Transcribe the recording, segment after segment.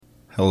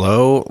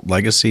Hello,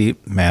 Legacy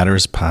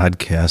Matters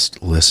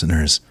podcast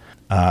listeners.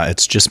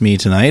 It's just me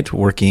tonight,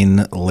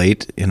 working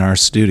late in our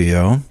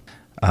studio,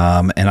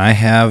 and I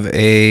have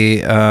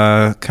a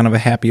kind of a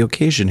happy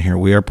occasion here.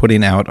 We are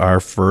putting out our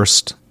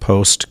first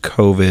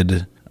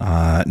post-COVID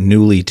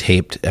newly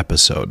taped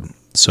episode.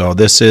 So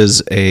this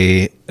is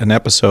an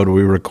episode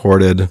we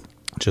recorded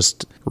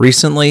just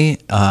recently.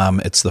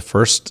 It's the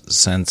first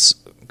since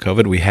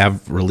COVID. We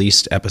have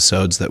released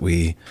episodes that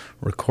we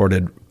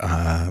recorded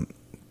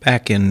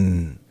back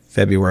in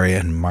February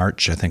and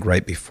March, I think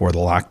right before the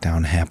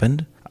lockdown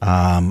happened.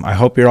 I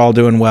hope you're all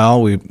doing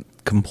well. We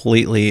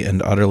completely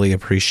and utterly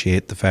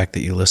appreciate the fact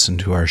that you listen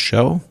to our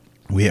show.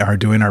 We are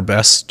doing our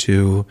best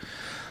to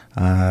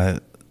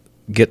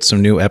get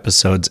some new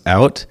episodes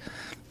out.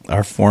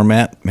 Our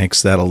format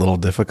makes that a little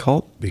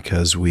difficult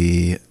because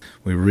we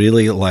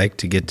really like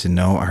to get to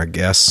know our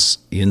guests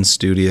in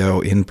studio,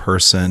 in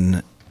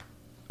person,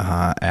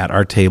 at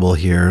our table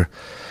here,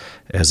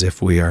 as if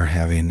we are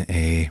having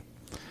a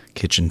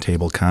kitchen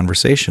table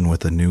conversation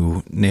with a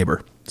new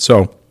neighbor.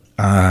 So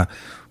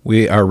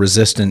we are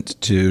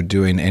resistant to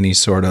doing any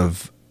sort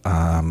of,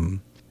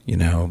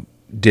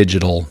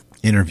 digital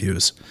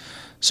interviews.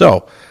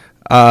 So,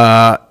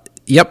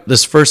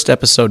 this first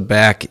episode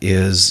back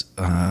is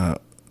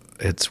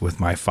it's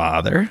with my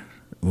father,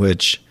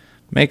 which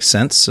makes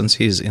sense since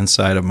he's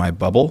inside of my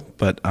bubble.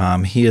 But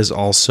he is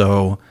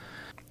also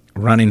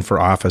running for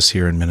office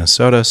here in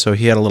Minnesota, so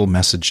he had a little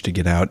message to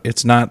get out.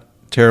 It's not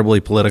terribly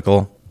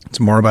political. It's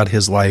more about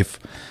his life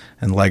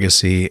and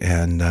legacy,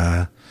 and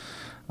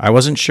I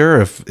wasn't sure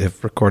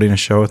if recording a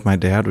show with my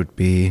dad would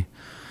be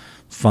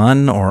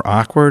fun or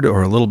awkward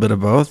or a little bit of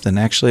both, and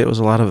actually it was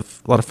a lot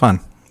of fun.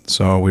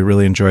 So we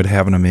really enjoyed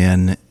having him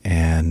in,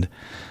 and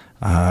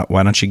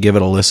why don't you give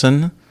it a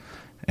listen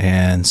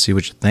and see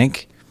what you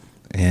think?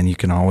 And you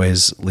can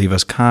always leave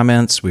us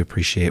comments. We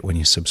appreciate when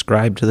you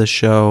subscribe to the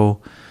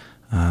show.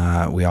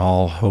 We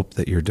all hope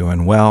that you're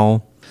doing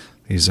well.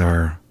 These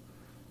are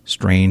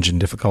strange and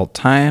difficult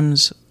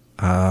times,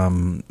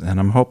 and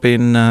I'm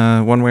hoping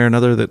one way or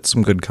another that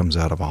some good comes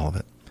out of all of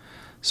it.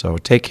 So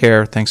take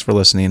care. Thanks for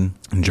listening.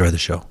 Enjoy the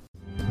show.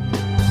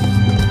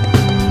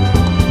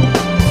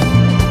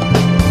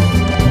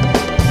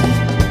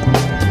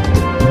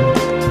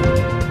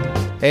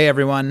 Hey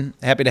everyone,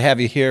 happy to have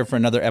you here for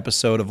another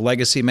episode of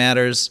Legacy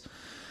Matters.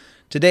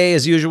 Today,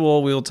 as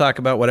usual, we will talk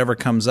about whatever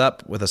comes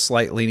up with a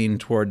slight leaning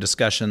toward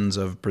discussions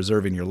of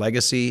preserving your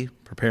legacy,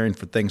 preparing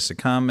for things to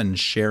come, and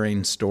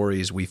sharing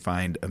stories we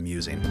find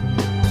amusing.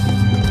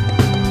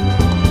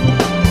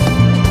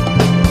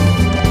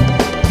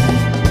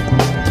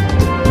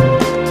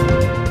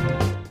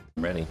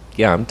 Ready?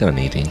 Yeah, I'm done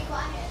eating.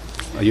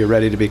 Are you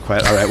ready to be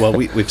quiet? All right, well,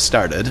 we've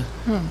started.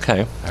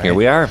 Okay, here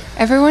we are.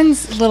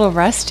 Everyone's a little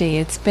rusty.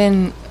 It's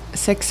been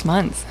 6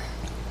 months.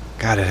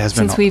 God, it has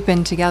been since we've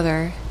been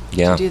together.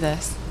 Yeah. To do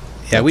this.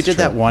 Yeah, we did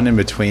that one in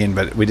between,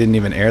 but we didn't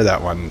even air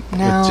that one with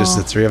just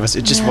the three of us.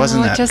 It just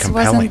wasn't that compelling.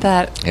 Wasn't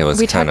that. It was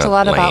we talked a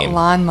lot about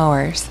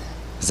lawnmowers.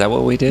 Is that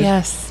what we did?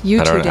 Yes, you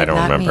two did, I don't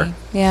not remember. Me.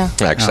 Yeah.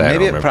 Actually, I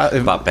don't remember.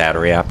 About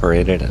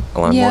battery-operated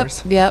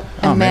lawnmowers? Yep.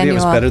 And maybe it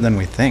was better than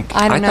we think.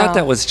 I don't know. I thought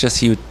that was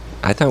just you.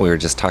 I thought we were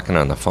just talking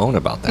on the phone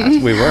about that.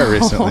 We were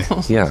recently.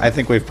 Yeah. I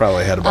think we've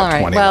probably had about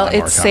 20 Well,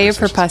 lawnmower it's saved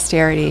for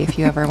posterity if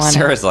you ever want to.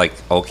 Sarah's like,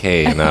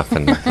 okay, enough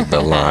in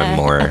the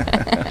lawnmower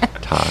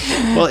talk.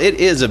 Well, it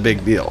is a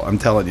big deal. I'm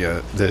telling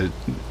you, the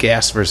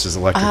gas versus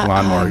electric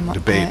lawnmower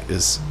debate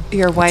is...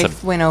 Your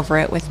wife went over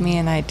it with me,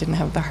 and I didn't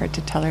have the heart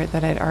to tell her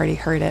that I'd already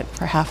heard it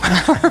for half an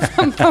hour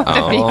from both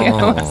of you.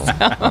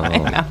 I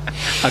know.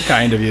 How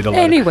kind of you to let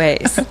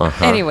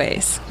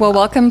Anyways. Well,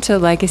 welcome to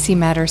Legacy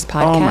Matters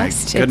podcast. Oh, my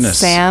goodness. It's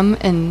Sam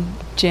and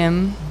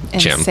Jim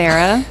and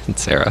Sarah. And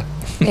Sarah.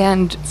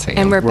 And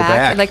we're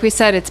back. Like we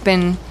said, it's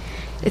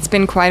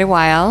been quite a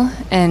while,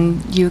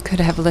 and you could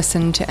have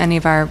listened to any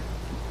of our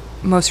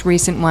most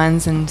recent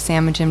ones, and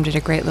Sam and Jim did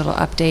a great little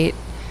update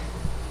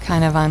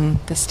kind of on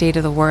the state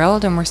of the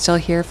world, and we're still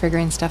here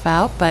figuring stuff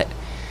out, but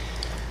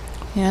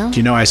Do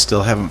you know I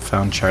still haven't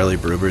found Charlie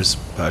Bruber's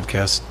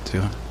podcast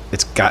too?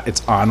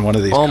 It's on one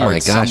of these cards. Oh my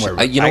gosh.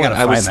 Somewhere.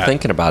 I was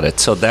thinking about it.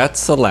 So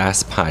that's the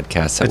last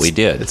podcast that we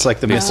did. It's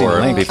like the missing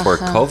link before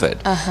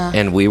COVID.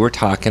 And we were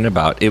talking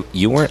about it.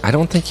 You weren't, I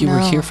don't think you were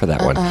here for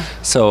that one.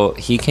 So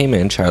he came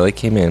in, Charlie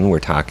came in, we're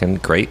talking,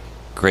 great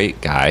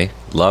guy.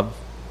 Love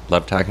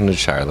talking to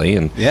Charlie,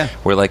 and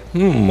we're like, I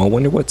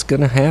wonder what's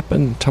going to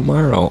happen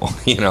tomorrow, Oh,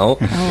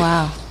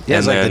 wow. Yeah,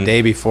 it's like the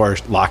day before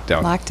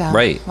lockdown.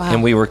 Right. Wow.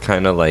 And we were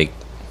kind of like,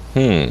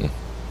 we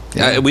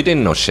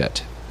didn't know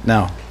shit.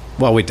 No.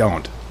 Well, we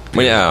don't.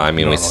 Well, yeah, I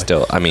mean,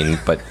 normally.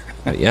 But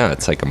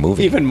it's like a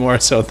movie. Even more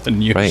so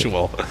than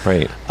usual.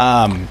 Right.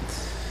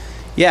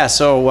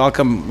 So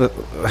welcome.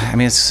 I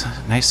mean, it's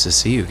nice to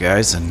see you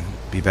guys and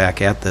be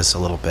back at this a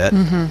little bit.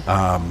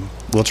 Mm-hmm.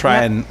 We'll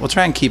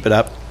try and keep it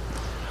up.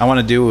 I want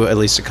to do at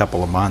least a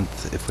couple a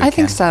month if we can. I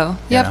think so.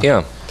 Yep.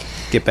 Yeah.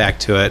 Get back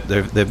to it.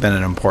 They've been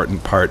an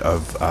important part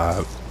of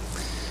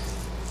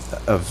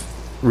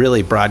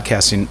really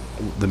broadcasting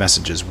the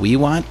messages we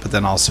want, but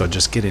then also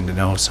just getting to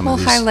know some of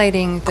these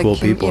highlighting cool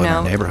people in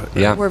our neighborhood.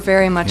 Right? Yeah. We're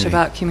very much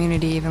about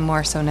community, even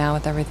more so now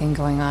with everything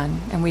going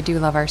on. And we do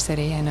love our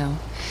city, I know.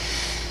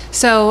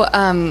 So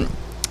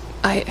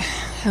I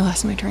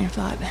lost my train of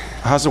thought.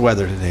 How's the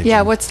weather today, Jim?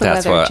 Yeah, what's the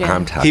That's weather, what Jim?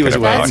 I'm talking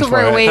about. That's what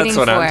we're waiting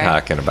for. That's what I'm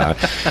talking about.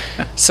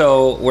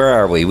 So where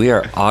are we? We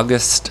are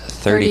August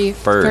 31st.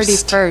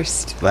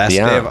 31st. Last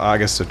day of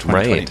August of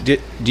 2020.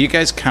 Right. Do you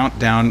guys count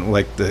down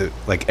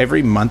like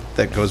every month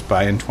that goes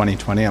by in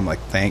 2020? I'm like,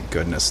 thank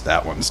goodness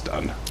that one's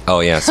done. Oh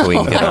yeah, so we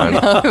can get on.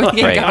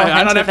 Right.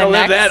 I don't have to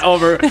live that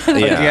over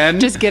again.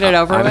 Just get it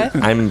over with.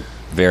 I'm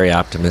very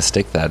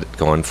optimistic that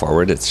going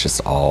forward, it's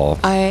just all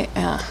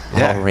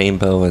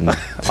rainbow and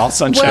all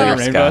sunshine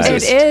and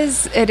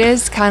rainbows. It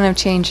is kind of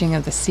changing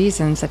of the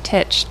seasons a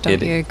titch.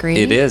 Don't you agree?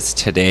 It is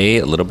today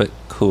a little bit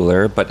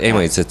cooler, but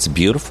anyways, it's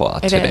beautiful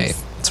out today.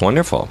 It's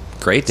wonderful.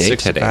 Great day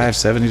 65, today.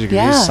 70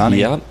 degrees, sunny.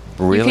 Yep.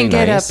 Really you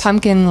can nice. get a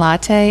pumpkin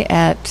latte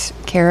at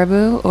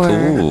Caribou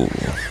or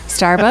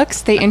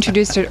Starbucks. They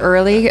introduced it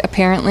early,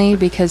 apparently,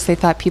 because they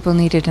thought people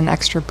needed an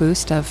extra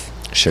boost of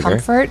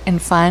comfort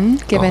and fun,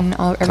 given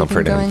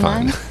everything going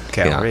on.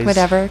 Calories.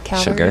 Whatever,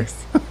 calories.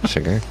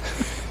 Sugar.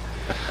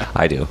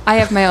 I do. I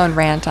have my own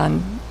rant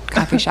on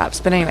coffee shops,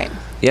 but anyway.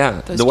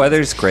 Yeah, the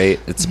weather's great.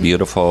 It's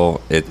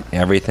beautiful.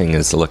 Everything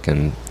is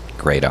looking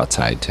great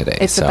outside today.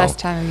 It's the best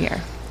time of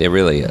year. It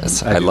really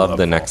is. I love the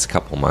fall. next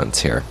couple months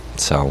here,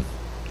 so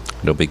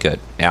it'll be good.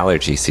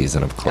 Allergy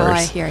season, of course. Oh,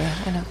 I hear you.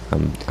 I know.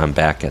 I'm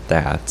back at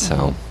that,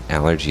 so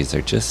allergies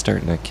are just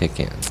starting to kick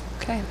in.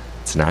 Okay.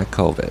 It's not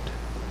COVID.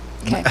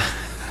 Okay.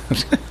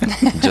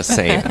 Just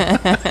saying.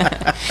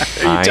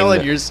 Are you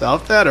telling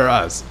yourself that or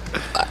us?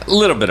 A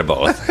little bit of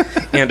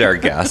both. And our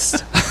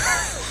guest.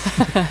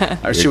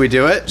 Should we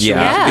do it? Should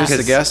we introduce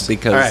the guest?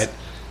 Because, all right.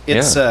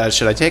 It's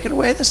should I take it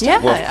away this time? Yeah,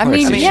 well, I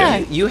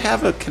mean, you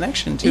have a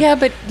connection too. Yeah,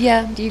 but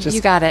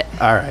you got it.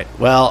 All right.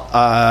 Well,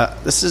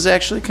 this is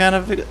actually kind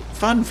of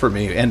fun for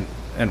me and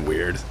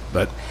weird,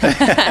 but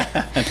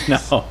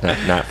no,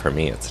 not for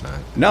me. It's not.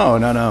 No.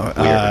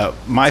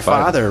 My It's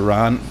fun. father,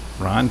 Ron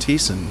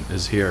Thiessen,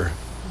 is here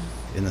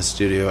in the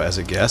studio as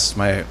a guest.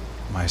 My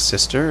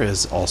sister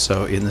is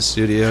also in the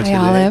studio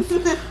today.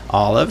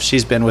 Olive.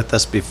 She's been with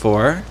us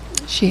before.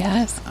 She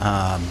has.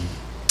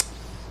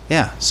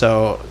 Yeah.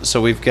 So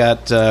we've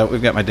got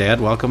my dad.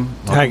 Welcome.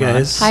 Hi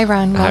guys. Hi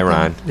Ron. Hi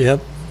Ron.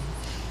 Yep.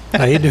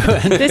 How you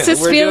doing? This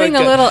is feeling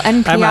a little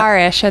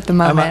NPR-ish at the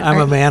moment. I'm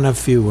a man of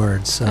few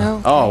words.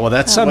 So. Oh well,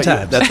 that's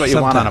sometimes that's what you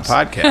want on a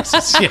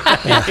podcast.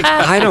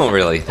 I don't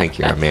really think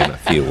you're a man of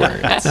few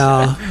words.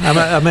 No, I'm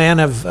a man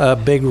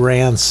of big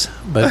rants,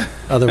 but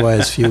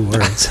otherwise few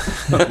words.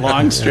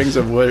 Long strings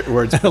of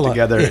words put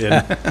together.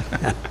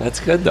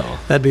 That's good though.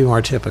 That'd be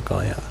more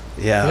typical.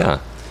 Yeah.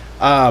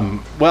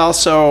 Well,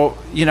 so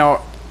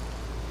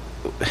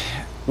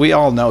we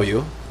all know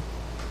you.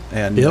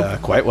 And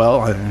quite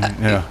well.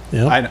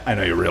 I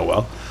know you real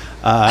well.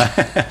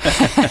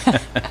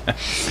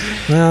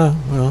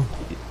 Well.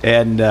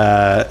 And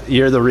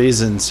you're the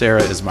reason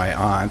Sarah is my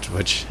aunt,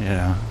 which,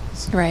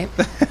 Right.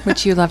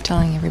 Which you love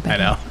telling everybody. I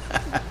know.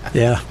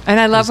 Yeah. And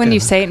I love when you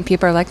say it and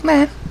people are like,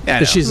 meh.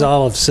 Yeah, she's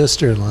Olive's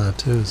sister-in-law,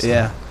 too. So.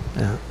 Yeah.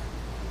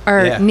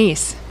 Or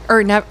niece.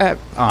 Or aunt.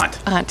 God.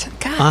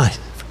 Aunt.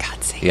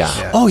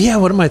 Yeah. Oh yeah.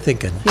 What am I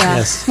thinking? Yeah.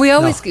 Yes. We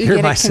always get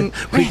you threw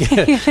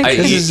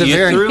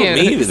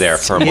me there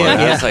for a moment.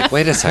 I was like,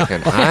 wait a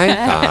second. I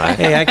thought.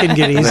 Hey, I can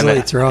get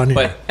easily thrown in.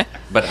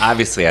 But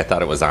obviously, I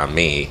thought it was on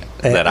me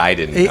that I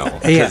didn't know.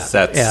 That's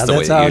the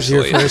way it always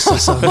usually your first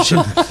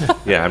assumption.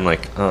 Yeah, I'm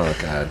like, oh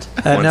god.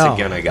 Once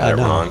again, I got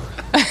it wrong.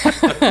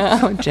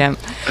 Oh, Jim.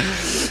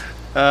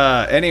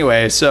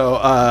 Anyway,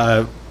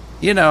 so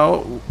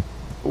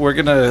we're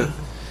gonna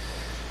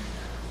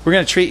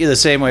treat you the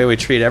same way we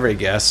treat every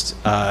guest.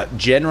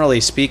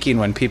 Generally speaking,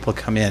 when people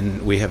come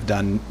in, we have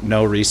done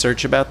no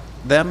research about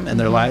them and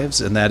their lives,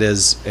 and that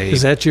is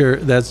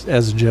that's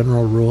as a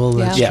general rule?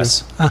 That's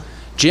yes.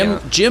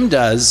 Jim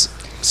does.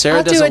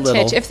 Sarah does a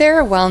little. If they're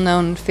a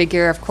well-known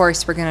figure, of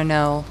course, we're gonna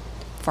know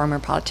former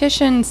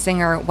politician,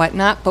 singer,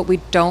 whatnot, but we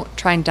don't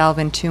try and delve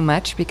in too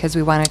much because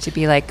we want it to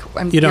be like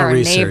you're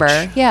a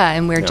neighbor. Yeah,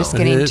 and we're just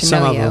getting to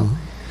know you.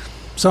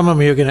 Some of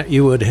them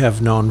you would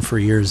have known for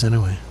years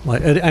anyway.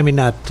 Like I mean,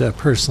 not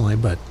personally,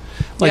 but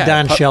like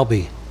Don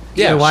Shelby.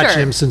 Yeah, I watched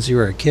him since you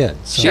were a kid.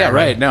 So. Yeah,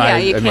 right. No,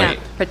 you can't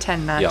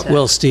pretend not to.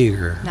 Will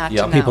Steger, not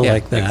to people know.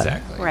 like that.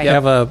 Exactly. Right.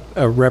 Have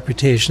a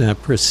reputation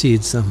that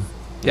precedes them.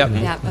 Yep.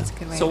 Yeah, that's a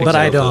good way. But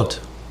I don't.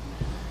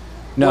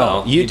 No,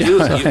 well, you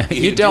don't.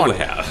 You don't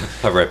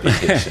have a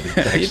reputation.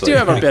 You do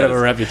have a bit of a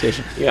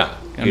reputation. Yeah,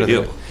 you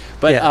do.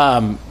 But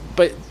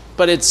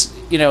but it's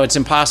it's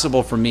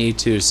impossible for me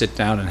to sit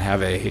down and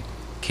have a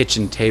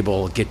kitchen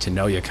table get to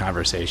know you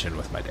conversation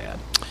with my dad.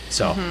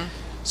 So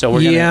So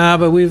we're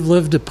but we've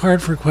lived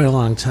apart for quite a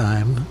long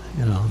time,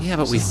 Yeah,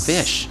 but we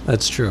fish.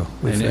 That's true.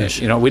 We fish.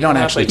 We don't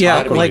actually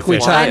talk about like we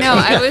fish. talk. I know.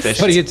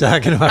 What are you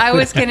talking about? I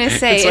was going to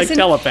say, It's like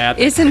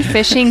telepathy. Isn't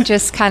fishing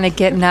just kind of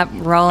getting up,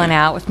 rolling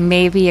out with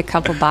maybe a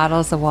couple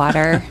bottles of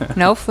water,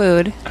 no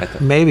food,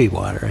 Maybe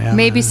water. Yeah.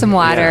 maybe some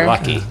water.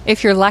 lucky.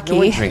 If you're lucky. No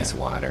one drinks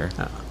water.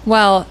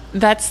 Well,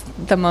 that's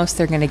the most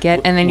they're going to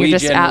get, and then you're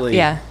just out. generally-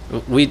 Yeah,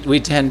 We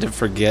tend to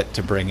forget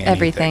to bring anything.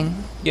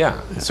 everything.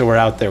 Yeah. So we're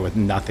out there with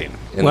nothing.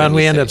 And Well, then and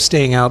we you end say- up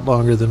staying out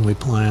longer than we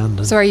planned.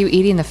 and- So, are you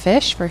eating the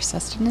fish for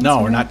sustenance? No,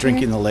 or we're not anything?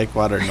 drinking the lake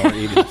water nor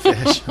eating the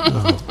fish.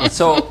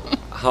 So,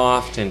 how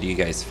often do you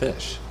guys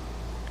fish?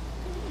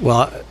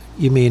 Well,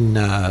 you mean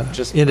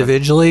Just-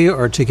 individually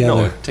or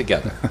together? No,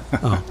 together.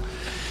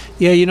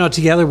 Yeah,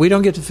 together we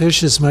don't get to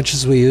fish as much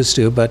as we used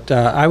to, but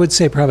I would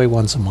say probably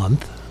once a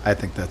month. I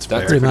think that's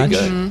That's fair. Pretty pretty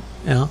much. good.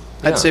 Mm-hmm. Yeah.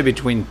 I'd Yeah. say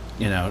between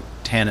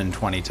 10 and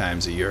 20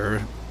 times a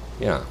year,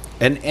 Yeah.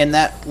 and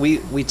that we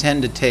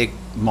tend to take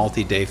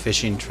multi-day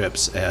fishing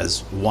trips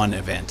as one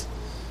event.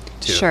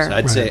 Too. Sure. So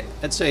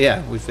I'd say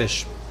yeah, we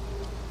fish.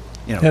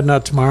 Heading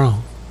out tomorrow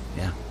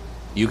Yeah.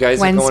 You guys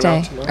are going Wednesday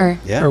out tomorrow? or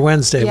Yeah. or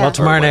Wednesday. Yeah. Well,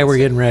 tomorrow Or night we're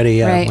Wednesday. getting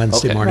ready. Right.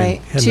 Wednesday Okay. morning.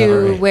 right heading out to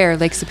already. where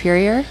Lake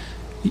Superior,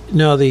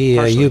 No, the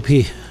Partially.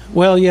 UP.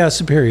 Well, yeah,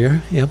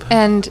 Superior. Yep.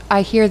 and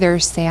I hear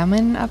there's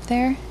salmon up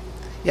there.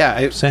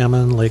 Yeah.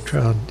 Salmon, lake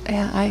trout.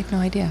 Yeah, I have no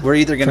idea. We're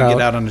either going to Trout.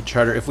 get out on a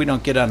charter. If we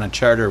don't get on a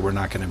charter, we're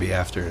not going to be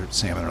after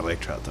salmon or lake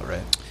trout, though,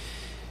 right?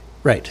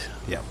 Right.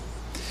 Yeah.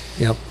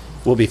 Yep.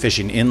 We'll be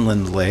fishing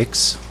inland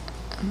lakes.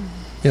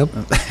 Yep.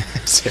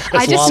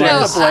 I just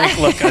know The blank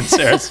look on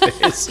Sarah's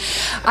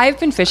face. I've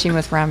been fishing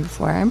with Ron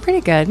before. I'm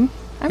pretty good.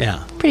 I'm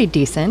Yeah. pretty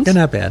decent. They're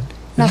not bad.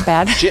 Not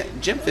bad.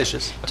 Jim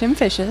fishes. Jim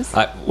fishes.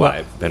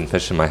 I've been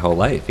fishing my whole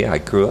life. Yeah, I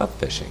grew up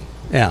fishing.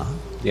 Yeah.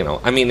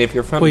 I mean, if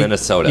you're from Well,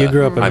 Minnesota. You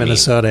grew up in I mean,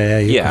 Minnesota. Yeah.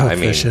 You yeah, grew I up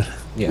mean. fishing.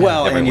 Yeah,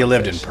 Well, and you everyone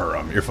lived fished. in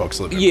Perham. Your folks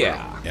lived in Yeah.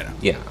 Perham.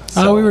 Yeah.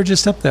 Oh, So- we were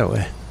just up that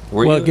way.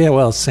 Were well, you? yeah.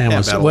 Well, Sam Yeah,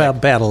 was. Battle Well,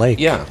 Lake. Battle Lake.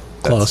 Yeah.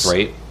 Close. That's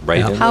right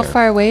Yeah. in How there.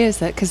 far away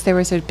is it? Because there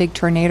was a big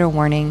tornado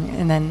warning,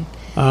 and then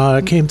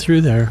It came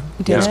through there.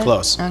 did It was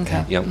close.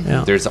 Okay. Yep.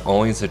 Yeah. There's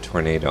always a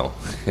tornado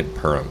in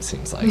Perham,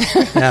 seems like.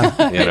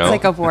 Yeah. You know? It's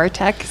like a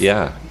vortex.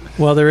 Yeah.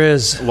 Well, there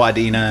is.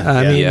 Wadena.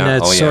 I mean, Yeah.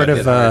 it's Oh, yeah, sort I of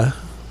did heard.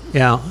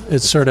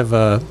 it's sort of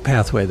a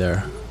pathway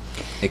there.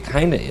 It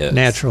kind of is.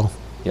 Natural.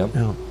 Yep.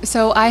 Yeah.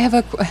 So I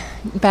have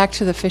back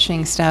to the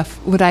fishing stuff.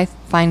 What I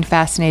find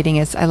fascinating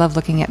is I love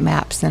looking at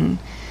maps, and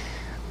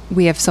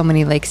we have so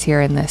many lakes here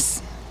in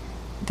this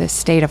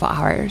state of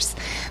ours.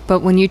 But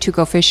when you two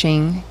go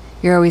fishing,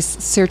 you're always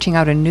searching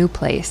out a new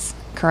place,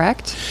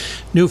 correct?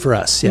 New for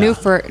us. Yeah.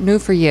 New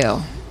for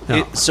you.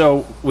 Yeah.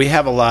 So we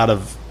have a lot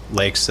of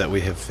lakes that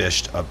we have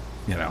fished up,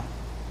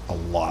 a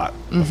lot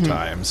of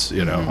times.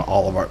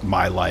 All of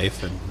my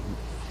life and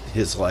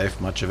his life,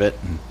 much of it.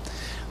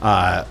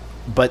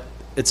 But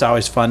it's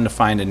always fun to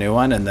find a new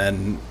one, and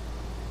then,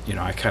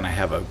 I kind of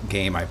have a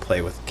game I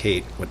play with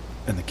Kate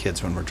and the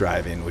kids when we're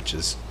driving, which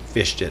is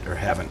fished it or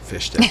haven't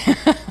fished it.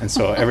 And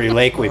so every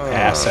lake we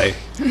pass, I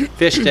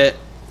fished it,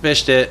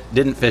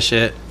 didn't fish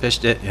it,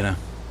 fished it.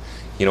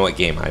 You know what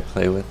game I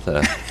play with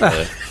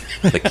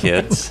the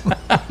kids?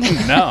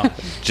 No.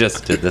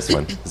 Just did this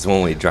one. This is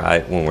when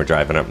we're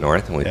driving up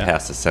north and we Yeah.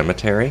 pass a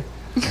cemetery.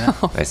 Yeah.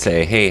 I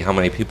say, "Hey, how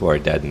many people are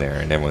dead in there?"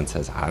 And everyone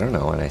says, "I don't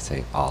know." And I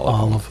say, "All of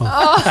All them." of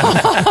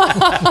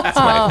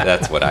them.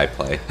 That's what I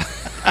play.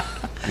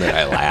 And then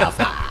I laugh.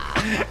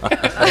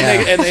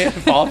 And they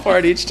fall for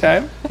it each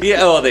time?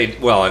 Yeah,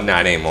 well,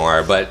 not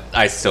anymore, but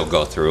I still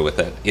go through with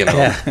it.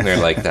 Yeah. And they're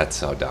like, "That's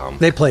so dumb."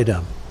 They play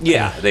dumb.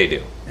 Yeah, they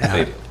do. Yeah.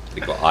 They do.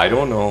 They go, "I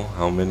don't know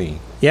how many."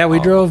 Yeah, we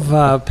Oh. drove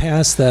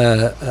past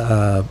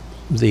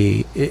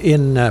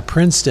in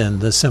Princeton,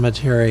 the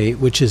cemetery,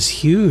 which is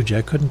huge.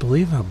 I couldn't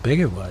believe how big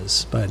it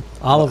was. But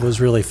Olive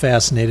was really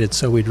fascinated,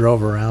 so we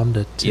drove around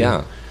it to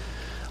Yeah.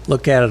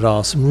 look at it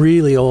all. Some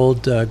really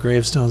old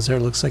gravestones there.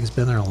 It looks like it's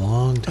been there a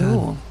long time.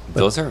 Ooh. But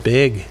Those are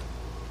big.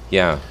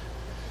 Yeah.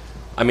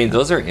 I mean,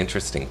 those are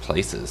interesting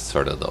places,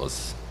 sort of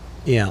those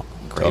Yeah.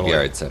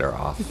 graveyards that are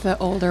off. The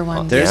older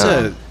ones.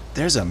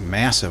 There's a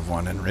massive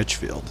one in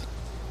Richfield.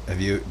 Do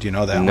you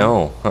know that one?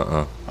 No.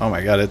 Oh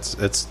my God,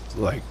 it's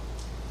like,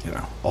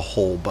 a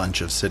whole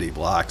bunch of city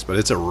blocks, but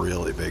it's a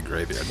really big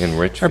graveyard. In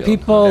Richfield.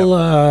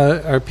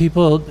 Are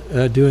people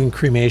doing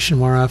cremation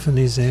more often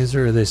these days,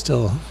 or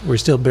we're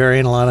still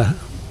burying a lot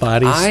of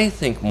bodies? I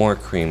think more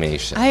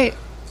cremation.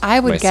 I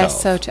would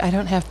guess so myself. too. I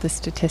don't have the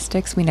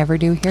statistics. We never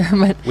do here,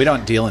 but We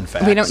don't deal in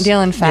facts. we don't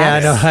deal in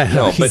Yeah, facts. I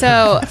know. No, but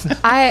So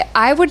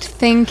I would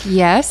think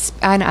yes,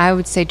 and I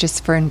would say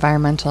just for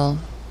environmental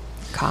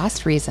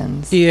cost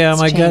reasons. Yeah,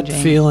 it's my gut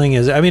changing. feeling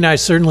is, I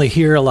certainly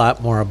hear a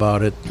lot more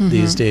about it Mm-hmm.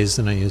 these days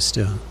than I used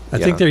to. I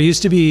Yeah. think there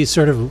used to be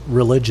sort of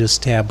religious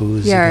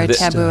taboos. Yeah, against,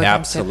 taboo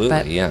against it, Absolutely,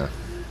 but- yeah.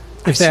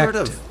 In fact,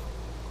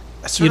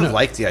 I sort you of know-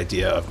 like the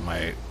idea of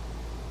my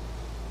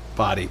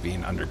body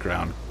being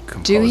underground Do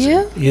composing.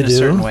 you? You in a do?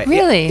 certain way.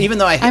 Really? Yeah, even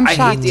though I I'm hate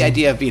shocked. the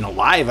idea of being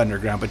alive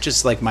underground, but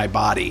just like my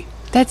body.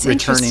 That's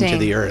returning interesting. to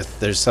the earth.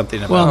 There's something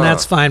about. Well, and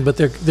that's fine, but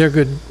there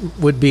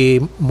would be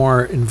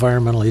more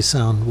environmentally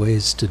sound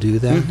ways to do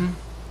that.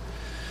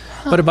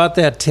 But about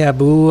that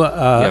taboo,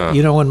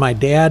 when my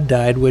dad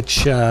died,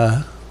 which,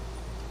 God,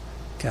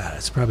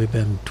 it's probably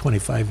been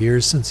 25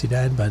 years since he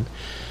died, but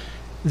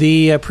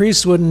the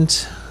priest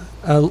wouldn't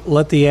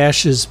let the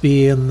ashes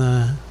be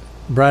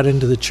brought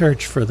into the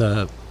church for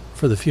the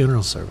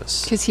funeral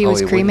service. Because he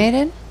was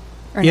cremated?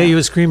 Yeah, he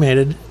was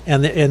cremated,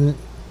 and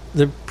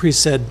the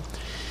priest said,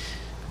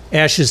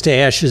 ashes to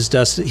ashes,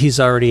 dust. He's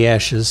already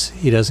ashes.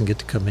 He doesn't get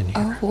to come in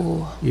here.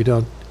 Oh. You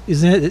don't.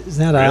 Isn't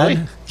that Really?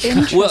 odd?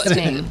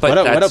 Interesting.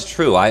 But that's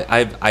true.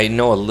 I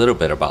know a little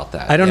bit about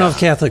that. I don't know if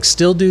Catholics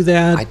still do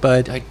that,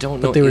 but I don't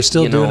know. But they were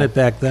still doing it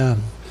back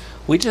then.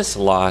 We just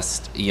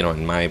lost,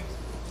 in my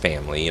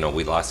family,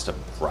 we lost a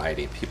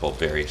variety of people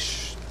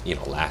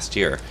last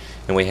year,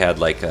 and we had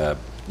like a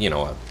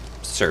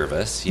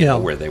service,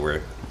 where they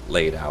were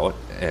laid out,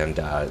 and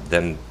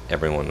then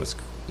everyone was,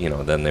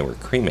 then they were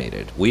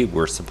cremated. We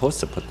were supposed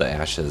to put the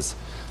ashes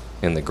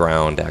in the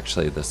ground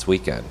actually this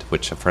weekend,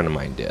 which a friend of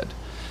mine did.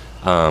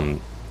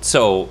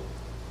 So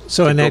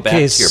in that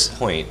case, to your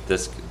point,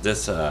 this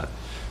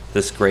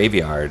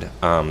graveyard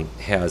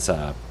has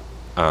a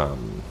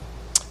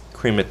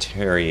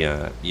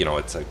crematoria.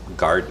 It's a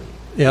garden.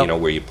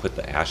 Where you put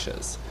the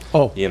ashes.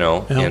 Oh,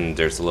 and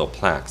there's little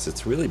plaques.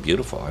 It's really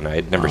beautiful, and I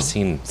had never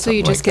seen. So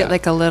you just get that.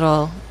 like a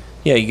little.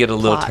 Yeah, you get a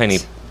little plot. tiny,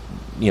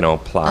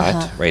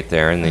 plot right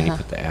there, and then you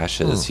put the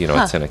ashes.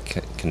 It's in a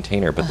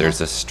container, but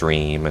there's a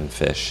stream and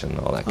fish and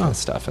all that kind of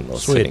stuff in the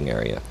sitting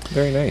area.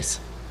 Very nice.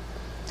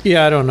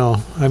 Yeah, I don't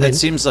know. That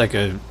seems like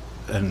an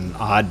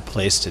odd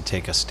place to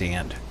take a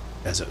stand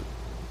as a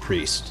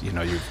priest.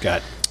 You've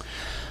got.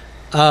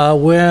 I'd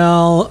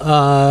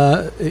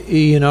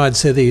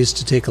say they used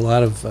to take a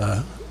lot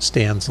of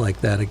stands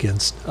like that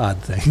against odd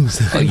things.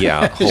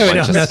 A whole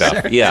bunch of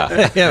stuff.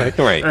 Yeah,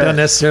 right. Don't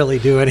necessarily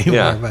do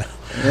anymore,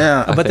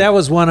 but that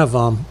was one of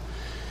them.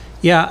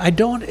 Yeah, I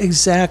don't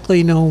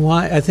exactly know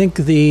why. I think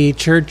the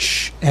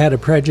church had a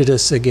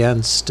prejudice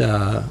against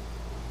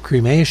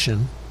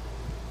cremation,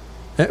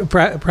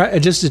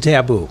 just a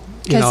taboo.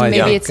 Because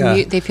maybe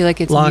they feel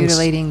like it's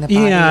mutilating the body.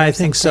 Yeah, I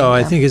think so.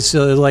 I think it's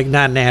like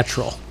not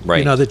natural.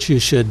 Right. That you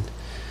should.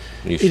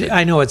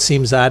 I know it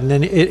seems odd, and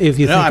then if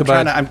you think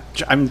about,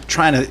 I'm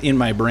trying to in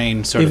my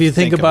brain sort of. If you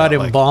think about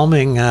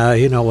embalming,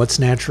 what's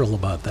natural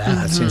about that?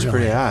 That seems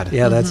pretty odd.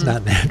 Yeah, that's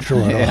not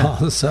natural at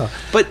all. So,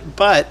 but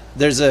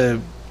there's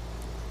a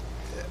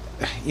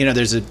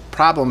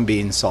problem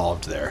being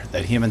solved there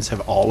that humans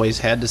have always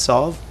had to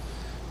solve,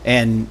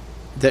 and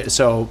the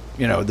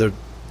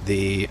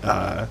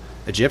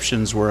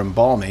Egyptians were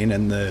embalming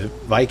and the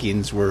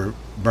Vikings were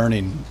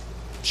burning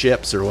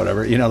ships or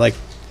whatever.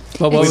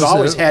 We've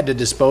always had to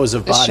dispose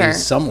of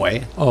bodies some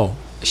way. Oh,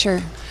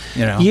 sure.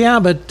 Yeah,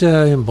 but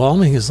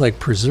embalming is like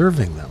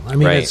preserving them. I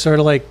mean, it's sort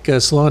of like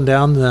slowing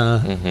down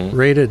the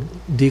rate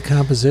of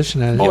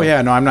decomposition. I'm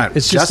not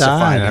it's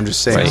justifying just it. I'm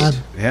just saying.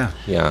 Right.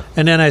 Yeah.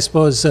 And then I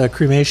suppose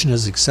cremation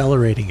is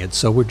accelerating it,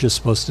 so we're just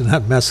supposed to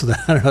not mess with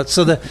that.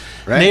 So the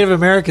Native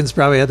Americans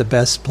probably had the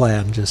best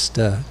plan, just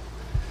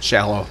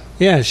shallow.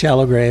 Yeah,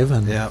 shallow grave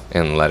and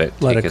let it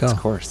take its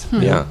course.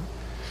 Yeah.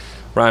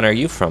 Ron, where are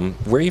you from?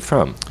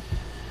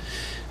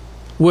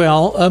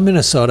 Well,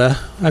 Minnesota.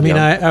 I mean,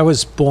 I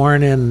was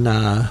born in,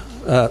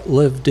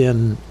 lived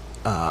in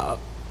Foley?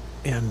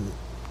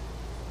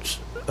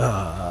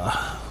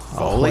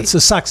 It's the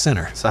Sauk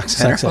Center. Sauk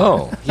Center.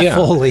 Oh, yeah.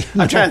 Foley.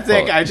 I'm trying to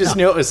think. I just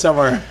knew it was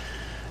somewhere.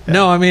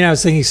 No, I mean, I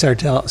was thinking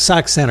Sartell.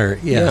 Sauk Center,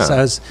 yes. Yeah.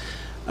 I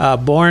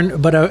was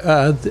born, but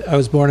I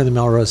was born in the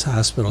Melrose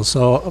Hospital.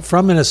 So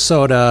from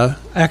Minnesota,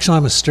 actually,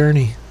 I'm a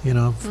Sterney,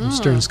 from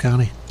Stearns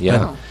County.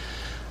 Yeah.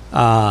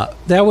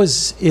 That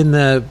was in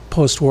the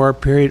post-war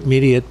period,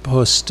 immediate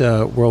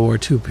post-World War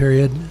II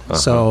period.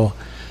 So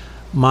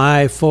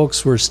my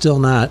folks were still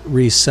not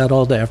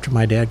resettled after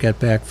my dad got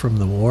back from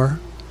the war.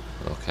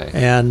 Okay.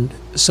 And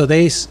so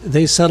they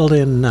settled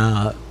in,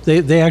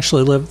 they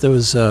actually lived, it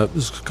was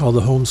called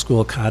the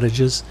homeschool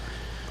cottages.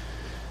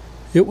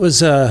 It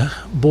was a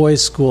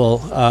boys' school,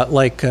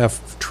 like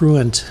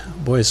Truant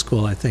Boys'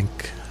 School, I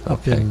think,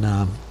 up in,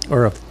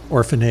 or a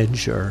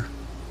orphanage or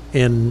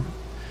in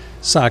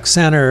Sauk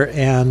Center,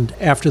 and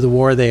after the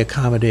war, they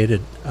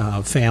accommodated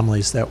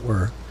families that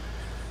were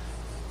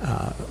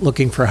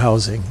looking for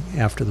housing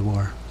after the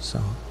war.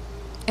 So.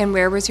 And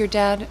where was your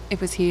dad?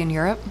 Was he in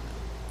Europe?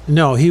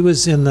 No, he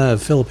was in the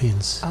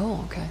Philippines.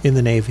 Oh, okay. In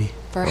the Navy.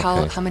 For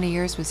how many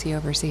years was he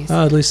overseas?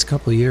 At least a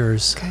couple of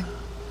years. Okay.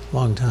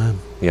 Long time.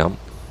 Yeah.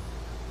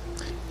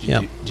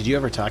 Did you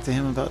ever talk to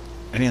him about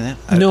any of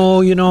that?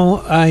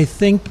 No, I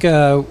think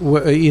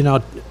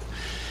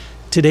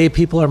today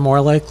people are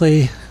more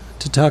likely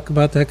to talk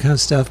about that kind of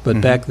stuff,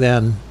 but back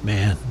then,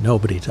 man,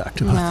 nobody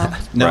talked about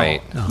that. No.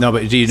 Right. No,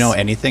 but do you know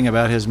anything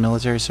about his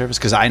military service?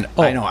 Because I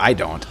know I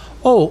don't.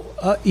 Oh,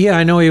 yeah,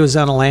 I know he was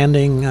on a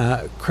landing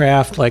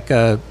craft, like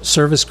a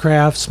service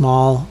craft,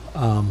 small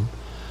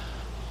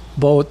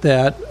boat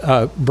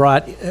that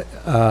brought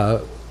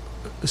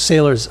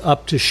sailors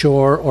up to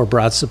shore or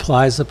brought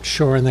supplies up to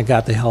shore, and they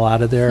got the hell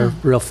out of there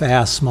real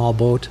fast, small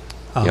boat.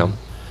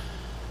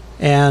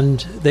 And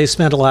they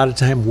spent a lot of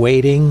time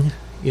waiting,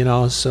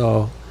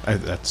 so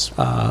that's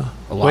a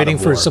lot waiting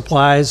of for war.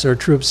 supplies or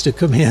troops to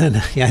come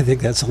in. Yeah, I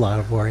think that's a lot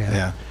of war,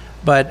 yeah.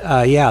 But,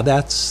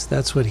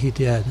 that's what he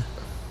did.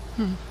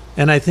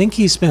 And I think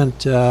he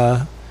spent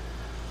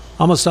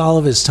almost all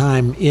of his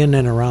time in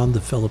and around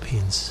the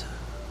Philippines.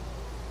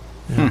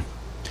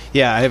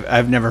 Yeah,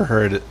 I've never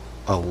heard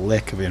a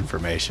lick of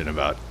information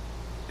about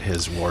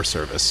his war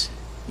service.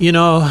 You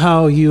know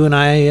how you and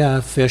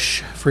I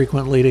fish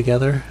frequently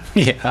together?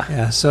 Yeah.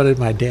 Yeah, so did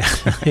my dad.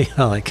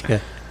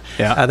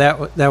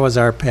 That was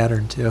our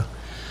pattern too.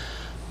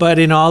 But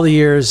in all the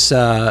years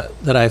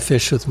that I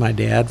fished with my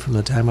dad, from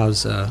the time I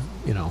was,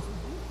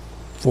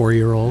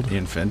 4-year-old.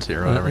 Infant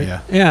or whatever,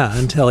 yeah. Yeah,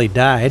 until he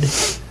died,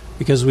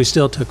 because we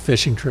still took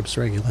fishing trips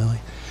regularly.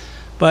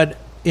 But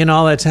in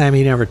all that time,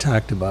 he never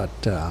talked about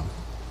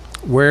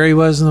where he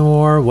was in the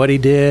war, what he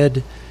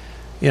did,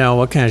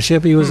 what kind of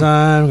ship he was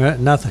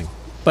on, nothing.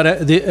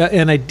 But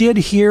and I did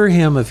hear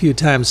him a few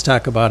times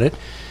talk about it,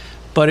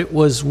 but it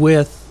was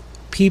with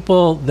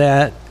people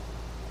that,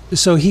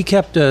 so he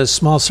kept a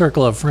small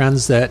circle of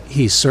friends that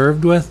he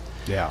served with,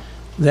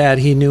 that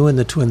he knew in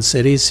the Twin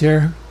Cities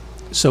here.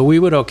 So we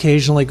would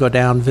occasionally go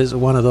down, visit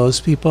one of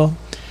those people,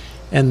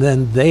 and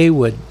then they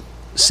would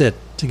sit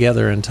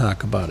together and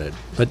talk about it.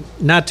 But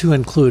not to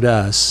include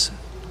us,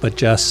 but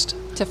just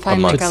to find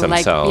amongst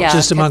themselves.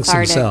 Just amongst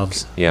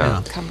themselves.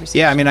 Yeah.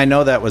 Yeah, I mean, I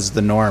know that was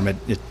the norm.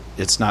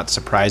 It's not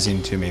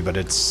surprising to me, but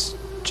it's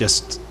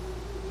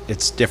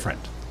different.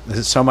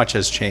 So much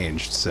has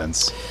changed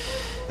since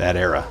that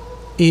era.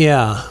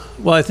 Yeah.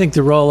 Well, I think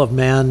the role of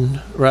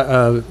men,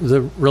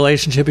 the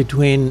relationship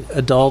between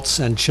adults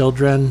and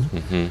children,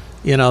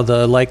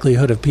 the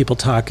likelihood of people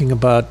talking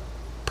about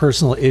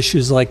personal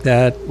issues like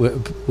that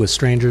with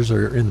strangers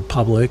or in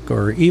public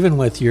or even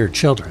with your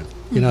children.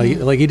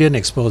 You didn't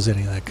expose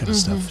any of that kind of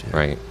stuff.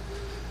 Right.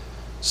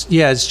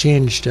 Yeah, it's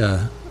changed,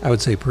 I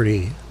would say,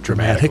 pretty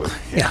dramatically.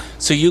 Yeah.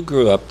 So you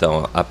grew up,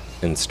 though, up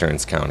in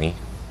Stearns County?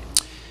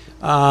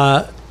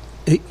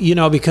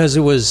 Because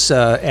it was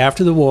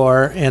after the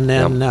war, and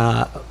then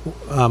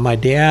my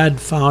dad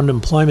found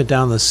employment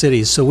down in the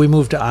city, so we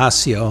moved to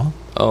Osseo.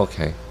 Oh,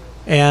 okay.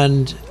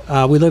 And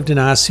we lived in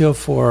Osseo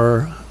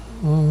for,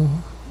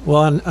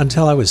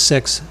 until I was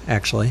 6,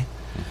 actually,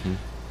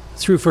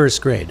 through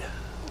first grade.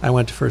 I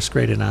went to first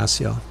grade in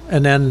Osseo.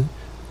 And then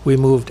we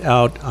moved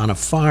out on a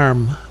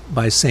farm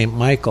by St.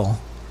 Michael,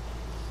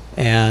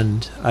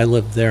 and I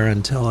lived there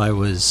until I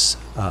was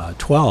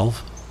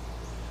 12.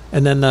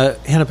 And then the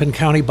Hennepin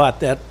County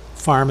bought that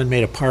farm and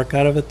made a park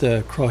out of it,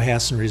 the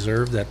Crowhassan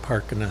Reserve, that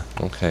park in the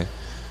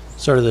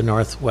sort of the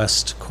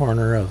northwest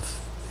corner of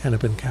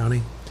Hennepin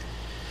County.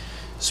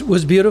 So it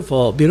was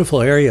beautiful,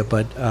 beautiful area,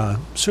 but at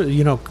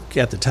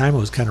the time it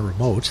was kind of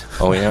remote.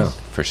 Oh yeah,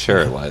 for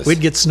sure it was.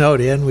 We'd get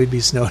snowed in. We'd be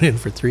snowed in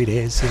for 3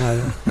 days.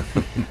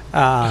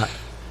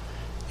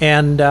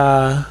 And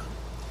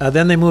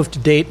then they moved to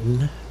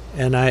Dayton,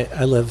 and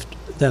I lived.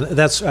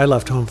 I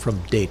left home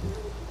from Dayton,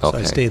 so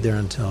I stayed there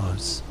until I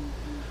was.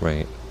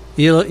 Right.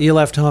 You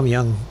left home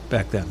young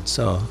back then,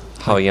 so.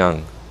 How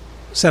young?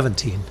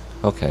 17.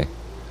 Okay.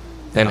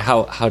 And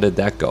how did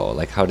that go?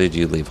 Like, how did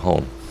you leave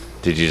home?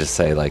 Did you just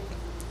say, like,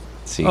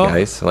 see you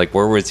guys? Like,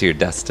 where was your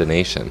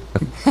destination?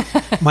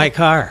 My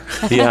car.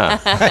 Yeah.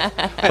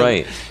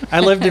 Right.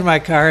 I lived in my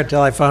car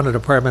until I found an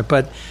apartment,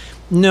 but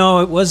no,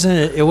 it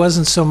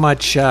wasn't so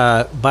much,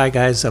 bye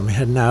guys, I'm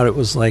heading out. It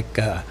was like,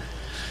 a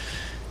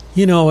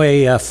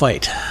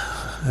fight,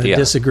 a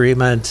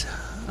disagreement,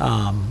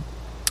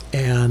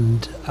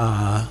 and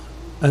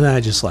then I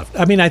just left.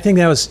 I mean, I think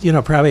that was,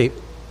 probably,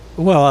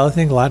 I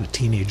think a lot of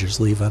teenagers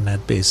leave on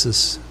that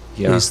basis.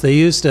 Yeah. At least they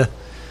used to.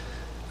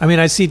 I mean,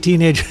 I see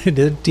teenagers,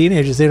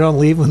 they don't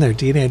leave when they're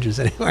teenagers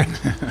anymore.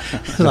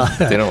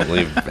 They don't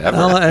leave ever.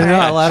 I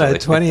know a lot of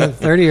 20 and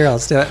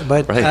 30-year-olds do it.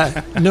 But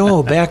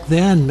no, back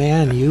then,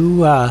 man,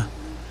 you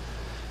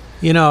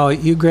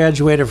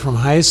graduated from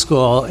high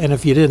school, and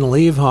if you didn't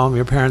leave home,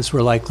 your parents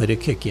were likely to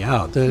kick you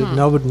out.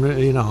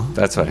 Nobody,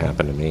 That's what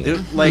happened to me.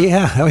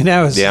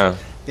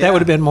 That would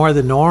have been more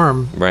the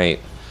norm. Right.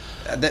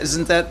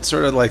 Isn't that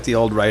sort of like the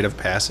old rite of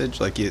passage?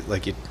 Like you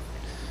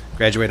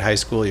graduate high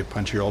school, you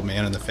punch your old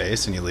man in the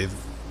face, and you leave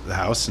the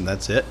house, and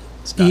that's it.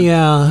 It's done.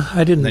 Yeah,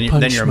 I didn't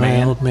punch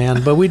my old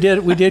man, but we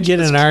did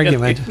get in an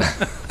argument.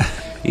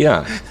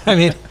 Yeah. I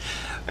mean,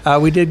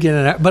 we did get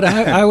in an but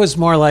I was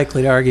more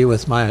likely to argue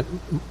with my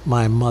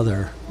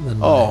mother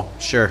than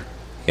sure.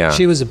 Yeah.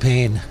 She was a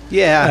pain.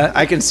 Yeah,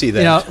 I can see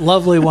that.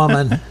 Lovely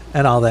woman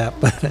and all that.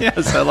 But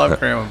yes, I love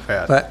Grandma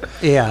Pat. But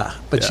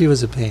she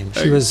was a pain.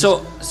 She was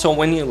So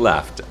when you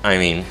left, I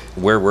mean,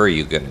 where were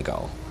you going to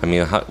go? I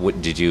mean,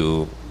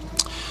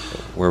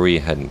 where were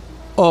you heading?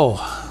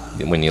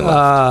 When you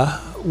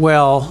left?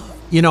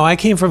 I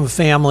came from a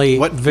family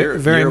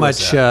very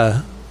much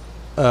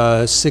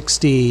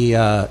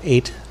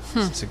 68.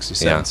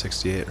 67,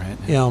 68, right?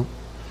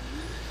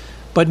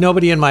 But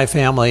nobody in my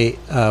family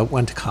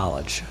went to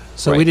college.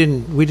 So we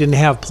didn't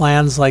have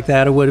plans like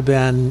that. It would have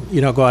been,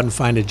 go out and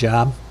find a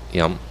job.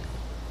 Yep.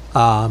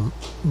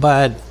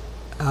 But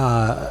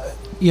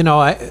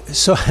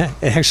so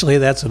actually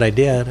that's what I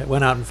did. I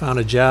went out and found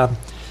a job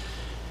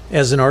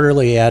as an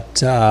orderly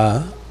at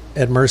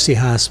Mercy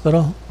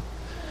Hospital.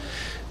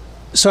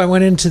 So I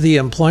went into the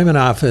employment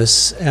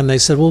office, and they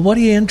said, well, what are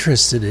you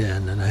interested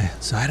in? And I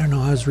said, I don't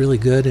know. I was really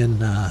good in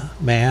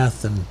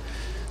math and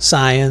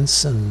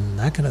science and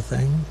that kind of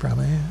thing,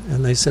 probably.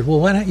 And they said, well,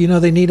 why not?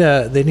 They need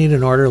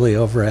an orderly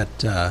over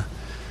at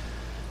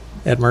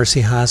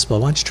Mercy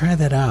Hospital. Why don't you try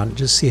that out and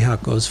just see how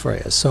it goes for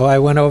you? So I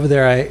went over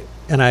there.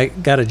 I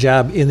got a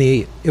job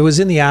it was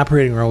in the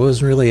operating room. It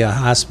wasn't really a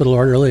hospital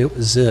orderly. It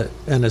was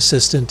an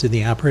assistant in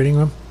the operating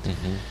room.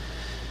 Mm-hmm.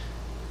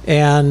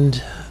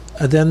 And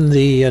then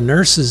the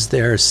nurses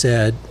there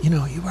said,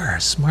 you are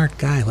a smart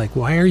guy. Like,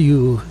 why are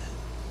you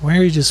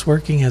just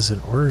working as an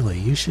orderly?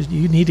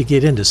 You need to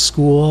get into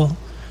school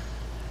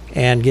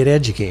and get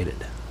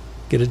educated,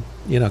 get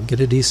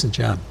a decent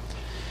job.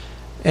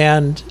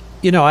 And,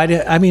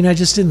 I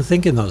just didn't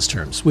think in those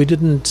terms. We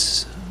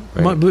didn't,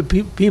 right.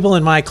 People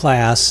in my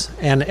class,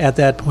 and at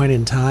that point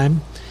in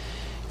time,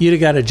 you'd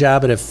have got a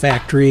job at a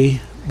factory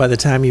by the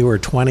time you were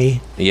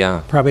 20.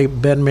 Yeah. Probably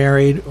been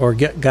married or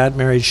got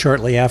married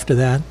shortly after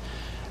that.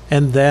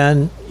 And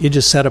then you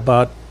just set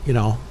about,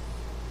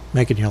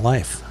 making your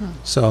life.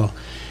 So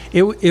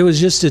it was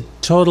just a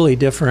totally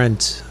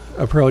different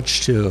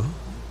approach to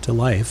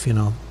life,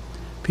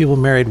 People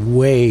married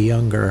way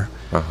younger.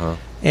 Uh-huh.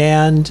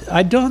 And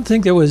I don't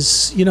think there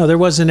was, there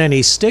wasn't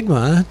any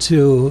stigma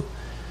to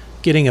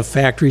getting a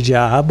factory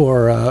job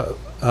or a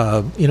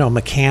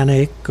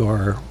mechanic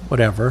or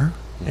whatever,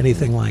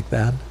 anything like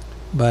that.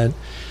 But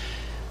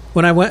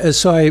when I went,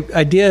 so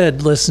I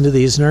did listen to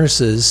these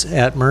nurses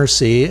at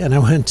Mercy, and I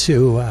went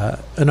to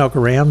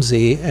Anoka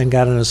Ramsey and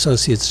got an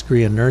associate's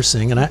degree in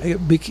nursing, and I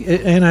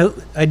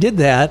did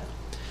that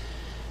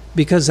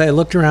because I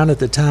looked around at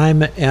the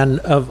time,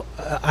 and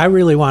I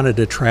really wanted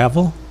to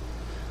travel,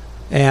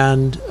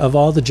 and of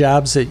all the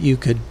jobs that you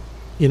could,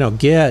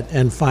 get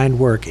and find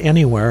work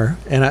anywhere,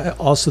 and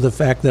also the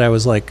fact that I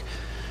was like,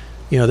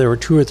 there were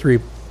 2 or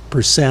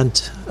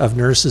 3% of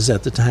nurses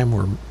at the time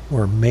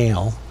were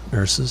male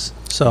nurses.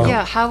 So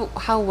yeah,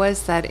 how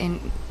was that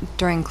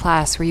during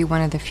class? Were you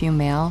one of the few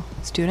male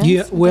students?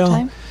 Yeah, at the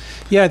time?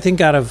 I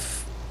think out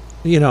of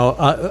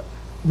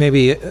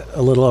maybe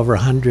a little over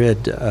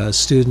 100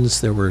 students,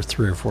 there were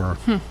 3 or 4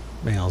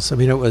 males. I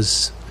mean, it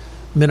was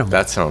minimal.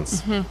 That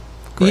sounds great.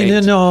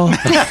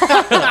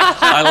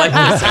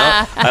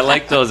 I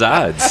like those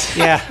odds.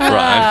 Yeah.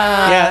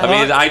 I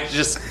mean, I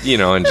just,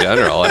 in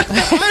general, it's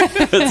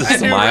a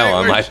smile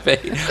on my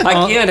face.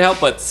 I can't help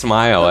but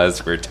smile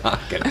as we're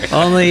talking.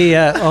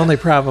 Only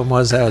problem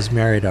was I was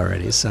married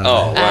already. So.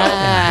 Oh,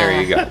 well,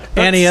 there you go.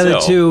 And the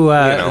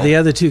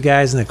other two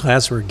guys in the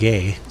class were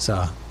gay.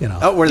 So,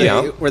 Oh, were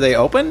they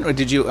open? Or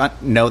did you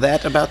know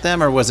that about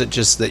them? Or was it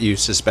just that you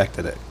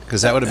suspected it?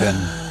 Because that would have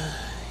been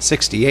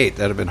 68.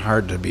 That would have been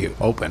hard to be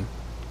open.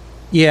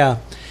 Yeah.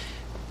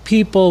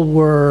 People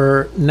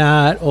were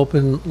not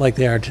open like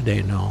they are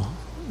today, no.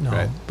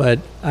 Right. But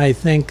I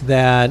think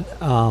that,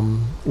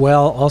 also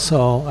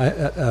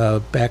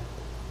back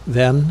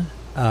then,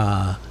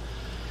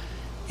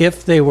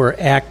 if they were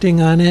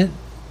acting on it,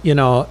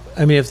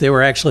 if they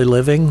were actually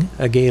living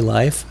a gay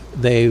life,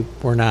 they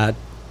were not,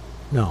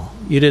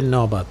 you didn't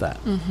know about that.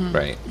 Mm-hmm.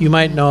 Right. You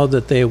might know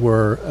that they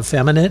were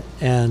effeminate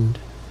and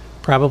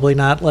probably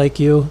not like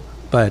you,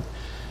 but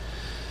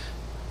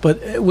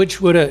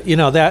which would have,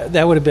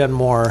 that would have been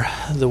more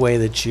the way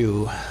that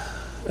you,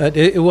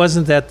 it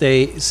wasn't that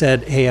they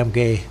said, hey, I'm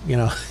gay,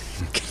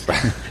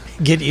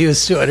 get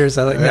used to it or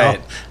something. Right.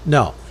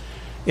 No,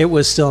 it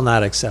was still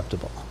not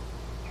acceptable.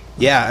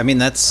 Yeah, I mean,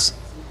 that's,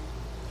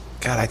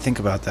 God, I think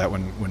about that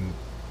when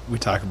we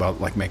talk about,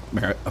 like, make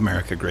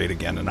America great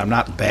again, and I'm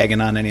not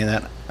bagging on any of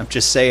that. I'm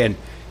just saying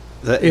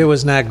that it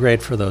was not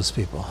great for those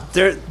people.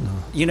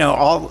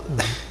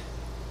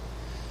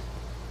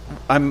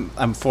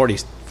 I'm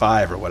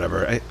 45 or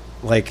whatever.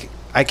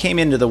 I came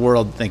into the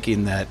world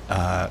thinking that,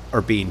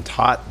 or being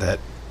taught that,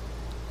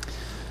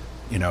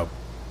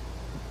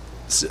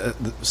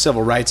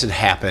 civil rights had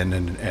happened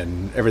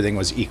and everything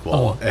was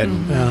equal,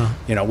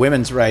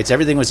 women's rights,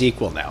 everything was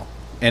equal now,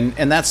 and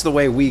that's the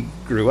way we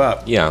grew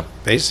up. Yeah,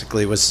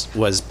 basically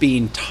was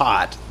being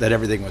taught that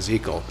everything was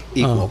equal,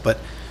 but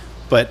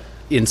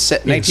in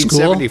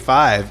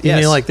 1975,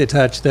 yes. Like they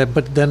touched that,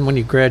 but then when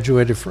you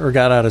graduated or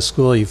got out of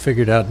school, you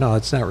figured out, no,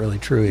 it's not really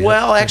true yet.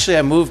 Well, actually,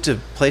 I moved to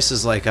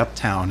places like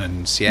Uptown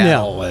and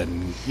Seattle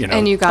and,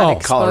 and you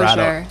got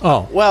Colorado.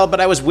 Exposure. Well, but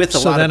I was with a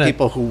lot of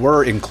people who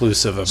were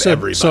inclusive of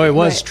everybody. So it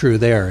was true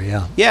there,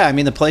 yeah. Yeah, I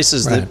mean, the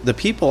places, the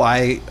people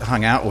I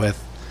hung out with,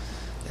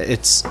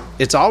 it's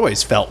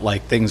always felt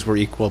like things were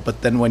equal,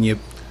 but then when you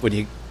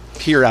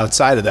peer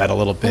outside of that a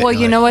little bit. Well,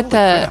 you know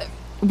what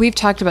we've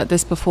talked about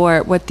this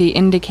before. What the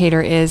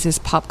indicator is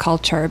pop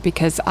culture,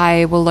 because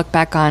I will look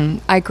back on,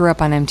 I grew up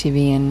on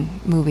MTV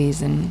and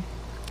movies and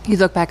you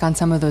look back on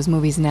some of those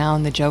movies now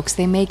and the jokes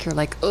they make, you're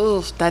like,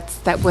 oh,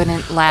 that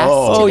wouldn't last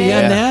Oh, today. yeah,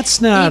 and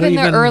that's not even...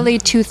 the early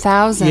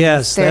 2000s.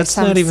 Yes, that's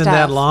not even stuff.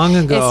 that long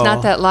ago. It's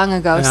not that long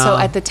ago. Yeah. So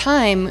at the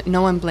time,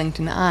 no one blinked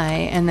an eye.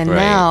 And then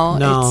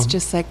now, it's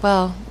just like,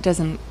 well, it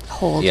doesn't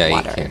hold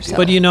water. So.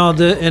 But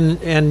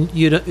and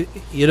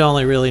you'd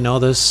only really know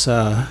this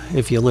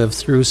if you live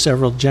through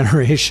several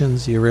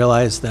generations. You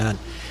realize that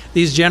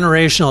these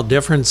generational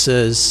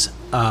differences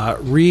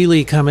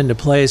really come into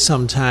play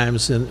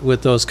sometimes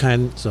with those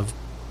kinds of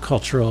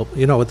cultural,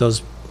 with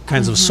those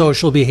kinds of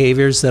social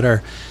behaviors that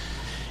are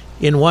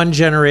in one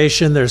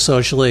generation they're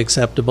socially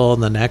acceptable,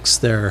 and the next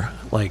they're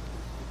like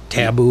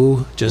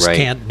taboo, just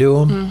can't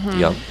do them.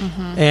 Yep.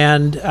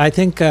 And I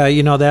think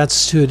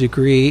that's to a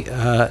degree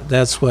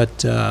that's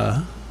what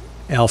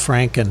Al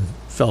Franken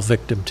fell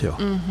victim to.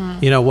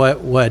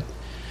 What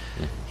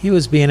he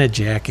was being a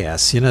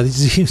jackass. He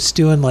was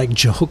doing like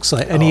jokes,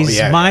 and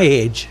he's my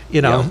age.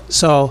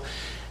 So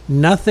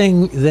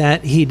nothing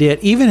that he did,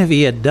 even if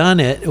he had done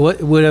it,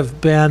 would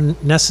have been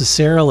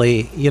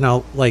necessarily,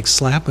 like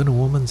slapping a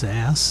woman's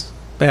ass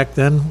back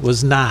then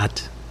was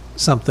not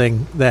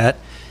something that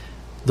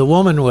the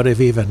woman would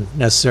have even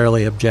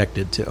necessarily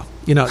objected to.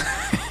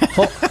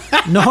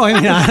 No, I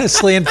mean,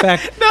 honestly, in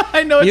fact, no,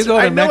 I know you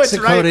go to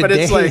Mexico today, but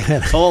it's like,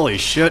 holy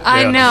shit.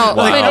 I know,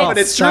 but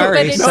it's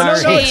true.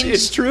 Sorry.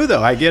 It's true,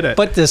 though. I get it.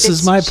 But this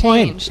is my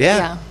point.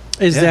 Yeah.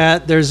 Is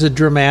that there's a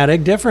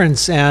dramatic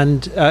difference,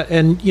 and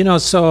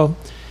so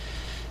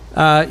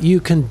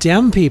you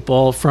condemn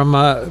people from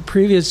a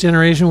previous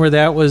generation where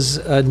that was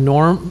a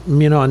norm,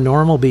 a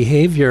normal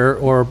behavior,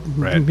 or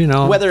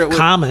whether it was,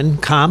 common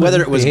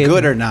whether it was behavior.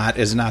 good or not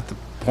is not the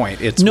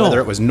point. It's whether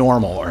it was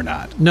normal or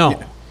not. No,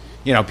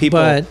 people.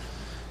 But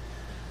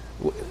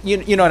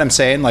you know what I'm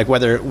saying? Like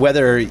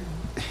whether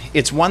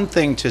it's one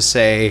thing to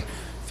say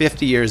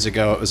 50 years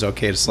ago it was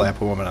okay to slap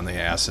a woman on the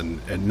ass,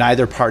 and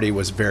neither party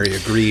was very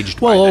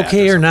egregious. Well,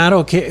 okay or not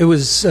okay, it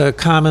was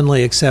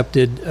commonly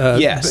accepted.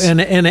 Yes,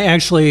 and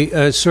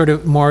actually sort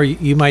of more,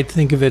 you might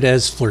think of it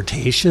as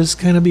flirtatious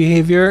kind of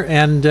behavior.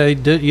 And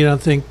you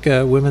don't think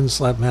women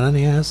slap men on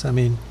the ass? I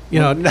mean,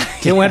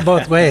 it went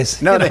both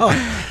ways.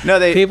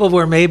 They people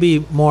were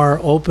maybe more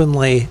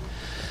openly.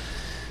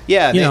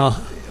 Yeah,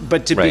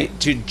 but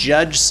to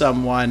judge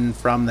someone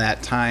from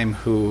that time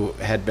who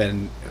had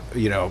been,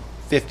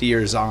 50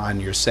 years on,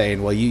 you're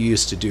saying, well, you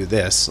used to do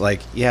this. Like,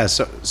 yeah,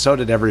 so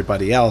did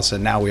everybody else,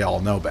 and now we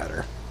all know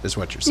better, is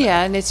what you're saying.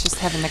 Yeah, and it's just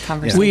having the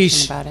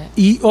conversation about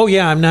it.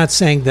 I'm not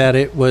saying that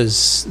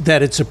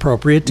it's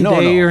appropriate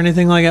today or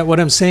anything like that. What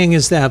I'm saying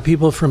is that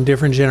people from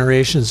different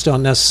generations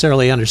don't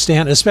necessarily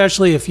understand,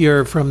 especially if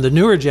you're from the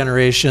newer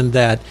generation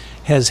that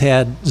has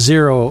had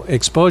zero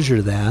exposure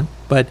to that.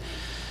 But,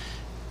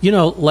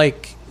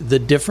 like the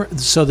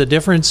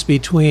difference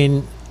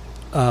between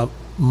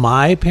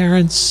my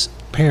parents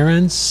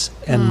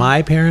and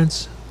my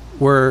parents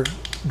were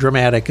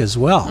dramatic as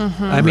well.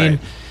 I mean,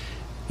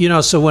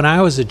 so when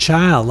I was a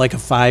child, like a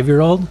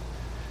 5-year-old,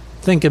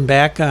 thinking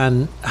back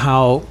on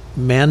how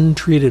men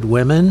treated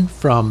women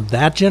from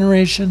that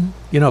generation,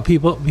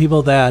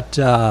 people that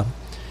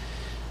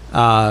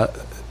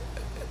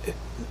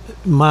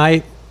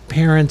my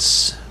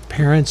parents,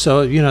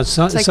 so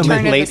some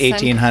like late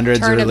 1800s,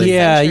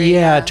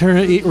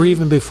 early or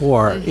even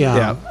before,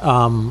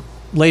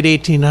 late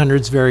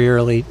 1800s, very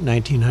early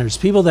 1900s.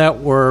 People that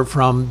were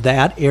from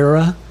that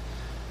era,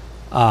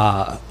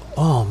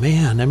 oh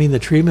man, I mean, the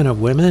treatment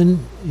of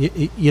women,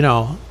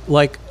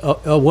 like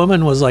a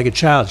woman was like a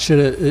child,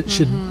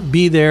 should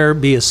be there,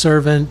 be a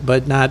servant,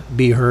 but not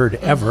be heard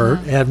ever,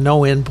 have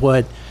no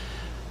input,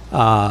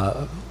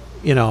 was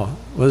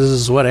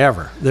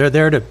whatever. They're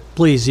there to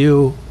please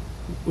you,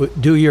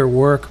 do your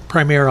work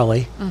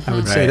primarily. I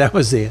would say that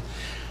was the...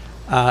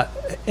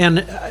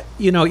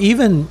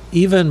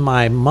 even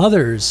my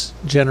mother's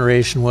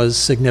generation was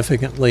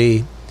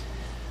significantly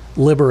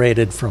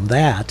liberated from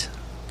that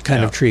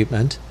kind of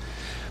treatment.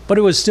 But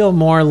it was still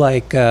more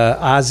like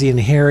Ozzie and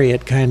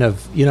Harriet kind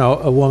of,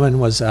 a woman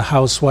was a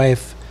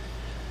housewife,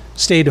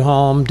 stayed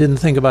home, didn't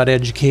think about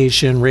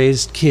education,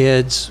 raised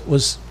kids,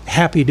 was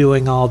happy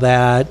doing all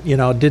that,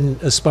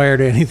 didn't aspire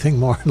to anything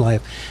more in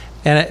life.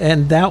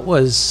 And that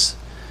was...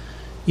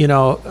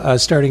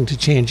 starting to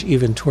change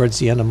even towards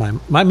the end of my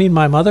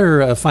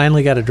mother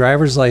finally got a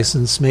driver's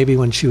license maybe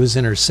when she was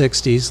in her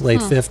 60s, late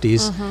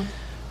 50s,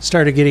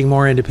 started getting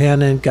more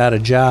independent, got a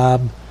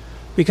job,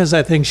 because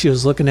I think she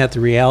was looking at the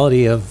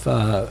reality of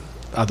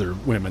other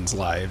women's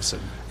lives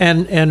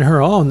and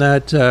her own,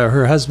 that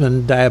her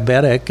husband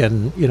diabetic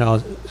and,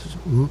 a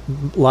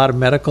lot of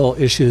medical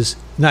issues,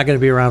 not going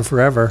to be around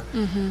forever.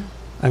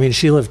 I mean,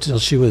 she lived till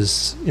she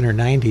was in her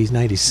 90s,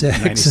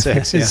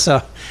 96.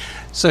 Yeah.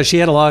 So she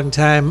had a long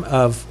time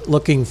of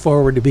looking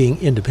forward to being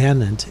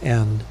independent.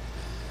 And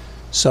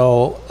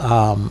so,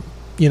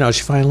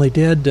 she finally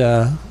did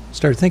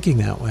start thinking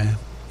that way,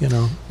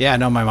 Yeah, I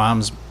know my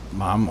mom's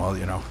mom, well,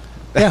 Yeah,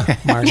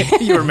 Marty.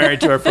 You were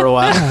married to her for a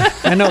while. Yeah,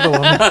 I know the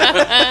woman.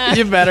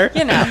 You better.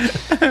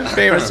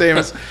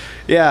 Famous.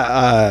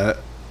 Yeah,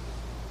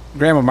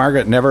 Grandma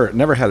Margaret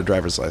never had a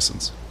driver's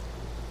license.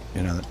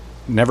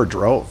 never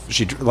drove.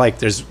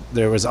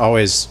 There was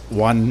always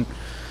one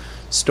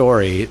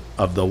story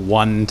of the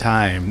one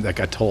time that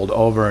got told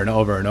over and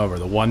over and over.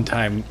 The one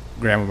time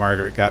Grandma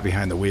Margaret got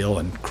behind the wheel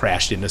and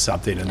crashed into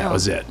something, and that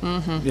was it.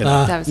 Mm-hmm.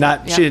 That was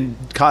it. She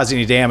didn't cause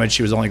any damage.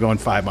 She was only going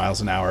 5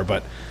 miles an hour,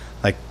 but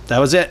that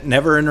was it.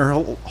 Never in her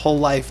whole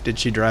life did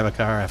she drive a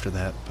car after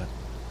that. But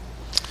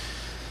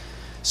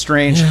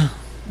strange. Yeah.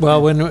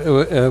 Well,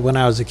 when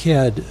I was a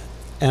kid,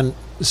 and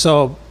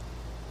so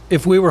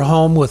if we were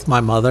home with my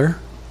mother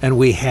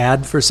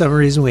and for some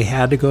reason we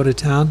had to go to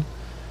town,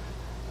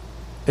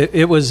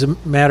 it was a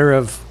matter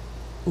of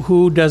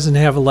who doesn't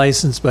have a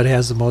license but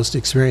has the most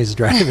experience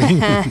driving.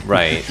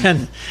 Right.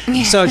 And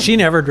so she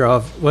never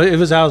drove. Well,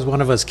 I was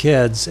one of us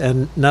kids,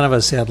 and none of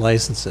us had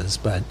licenses.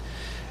 But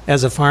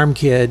as a farm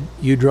kid,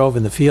 you drove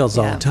in the fields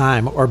all the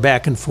time, or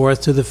back and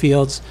forth to the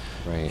fields.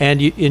 Right.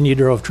 And you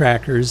drove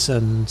tractors,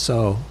 and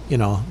so, you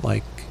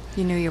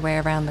knew your way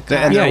around the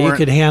car. Yeah, you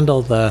could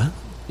handle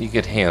You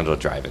could handle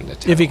driving to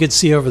town. If you could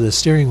see over the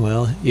steering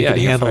wheel, you could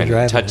handle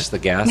driving. Touch the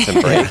gas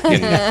and brake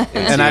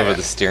and see over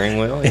the steering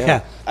wheel.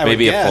 Yeah.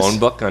 Maybe a phone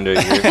book under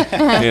your,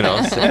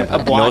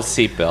 no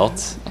seat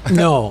belts.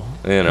 No.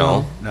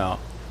 No.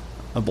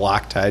 A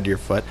block tied to your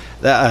foot.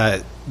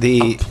 I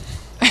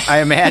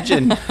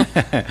imagine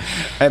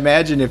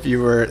if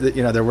you were,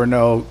 there were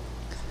no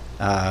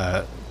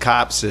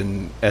cops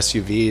in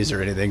SUVs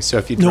or anything. So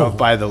if you drove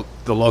by the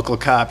local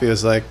cop, he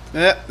was like,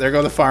 there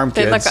go the farm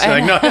kids.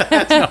 No,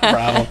 that's no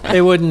problem.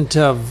 They wouldn't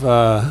have,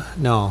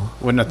 no.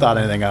 Wouldn't have thought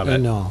anything of it.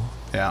 No.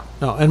 Yeah.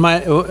 No. And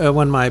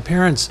when my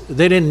parents,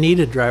 they didn't need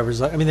a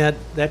driver's license. I mean,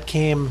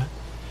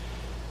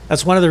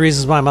 that's one of the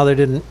reasons my mother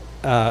didn't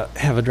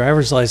have a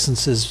driver's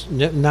license, is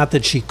not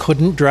that she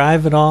couldn't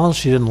drive at all.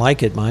 She didn't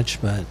like it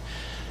much, but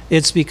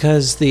it's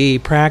because the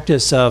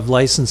practice of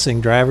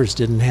licensing drivers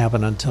didn't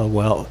happen until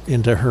well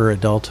into her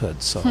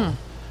adulthood. So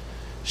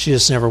she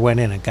just never went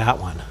in and got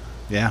one.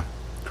 Yeah,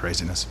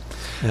 craziness.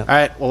 Yep. All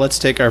right, well, let's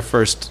take our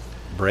first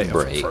break.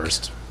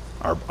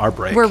 Our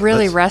break. We're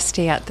really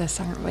rusty at this,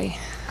 aren't we?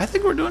 I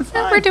think we're doing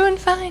fine. We're doing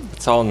fine.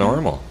 It's all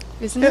normal.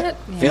 Isn't it?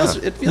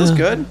 It feels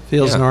good.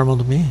 Feels normal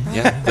to me.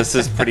 Yeah, this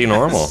is pretty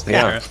normal.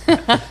 Yeah.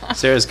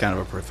 Sarah's kind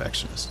of a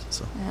perfectionist.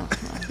 So.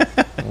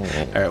 All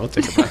right, we'll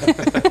take a break.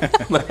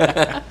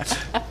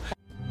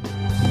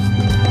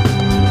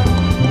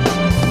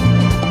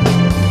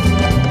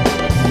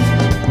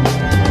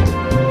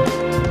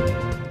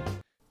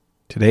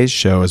 Today's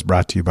show is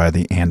brought to you by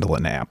the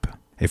Andelin app,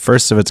 a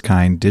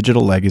first-of-its-kind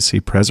digital legacy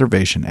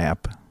preservation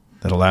app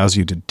that allows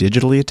you to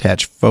digitally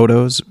attach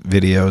photos,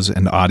 videos,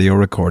 and audio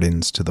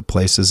recordings to the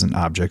places and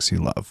objects you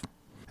love.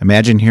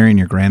 Imagine hearing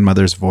your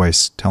grandmother's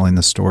voice telling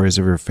the stories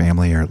of your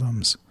family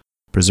heirlooms.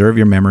 Preserve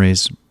your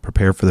memories,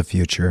 prepare for the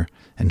future,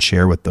 and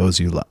share with those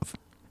you love.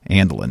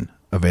 Andelin,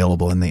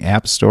 available in the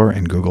App Store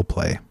and Google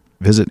Play.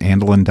 Visit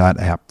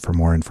andelin.app for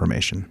more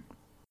information.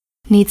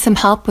 Need some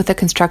help with a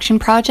construction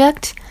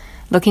project?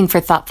 Looking for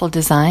thoughtful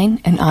design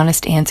and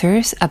honest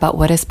answers about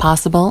what is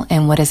possible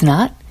and what is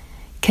not?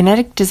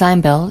 Kinetic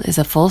Design Build is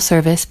a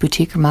full-service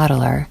boutique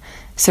remodeler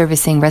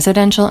servicing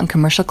residential and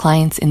commercial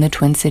clients in the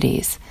Twin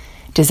Cities.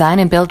 Design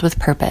and build with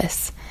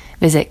purpose.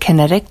 Visit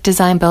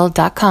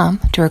kineticdesignbuild.com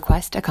to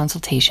request a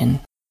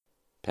consultation.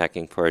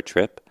 Packing for a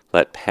trip?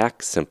 Let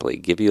Pack Simply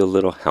give you a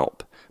little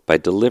help by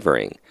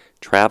delivering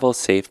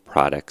travel-safe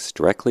products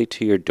directly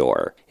to your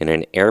door in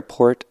an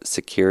airport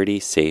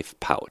security-safe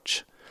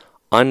pouch.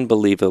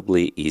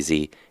 Unbelievably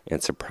easy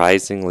and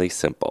surprisingly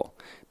simple.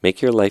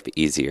 Make your life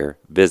easier.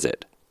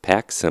 Visit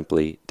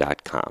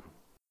packsimply.com.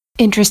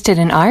 Interested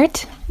in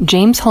art?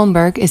 James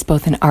Holmberg is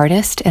both an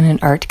artist and an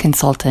art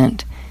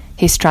consultant.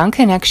 His strong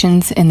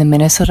connections in the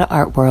Minnesota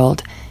art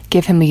world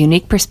give him a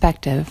unique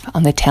perspective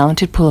on the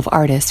talented pool of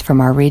artists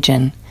from our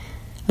region.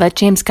 Let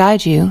James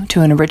guide you to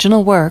an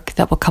original work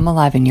that will come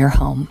alive in your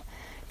home.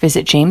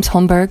 Visit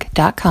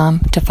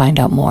jamesholmberg.com to find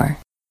out more.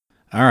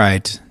 All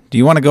right. Do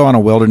you want to go on a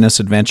wilderness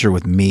adventure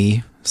with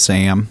me,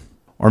 Sam?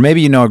 Or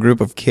maybe you know a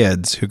group of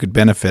kids who could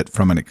benefit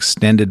from an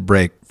extended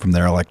break from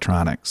their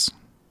electronics.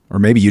 Or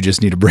maybe you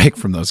just need a break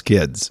from those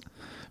kids.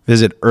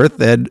 Visit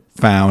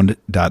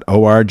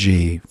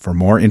earthedfound.org for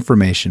more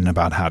information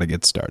about how to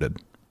get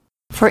started.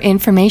 For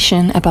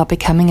information about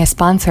becoming a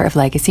sponsor of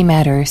Legacy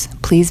Matters,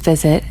 please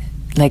visit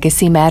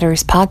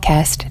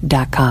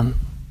legacymatterspodcast.com.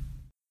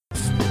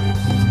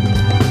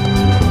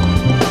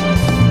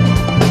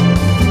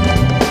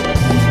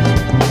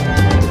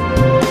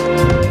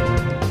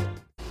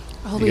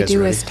 All we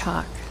do is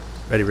talk.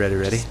 Ready?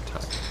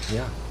 Talk.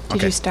 Yeah.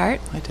 Did you start?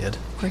 I did.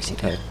 Of course you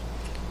did.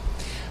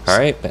 All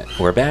right,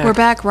 we're back. We're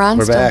back.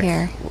 Ron's still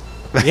here.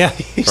 Yeah,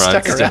 he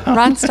stuck around.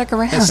 Ron stuck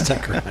around.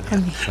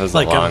 That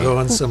like I'm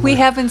going somewhere. We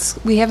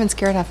haven't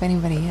scared off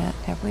anybody yet,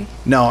 have we?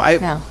 No, I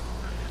No.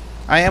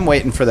 I am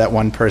waiting for that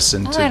one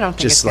person to I don't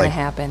think just it's going to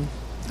happen.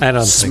 I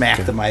don't smack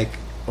think the mic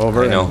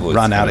over and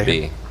run out of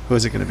here. Who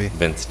is it going to be?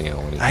 Vince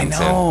Neal. When he I comes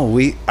know.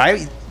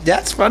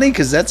 That's funny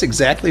because that's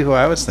exactly who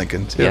I was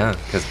thinking too. Yeah,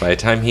 because by the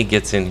time he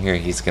gets in here,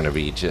 he's going to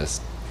be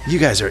just You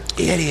guys are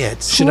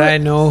idiots. Should I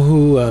know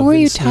who are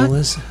you Vince Neil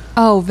is?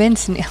 Oh,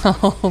 Vince Neil.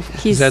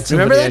 He's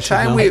Remember that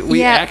time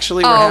we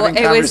actually were having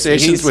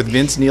conversations with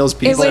Vince Neil's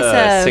people? He's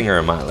a singer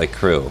of Motley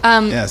Crue.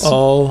 Yes.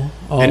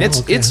 And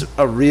it's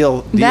a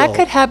real deal. That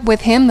could happen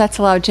with him. That's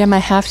allowed. Jim, I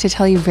have to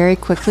tell you very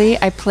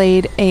quickly. I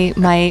played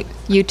my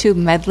YouTube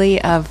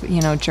medley of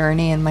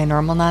Journey and My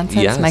Normal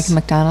Nonsense, Yes. Michael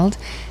McDonald,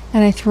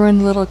 and I threw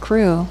in Little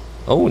Crew.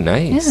 Oh,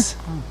 nice. Yeah. Nice.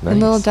 And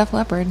Little Def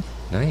Leppard.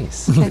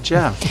 Nice. Good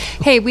job.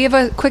 Hey, we have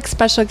a quick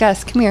special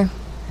guest. Come here.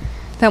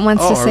 That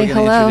wants to say are we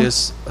hello. gonna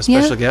introduce a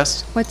special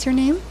guest? What's your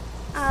name?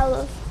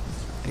 Olive.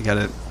 You got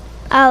it.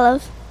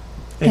 Olive.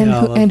 Hey,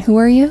 Olive. And who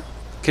are you?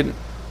 Can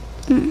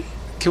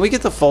we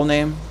get the full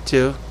name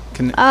too?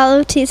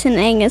 Olive, Thiessen,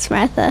 Agnes,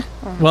 Martha.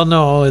 Well,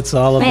 no, it's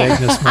Olive,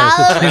 Agnes,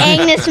 Martha. Olive,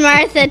 Agnes,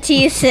 Martha,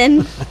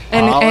 Thiessen.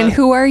 And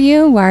who are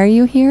you? Why are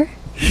you here?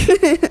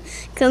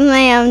 Because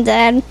my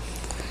dad.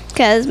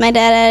 Because my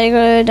dad had to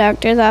go to the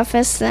doctor's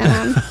office,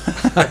 and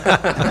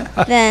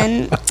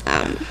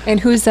And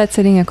who's that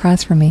sitting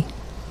across from me?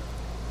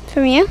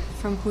 From you?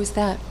 From who's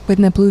that? With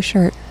the blue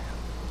shirt.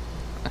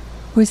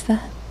 Who's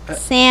that?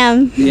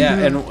 Sam. Yeah,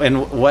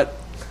 and what?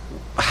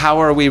 How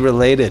are we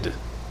related?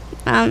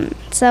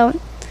 So,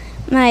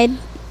 I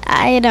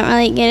don't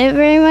really get it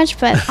very much,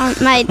 but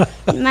my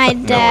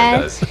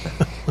dad.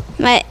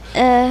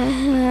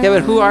 Yeah,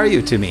 but who are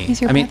you to me?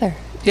 He's your brother.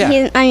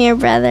 Yeah, I'm your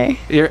brother.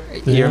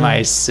 You're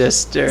my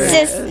sister.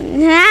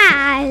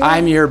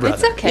 I'm your brother.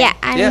 It's okay. Yeah,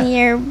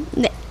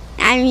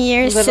 I'm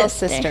your little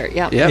sister.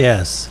 Yep.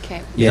 Yes.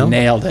 Okay. You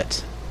nailed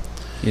it.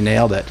 You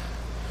nailed it.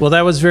 Well,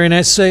 that was very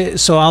nice.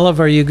 So, Olive,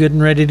 are you good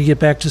and ready to get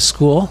back to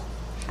school?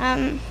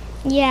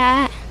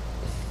 Yeah.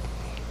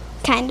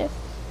 Kind of.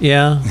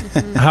 Yeah.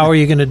 How are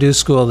you going to do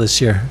school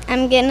this year?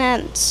 I'm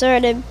gonna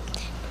sort of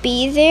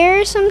be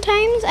there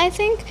sometimes, I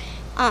think.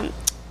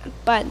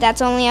 But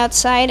that's only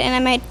outside,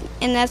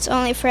 and that's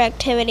only for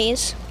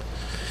activities.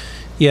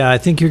 Yeah, I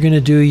think you're going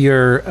to do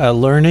your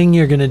learning.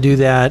 You're going to do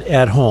that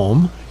at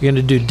home. You're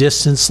going to do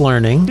distance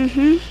learning.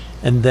 Mm-hmm.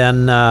 And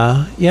then,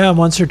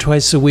 once or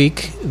twice a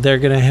week, they're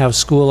going to have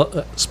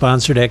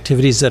school-sponsored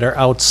activities that are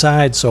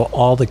outside so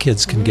all the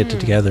kids can get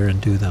together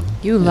and do them.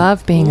 You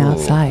love being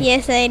outside.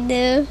 Yes, I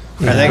do.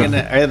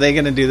 Are they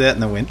gonna do that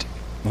in the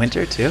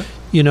winter too?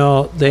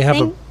 They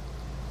have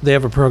they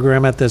have a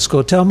program at the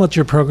school. Tell them what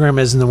your program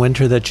is in the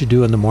winter that you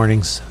do in the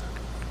mornings.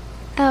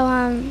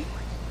 Morning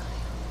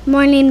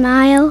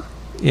mile.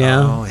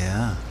 Yeah. Oh,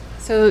 yeah.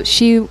 So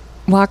she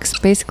walks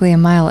basically a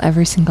mile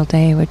every single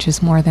day, which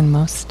is more than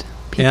most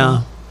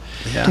people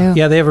Yeah. do.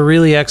 Yeah, they have a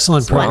really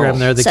excellent program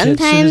there. The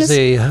kids, as soon as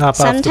they hop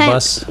off the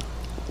bus.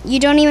 You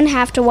don't even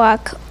have to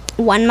walk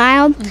 1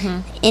 mile,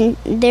 and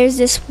there's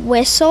this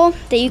whistle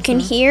that you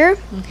can hear.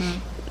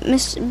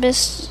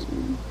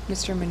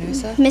 Mr.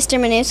 Manusa? Mr.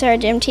 Manusa, our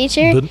gym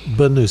teacher.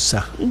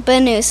 Banusa.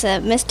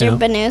 Mr. Yeah.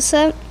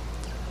 Banusa.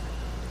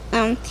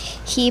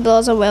 He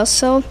blows a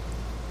whistle.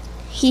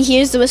 He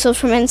hears the whistle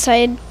from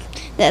inside.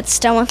 That's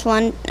done with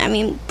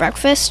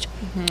breakfast.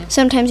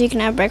 Sometimes you can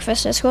have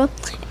breakfast at school.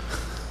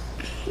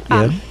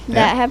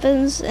 That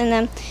happens,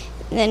 and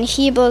then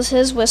he blows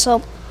his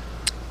whistle,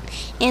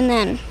 and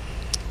then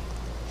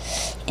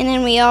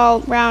we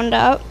all round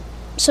up,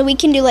 so we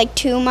can do like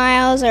 2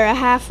 miles or a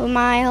half a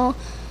mile.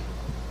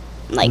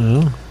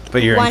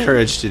 But you're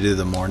encouraged to do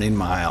the morning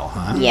mile,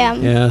 huh? Yeah.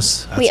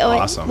 Yes. That's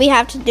awesome. We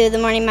have to do the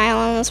morning mile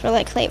unless we're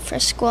late for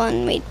school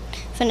and we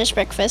finish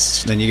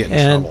breakfast. Then you get in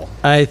And trouble.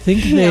 I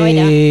think No, we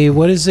don't.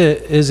 what is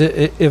it? Is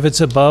it if it's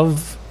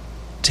above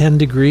 10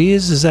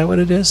 degrees? Is that what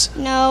it is?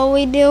 No,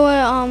 we do it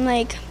on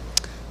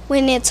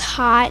when it's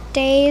hot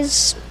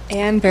days.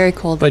 And very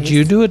cold But days.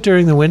 you do it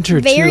during the winter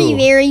Very, too.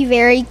 very,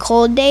 very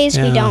cold days.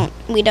 Yeah.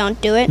 We don't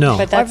do it. No.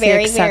 But Or that's the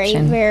very, very,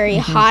 exception. very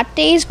hot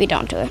days. We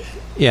don't do it.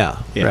 Yeah.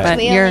 Yeah. Right. But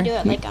We only do it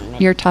on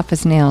midnight. you're tough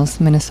as nails,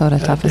 Minnesota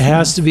tough It as has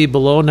nails. to be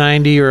below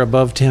 90 or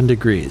above 10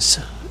 degrees,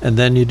 and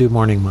then you do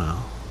morning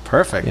mile.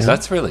 Perfect. Yeah.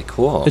 That's really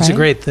cool. It's a Right?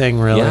 great thing,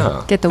 really.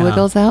 Yeah. Get the Yeah.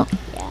 wiggles out.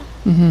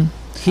 Yeah.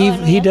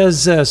 He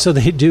does. So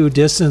they do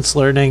distance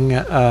learning.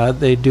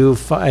 They do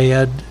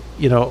FIED,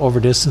 over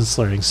distance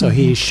learning. So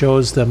he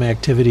shows them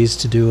activities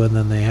to do, and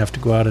then they have to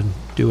go out and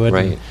do it.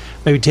 Right. And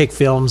maybe take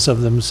films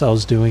of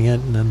themselves doing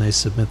it, and then they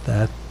submit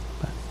that.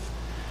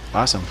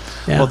 Awesome.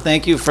 Yeah. Well,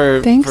 thank you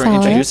for Thanks, Olive.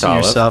 introducing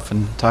Olive. yourself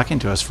and talking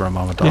to us for a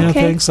moment. Yeah, Olive.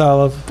 Okay. thanks,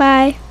 Olive.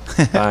 Bye.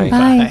 Bye.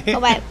 Bye.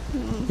 Oh, bye.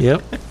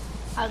 Yep.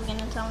 I was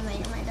gonna tell him that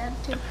you're my dad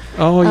too.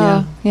 Oh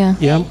yeah. Yeah.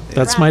 Yep.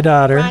 That's my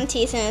daughter. Ron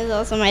Thiessen is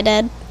also my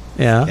dad.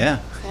 Yeah. Yeah.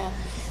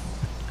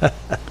 I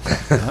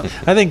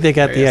think they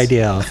got There the he is.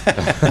 idea.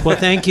 Well,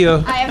 thank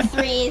you. I have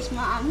 3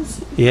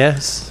 moms.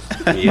 Yes.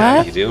 Yeah,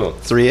 What? you do.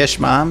 3-ish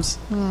moms.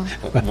 Wow,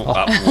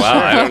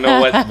 I don't know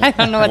what. I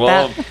don't know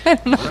what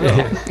that.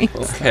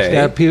 Okay.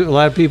 Yeah, a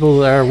lot of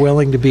people are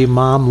willing to be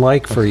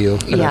mom-like for you.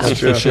 Yeah. That's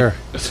for sure.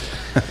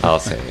 I'll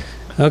say.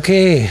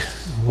 Okay.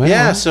 Well,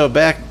 Yeah. So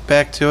back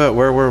to it.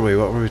 Where were we?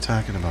 What were we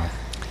talking about?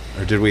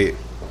 Or did we?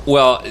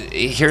 Well,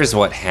 here's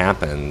what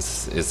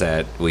happens is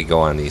that we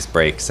go on these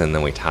breaks and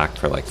then we talk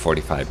for like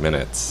 45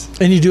 minutes.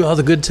 And you do all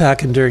the good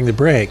talking during the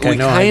break. We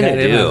kind of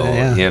do,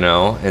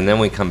 and then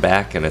we come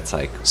back and it's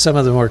like... Some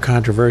of the more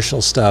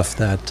controversial stuff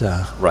that...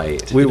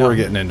 right. We were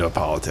getting into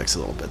politics a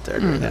little bit there.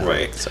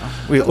 Right. So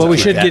we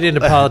should get into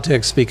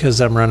politics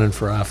because I'm running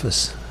for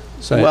office.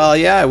 So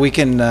we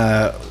can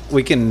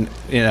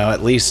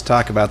at least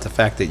talk about the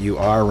fact that you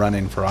are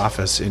running for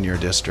office in your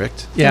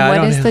district. Yeah.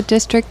 And what is the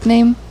district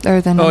name or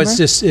the number?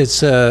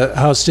 It's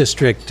House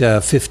District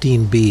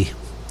 15B.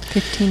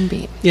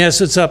 15B.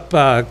 Yes, it's up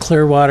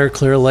Clearwater,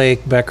 Clear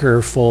Lake,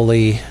 Becker,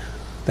 Foley,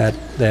 that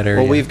area.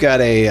 Well, we've got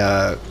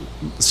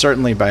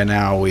certainly by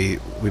now we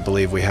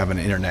believe we have an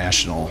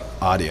international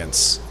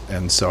audience,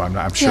 and so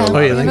I'm sure.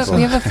 Yeah,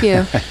 we have a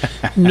few.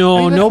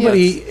 No,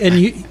 nobody,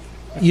 and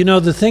you know,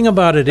 the thing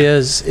about it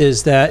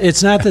is that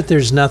it's not that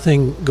there's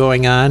nothing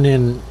going on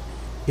in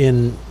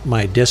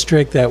my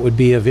district that would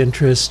be of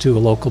interest to a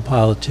local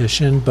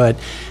politician, but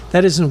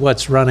that isn't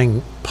what's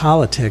running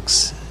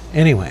politics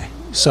anyway.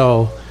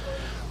 So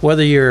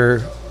whether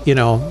you're,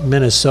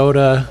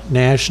 Minnesota,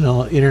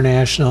 national,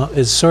 international,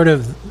 is sort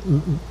of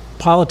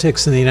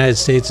politics in the United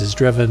States is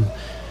driven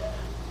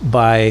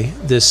by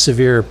this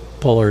severe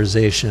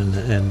polarization,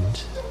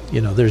 and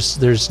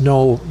there's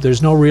no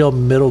real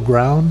middle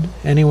ground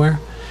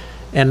anywhere,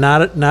 and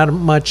not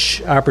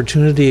much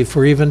opportunity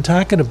for even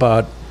talking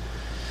about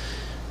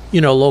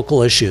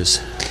local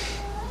issues.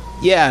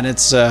 Yeah, and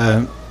it's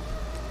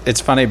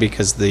funny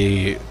because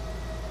the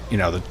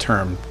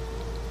term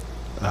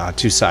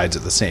two sides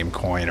of the same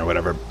coin or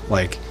whatever,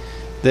 like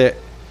the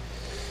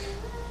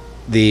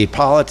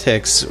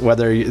politics,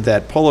 whether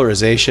that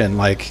polarization,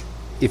 like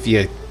if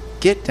you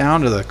get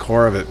down to the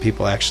core of it,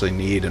 people actually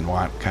need and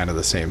want kind of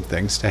the same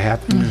things to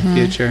happen in the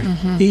future.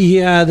 Mm-hmm.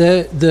 Yeah,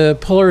 the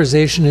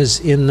polarization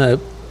is in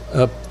the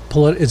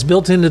it's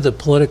built into the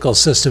political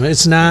system.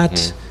 It's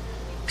not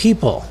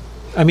people.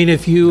 I mean,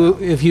 if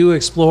you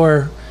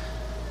explore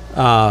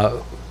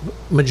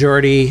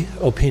majority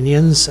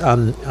opinions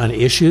on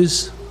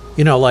issues,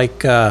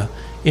 like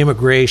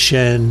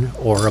immigration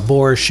or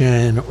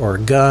abortion or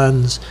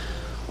guns,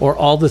 or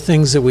all the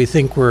things that we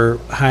think were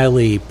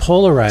highly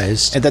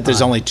polarized. And that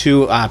there's only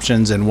two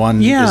options and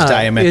one is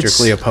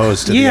diametrically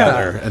opposed to the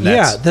other. And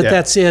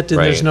that's it,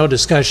 and there's no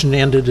discussion,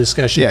 end of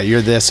discussion. Yeah,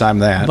 you're this, I'm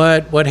that.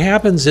 But what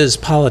happens is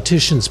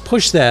politicians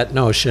push that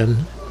notion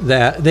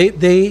that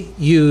they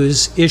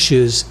use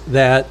issues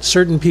that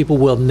certain people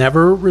will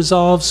never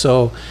resolve,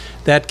 so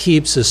that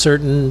keeps a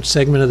certain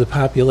segment of the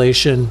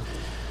population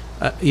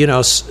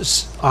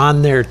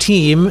on their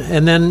team,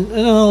 and then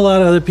a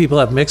lot of other people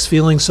have mixed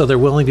feelings, so they're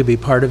willing to be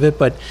part of it.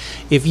 But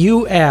if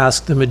you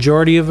ask the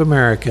majority of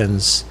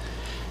Americans,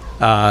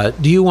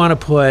 do you want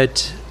to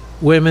put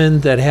women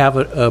that have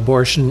an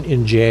abortion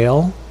in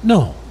jail?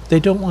 No,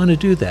 they don't want to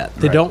do that.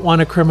 They don't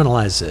want to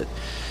criminalize it.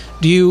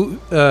 Do you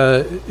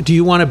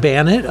want to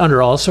ban it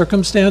under all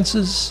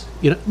circumstances?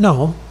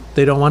 No,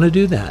 they don't want to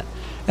do that.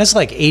 That's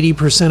like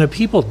 80% of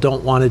people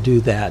don't want to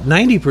do that.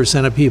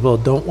 90% of people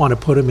don't want to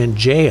put them in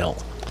jail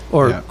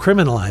or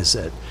criminalize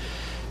it.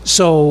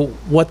 So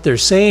what they're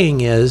saying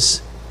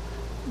is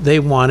they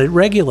want it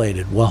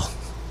regulated. Well,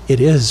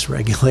 it is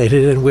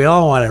regulated, and we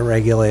all want it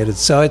regulated.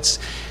 So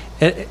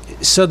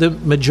so the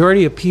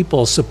majority of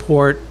people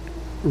support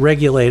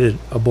regulated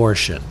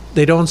abortion.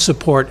 They don't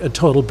support a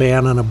total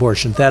ban on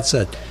abortion. That's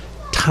a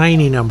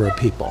tiny number of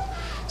people.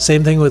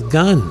 Same thing with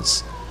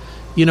guns.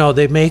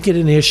 They make it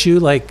an issue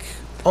like,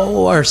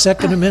 our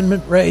Second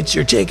Amendment rights,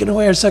 you're taking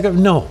away our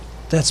Second. No,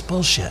 that's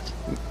bullshit.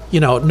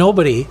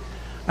 Nobody,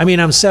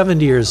 I'm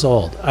 70 years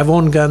old. I've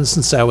owned guns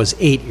since I was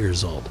 8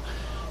 years old.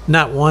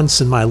 Not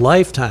once in my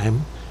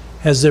lifetime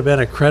has there been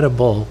a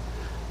credible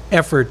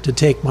effort to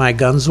take my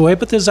guns away,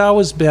 but there's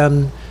always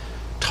been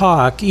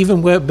talk.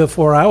 Even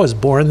before I was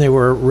born, they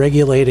were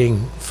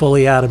regulating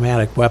fully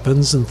automatic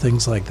weapons and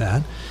things like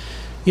that.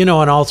 And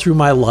all through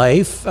my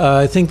life,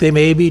 I think they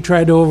maybe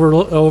tried to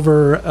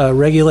over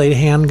regulate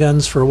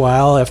handguns for a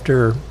while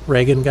after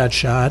Reagan got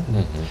shot.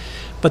 Mm-hmm.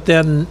 But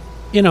then,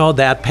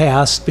 that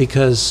passed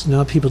because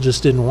people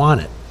just didn't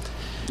want it.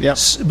 Yep.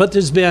 But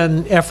there's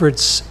been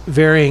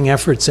varying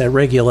efforts at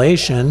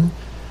regulation,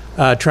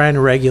 trying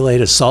to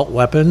regulate assault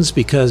weapons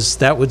because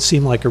that would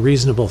seem like a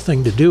reasonable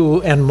thing to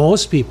do, and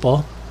most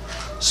people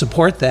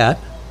support that.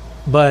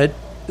 But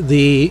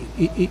the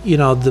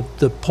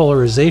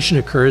polarization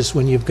occurs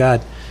when you've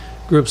got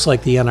groups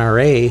like the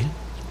NRA,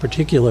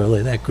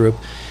 particularly that group,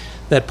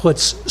 that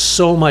puts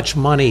so much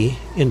money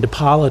into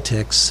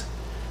politics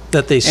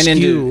that they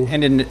skew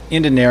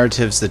into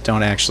narratives that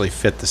don't actually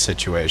fit the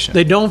situation.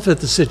 They don't fit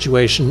the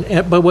situation,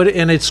 but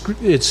it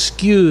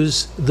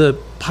skews the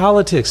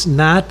politics,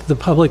 not the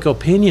public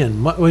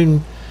opinion.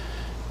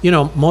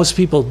 Most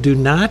people do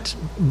not.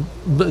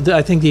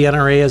 I think the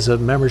NRA has a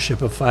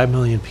membership of 5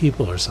 million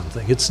people or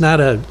something. It's not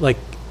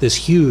this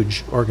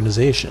huge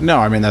organization.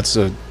 No, that's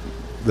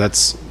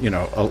that's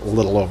a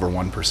little over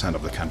 1%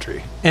 of the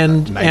country.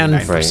 And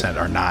 99%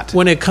 are not.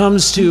 When it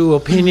comes to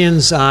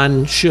opinions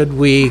on should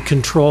we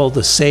control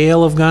the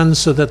sale of guns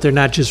so that they're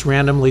not just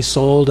randomly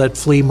sold at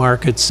flea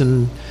markets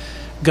and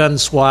gun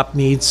swap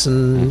meets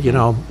and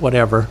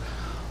whatever,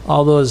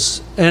 all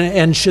those,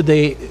 and should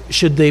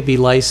they be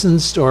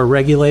licensed or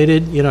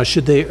regulated?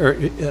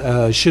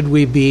 Should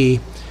we be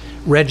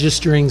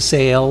registering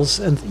sales?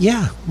 And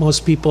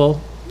most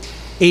people,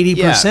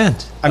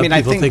 80% of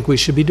people think we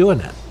should be doing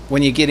that.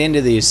 When you get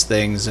into these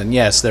things, and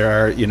yes, there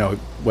are,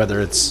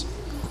 whether it's,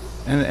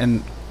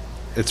 and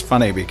it's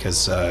funny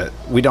because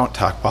we don't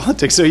talk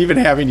politics, so even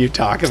having you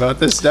talk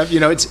about this stuff,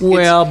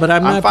 but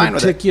I'm not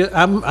particular.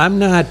 I'm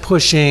not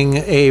pushing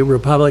a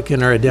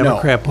Republican or a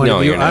Democrat point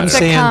of view. I'm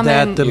saying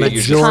that the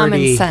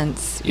majority,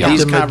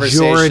 the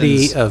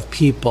majority of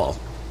people.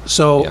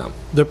 So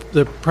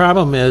the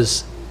problem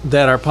is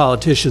that our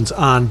politicians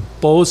on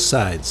both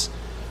sides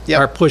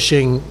are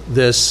pushing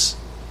these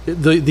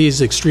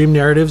extreme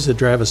narratives that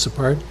drive us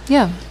apart.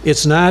 Yeah.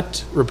 It's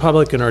not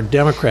Republican or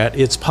Democrat.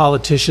 It's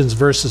politicians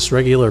versus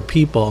regular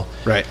people.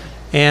 Right.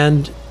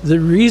 And the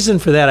reason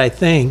for that, I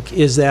think,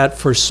 is that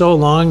for so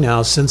long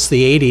now, since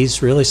the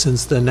 80s, really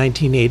since the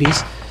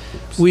 1980s,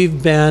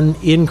 we've been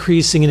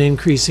increasing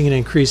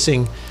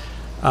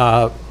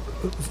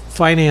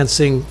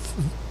financing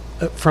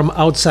from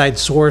outside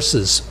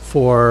sources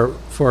for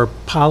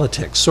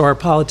politics. So our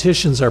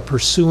politicians are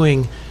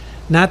pursuing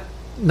not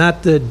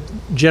the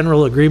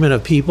general agreement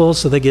of people,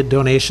 so they get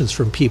donations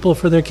from people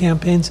for their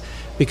campaigns,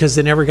 because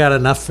they never got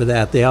enough for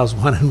that. They always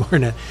wanted more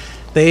than that.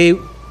 They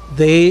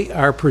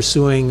are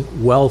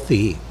pursuing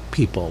wealthy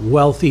people,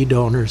 wealthy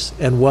donors,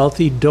 and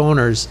wealthy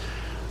donors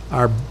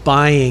are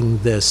buying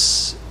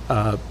this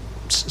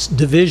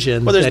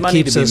division. Well, there's that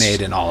money keeps to be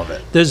made in all of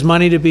it. There's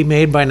money to be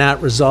made by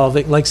not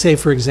resolving, like say,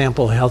 for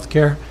example,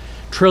 healthcare.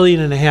 $1.5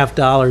 trillion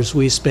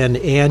we spend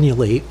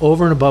annually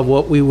over and above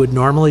what we would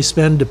normally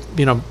spend,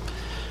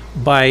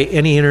 by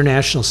any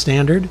international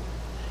standard.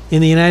 In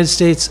the United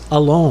States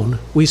alone,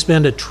 we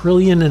spend $1.5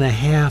 trillion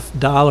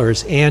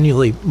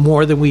annually,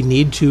 more than we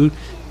need to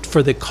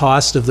for the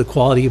cost of the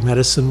quality of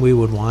medicine we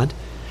would want.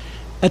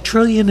 $1.5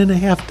 trillion.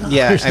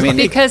 Yeah, I mean,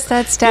 because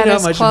that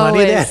status quo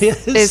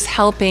is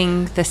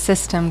helping the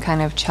system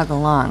kind of chug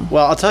along.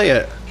 Well, I'll tell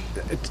you,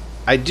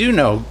 I do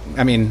know.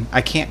 I mean, I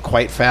can't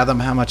quite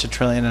fathom how much $1.5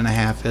 trillion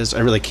is.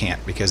 I really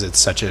can't, because it's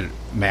such a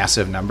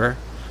massive number.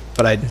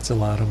 But it's a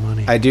lot of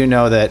money. I do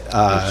know that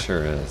it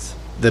sure is.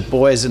 The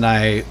boys and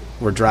I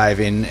were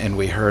driving, and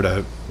we heard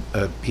a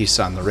piece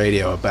on the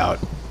radio about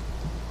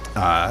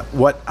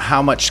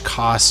how much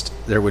cost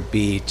there would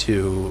be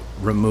to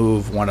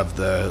remove one of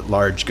the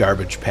large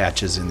garbage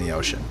patches in the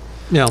ocean.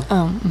 Yeah.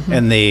 Oh. Mm-hmm.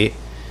 And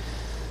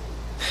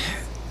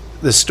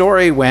the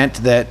story went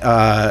that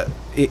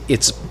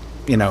it's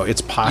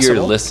possible.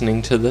 You're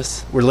listening to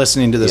this? We're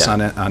listening to this on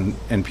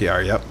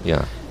NPR. Yep.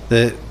 Yeah.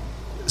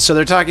 So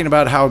they're talking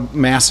about how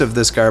massive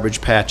this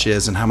garbage patch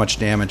is and how much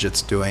damage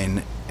it's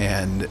doing,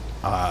 and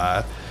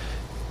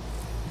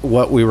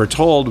what we were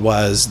told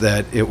was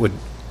that it would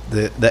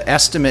the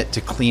estimate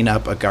to clean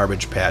up a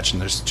garbage patch,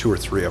 and there's 2 or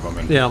 3 of them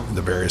in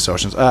the various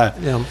oceans,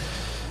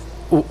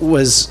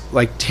 was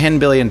like $10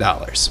 billion.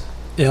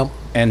 Yeah.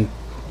 And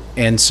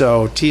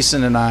so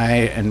Thiessen and I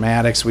and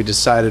Maddox, we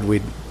decided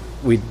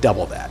we'd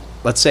double that.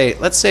 Let's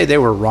say they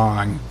were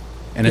wrong,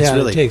 and it's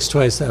really it takes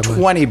twice that much.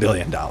 $20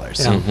 billion. Yeah.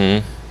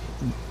 Mm-hmm.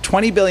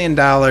 $20 billion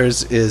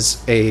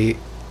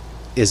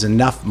is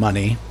enough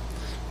money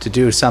to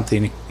do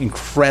something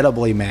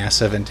incredibly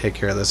massive and take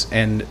care of this.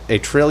 And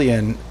 $1.5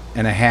 trillion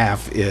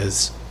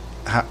is,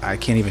 I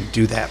can't even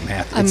do that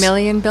math. A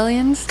million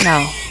billions?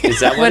 No. Is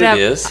that what it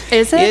is?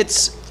 Is it?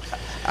 It's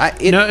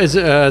there's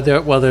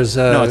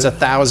no, it's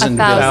 1,000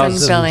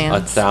 billion.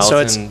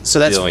 1,000 so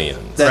that's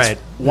billions. That's right.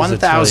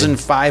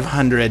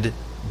 1,500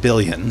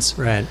 billions.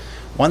 Right.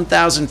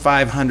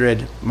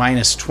 1,500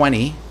 minus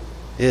 20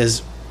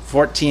 is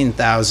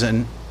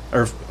 14,000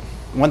 or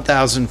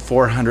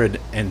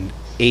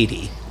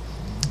 1,480.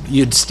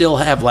 You'd still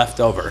have left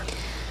over,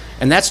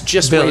 and that's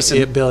just billions.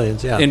 In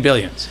billions.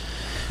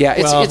 Yeah,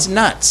 it's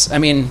nuts. I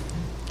mean,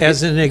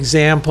 as an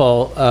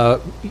example,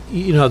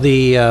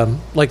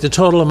 the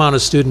total amount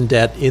of student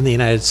debt in the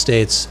United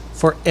States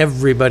for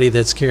everybody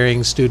that's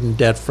carrying student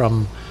debt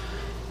from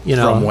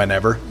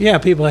whenever. Yeah,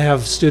 people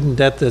have student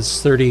debt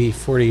that's 30,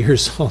 40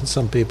 years old.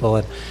 Some people,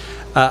 and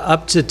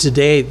up to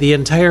today, the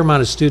entire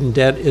amount of student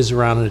debt is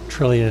around $1.5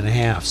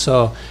 trillion.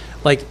 So,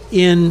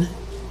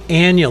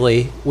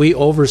 annually, we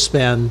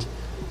overspend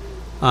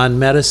on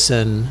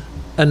medicine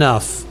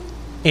enough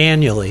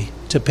annually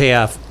to pay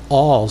off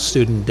all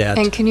student debt.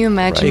 And can you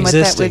imagine what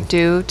that would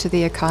do to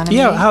the economy?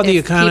 Yeah, how the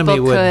economy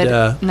would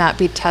could not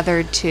be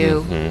tethered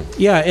to. Mm-hmm.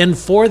 Yeah, and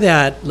for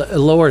that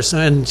lower,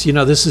 and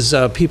this is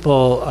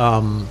people.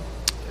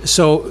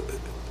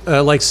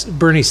 Like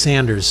Bernie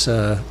Sanders,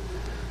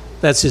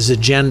 that's his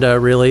agenda.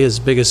 Really, his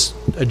biggest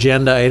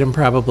agenda item,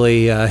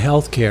 probably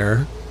health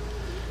care.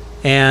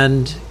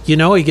 And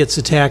he gets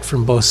attacked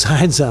from both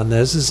sides on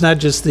this. It's not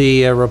just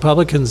the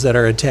Republicans that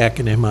are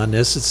attacking him on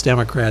this, it's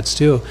Democrats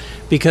too,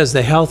 because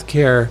the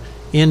healthcare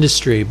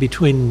industry,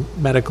 between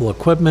medical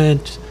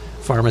equipment,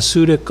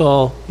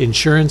 pharmaceutical,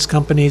 insurance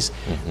companies,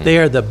 they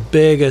are the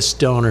biggest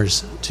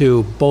donors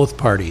to both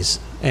parties,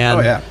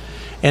 and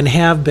and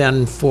have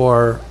been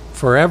for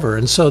forever.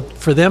 And so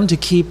for them to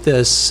keep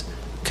this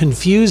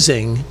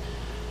confusing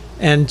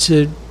and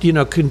to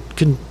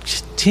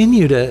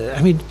continue to,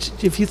 I mean,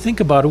 if you think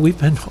about it, we've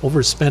been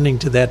overspending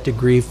to that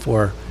degree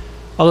for,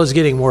 although it's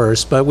getting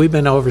worse, but we've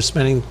been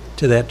overspending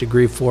to that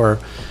degree for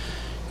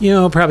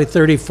probably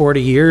 30,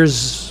 40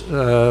 years,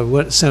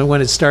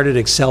 when it started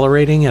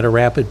accelerating at a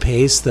rapid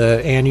pace,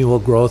 the annual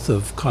growth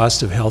of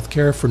cost of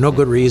healthcare for no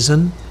good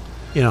reason,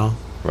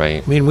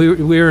 Right. I mean,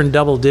 we were in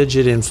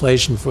double-digit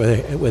inflation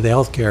with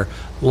healthcare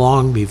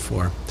long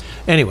before.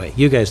 Anyway,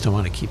 you guys don't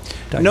want to keep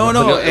talking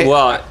about it.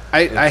 Well,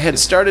 I had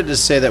started to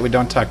say that we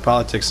don't talk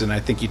politics, and I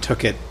think you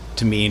took it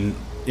to mean,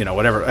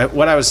 whatever.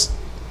 What I was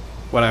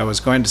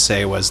going to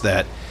say was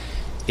that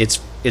it's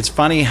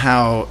funny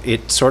how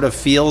it sort of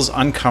feels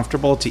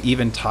uncomfortable to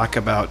even talk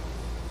about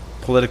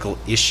political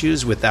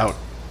issues without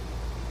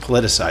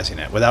politicizing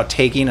it, without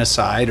taking a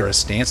side or a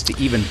stance to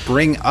even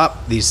bring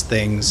up these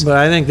things. But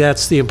I think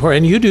that's the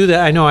important, and you do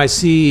that. I know I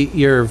see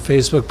your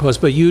Facebook post,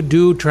 but you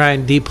do try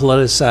and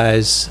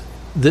depoliticize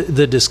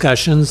the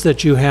discussions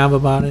that you have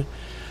about it.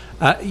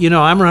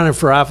 I'm running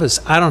for office.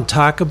 I don't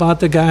talk about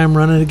the guy I'm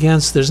running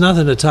against. There's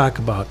nothing to talk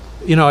about.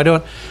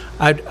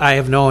 I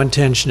have no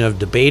intention of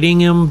debating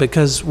him,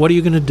 because what are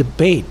you going to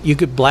debate? You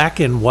could black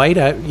and white.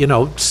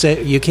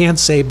 Say you can't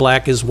say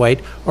black is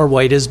white or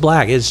white is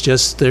black. It's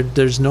just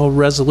there's no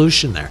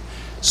resolution there.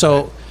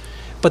 So,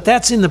 but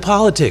that's in the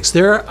politics.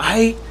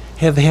 I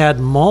have had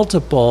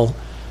multiple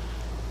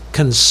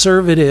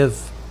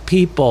conservative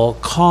people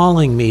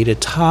calling me to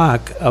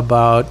talk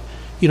about,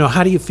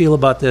 how do you feel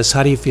about this?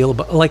 How do you feel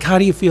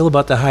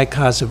about the high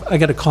cost of? I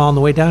got a call on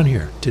the way down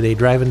here today,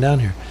 driving down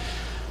here.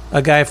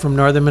 A guy from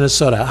northern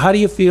Minnesota. How do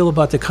you feel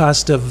about the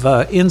cost of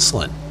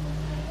insulin?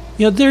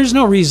 There's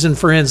no reason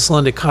for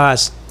insulin to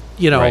cost,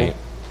 right.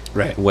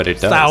 What it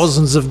does.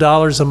 Thousands of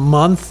dollars a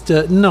month.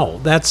 No,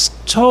 that's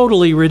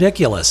totally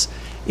ridiculous.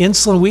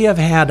 Insulin, we have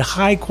had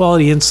high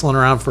quality insulin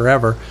around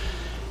forever,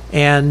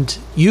 and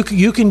you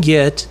can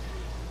get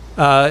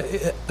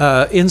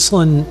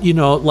insulin,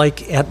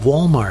 like at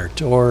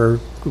Walmart or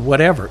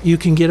whatever. You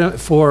can get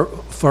it for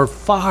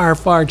far,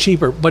 far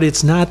cheaper, but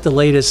it's not the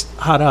latest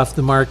hot off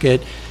the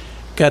market.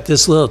 Got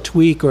this little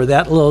tweak or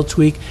that little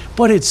tweak,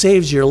 but it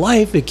saves your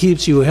life. It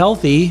keeps you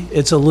healthy.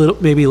 It's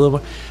maybe a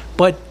little,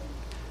 but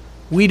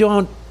we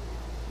don't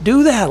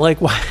do that. Like,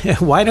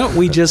 why don't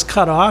we just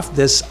cut off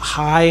this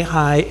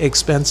high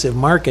expensive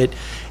market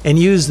and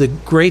use the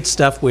great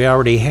stuff we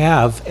already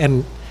have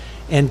and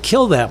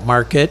kill that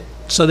market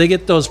so they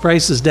get those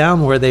prices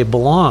down where they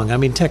belong? I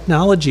mean,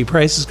 technology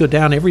prices go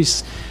down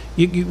when's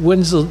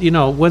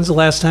the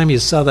last time you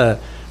saw the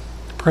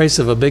price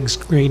of a big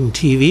screen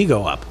TV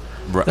go up?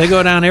 Right. They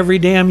go down every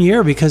damn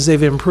year because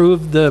they've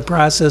improved the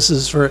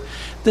processes for.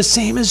 The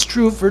same is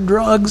true for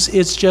drugs.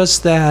 It's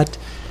just that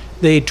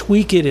they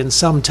tweak it in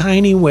some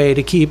tiny way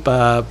to keep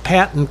a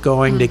patent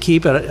going, to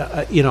keep it,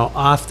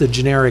 off the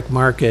generic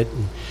market.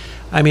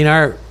 I mean,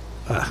 don't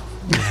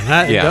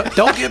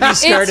get me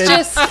started.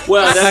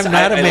 I'm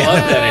not a man. I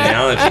love that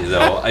analogy,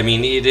 though. I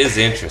mean, it is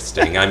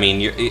interesting. I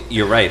mean,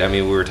 you're right. I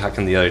mean, we were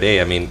talking the other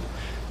day. I mean,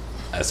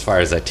 as far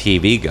as a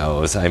TV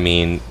goes, I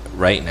mean,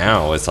 right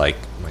now it's like,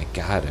 my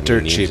God, I mean,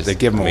 dirt cheap. They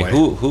give them away.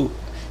 Who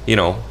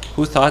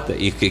thought that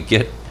you could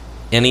get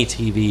any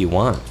TV you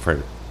want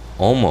for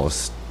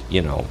almost,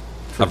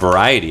 a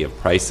variety of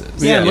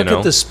prices? Yeah, look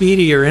at the speed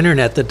of your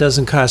internet that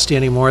doesn't cost you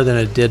any more than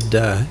it did.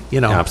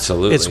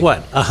 Absolutely, it's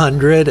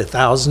 100,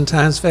 1,000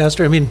 times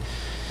faster. I mean,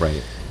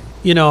 right.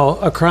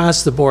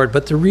 Across the board.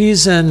 But the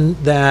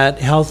reason that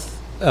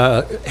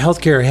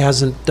healthcare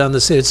hasn't done the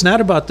same, it's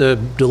not about the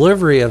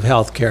delivery of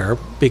healthcare,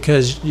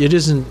 because it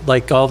isn't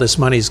like all this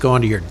money is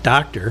going to your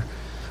doctor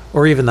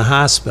or even the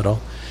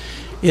hospital.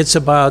 It's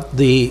about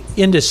the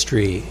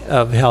industry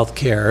of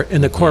healthcare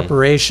and the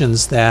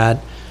corporations that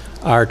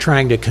are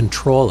trying to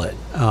control it,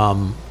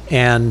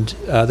 and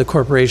the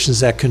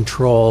corporations that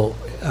control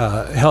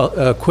health,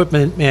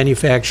 equipment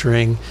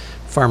manufacturing,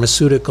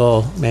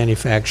 pharmaceutical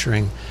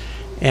manufacturing.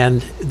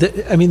 And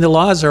the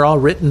laws are all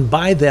written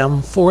by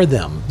them for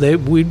them.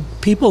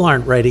 People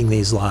aren't writing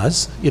these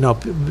laws.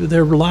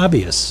 Their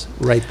lobbyists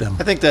write them.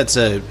 I think that's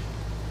a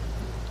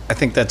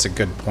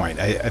good point.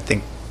 I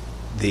think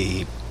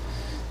these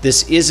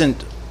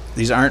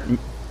aren't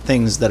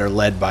things that are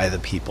led by the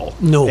people.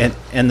 No.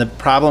 And the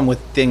problem with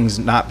things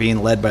not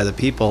being led by the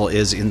people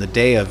is in the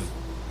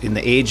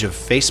age of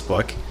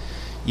Facebook,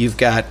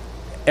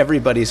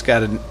 everybody's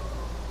got an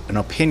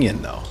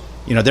opinion, though.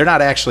 They're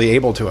not actually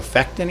able to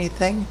affect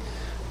anything,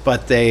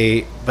 but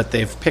they've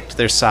picked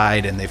their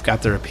side and they've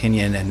got their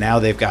opinion, and now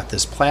they've got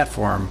this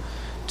platform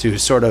to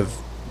sort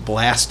of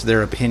blast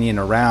their opinion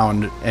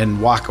around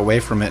and walk away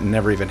from it and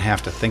never even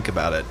have to think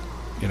about it.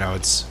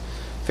 It's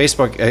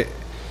Facebook.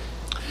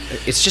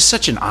 it's just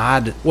such an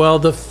odd. Well,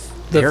 the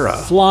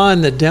flaw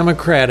in the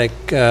Democratic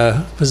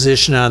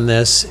position on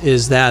this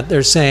is that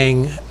they're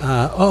saying,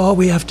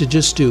 we have to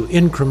just do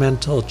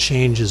incremental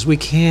changes. We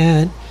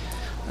can't,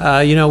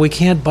 we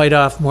can't bite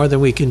off more than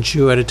we can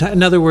chew at a time.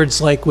 In other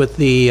words, like with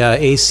the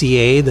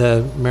ACA,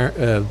 the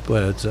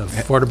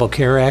Affordable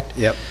Care Act.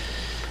 Yep.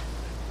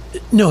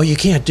 No, you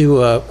can't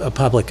do a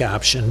public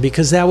option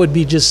because that would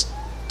be just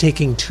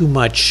taking too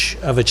much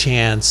of a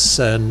chance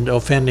and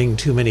offending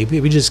too many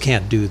people. We just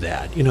can't do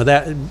that.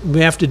 That we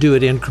have to do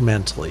it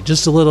incrementally,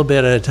 just a little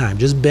bit at a time.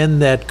 Just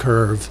bend that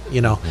curve.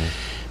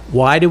 Mm-hmm.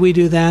 Why do we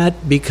do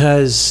that?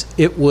 Because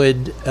it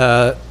would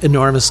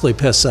enormously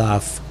piss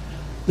off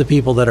the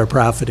people that are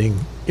profiting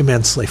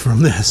immensely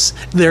from this.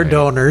 They're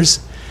donors.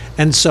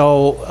 And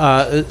so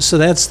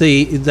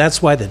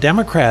that's why the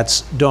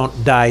Democrats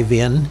don't dive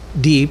in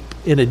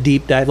a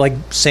deep dive like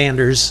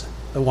Sanders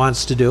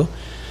wants to do.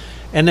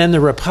 And then the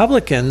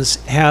Republicans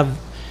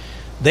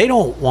they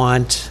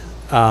want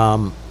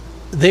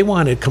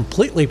it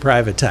completely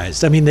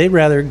privatized. I mean, they'd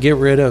rather get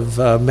rid of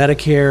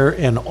Medicare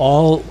and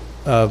all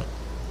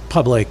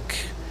public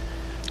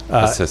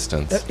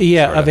assistance.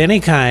 Of any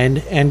kind,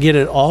 and get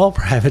it all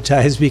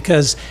privatized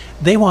because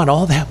they want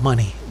all that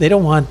money. They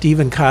don't want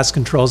even cost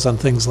controls on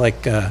things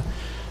like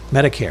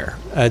Medicare.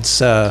 It's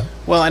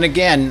well, and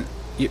again,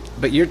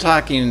 you're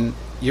talking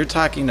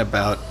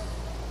about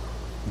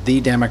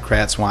the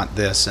Democrats want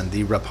this and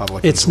the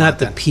Republicans. It's not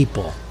the that.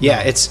 people.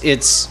 Yeah, no.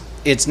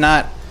 It's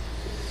not.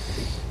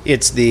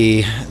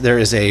 There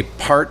is a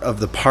part of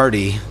the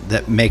party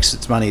that makes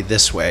its money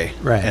this way,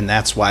 right? And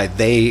that's why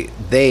they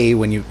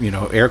when you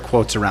air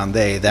quotes around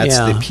that's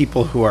the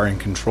people who are in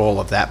control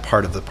of that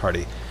part of the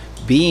party.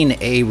 Being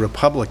a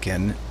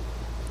Republican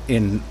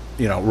in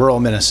rural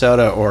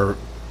Minnesota or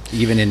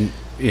even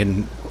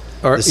in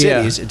the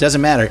cities, it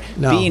doesn't matter.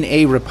 No. Being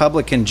a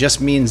Republican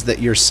just means that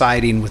you're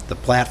siding with the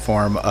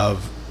platform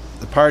of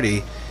the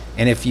party.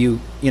 And if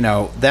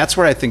that's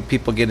where I think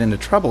people get into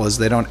trouble is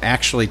they don't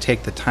actually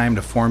take the time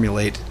to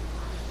formulate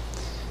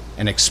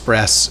and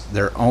express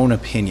their own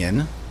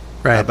opinion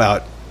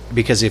about,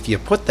 because if you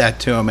put that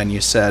to them and you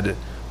said,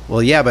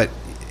 well, yeah, but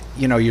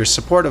you're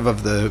supportive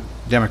of the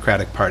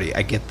Democratic Party.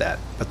 I get that.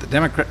 But the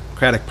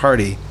Democratic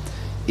Party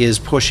is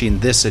pushing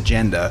this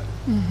agenda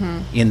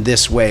in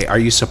this way. Are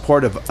you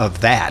supportive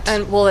of that?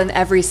 And in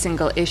every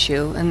single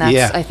issue. And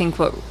that's, I think,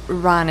 what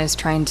Ron is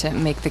trying to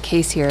make the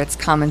case here. It's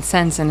common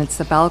sense, and it's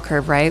the bell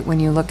curve, right? When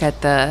you look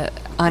at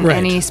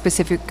any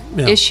specific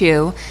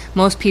issue,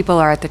 most people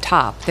are at the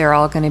top. They're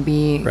all going to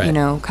be,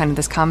 kind of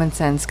this common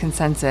sense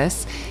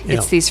consensus. Yeah.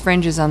 It's these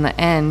fringes on the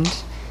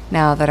end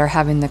now that are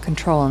having the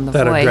control and the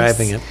that voice. That are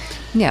driving it.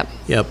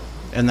 Yep.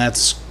 And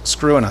that's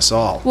screwing us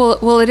all.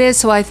 Well, it is.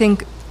 So I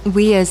think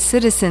we as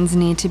citizens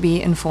need to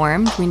be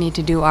informed. We need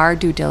to do our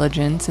due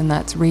diligence, and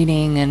that's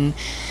reading and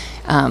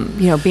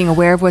being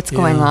aware of what's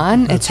going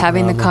on. It's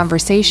having the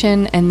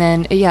conversation, and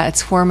then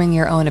it's forming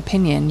your own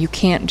opinion. You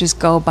can't just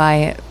go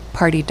by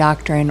party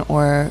doctrine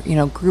or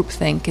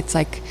groupthink. It's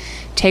like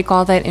take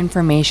all that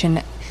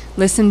information,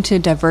 listen to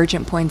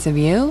divergent points of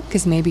view,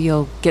 because maybe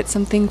you'll get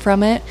something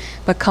from it,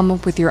 but come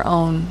up with your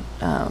own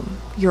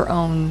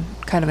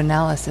kind of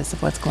analysis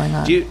of what's going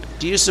on. Do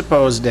you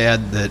suppose,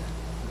 Dad, that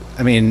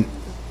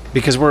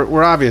because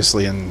we're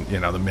obviously in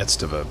the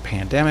midst of a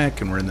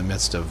pandemic, and we're in the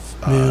midst of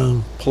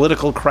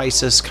political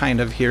crisis kind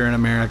of here in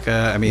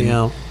America.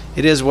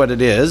 It is what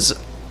it is.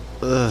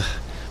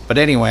 But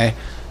anyway,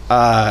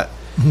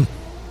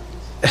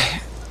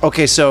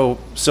 okay, so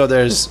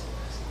there's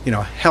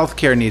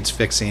healthcare needs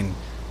fixing,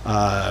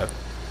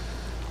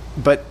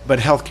 but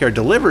healthcare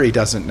delivery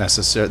doesn't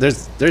necessarily.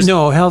 There's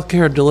no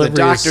healthcare delivery. The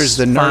doctors,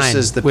 the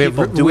nurses, the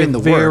people doing the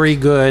work. Very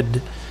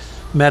good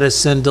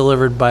medicine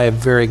delivered by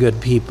very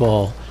good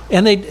people.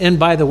 And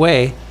by the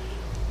way,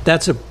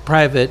 that's a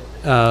private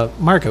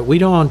market. We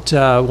don't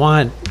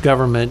want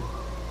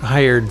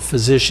government-hired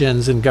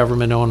physicians and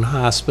government-owned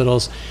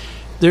hospitals.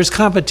 There's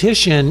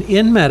competition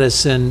in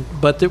medicine,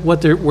 but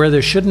where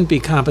there shouldn't be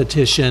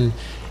competition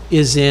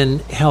is in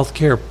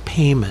healthcare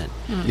payment.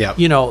 Yeah.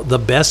 The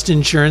best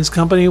insurance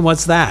company,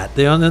 what's that?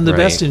 The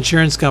best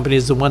insurance company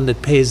is the one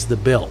that pays the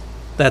bill.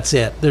 That's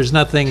it. There's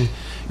nothing.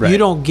 You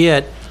don't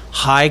get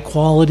high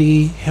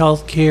quality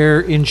health care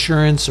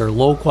insurance or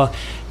low quality.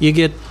 You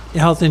get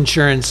health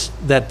insurance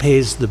that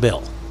pays the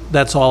bill.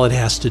 That's all it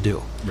has to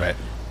do. Right.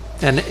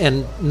 And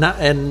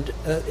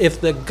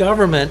if the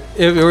government,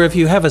 or if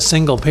you have a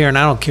single payer, and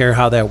I don't care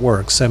how that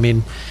works,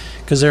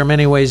 because there are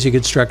many ways you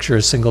could structure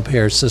a single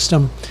payer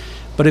system,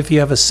 but if you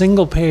have a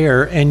single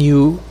payer and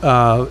you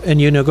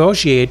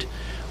negotiate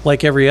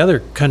like every other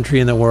country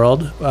in the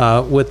world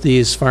with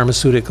these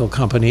pharmaceutical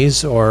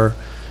companies or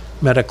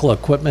medical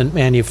equipment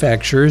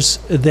manufacturers,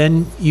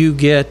 then you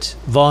get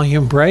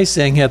volume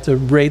pricing at the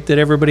rate that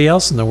everybody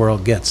else in the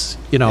world gets.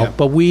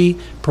 But we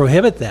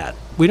prohibit that.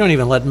 We don't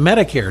even let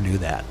Medicare do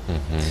that.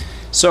 Mm-hmm.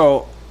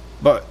 So,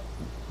 but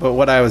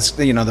what I was,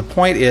 the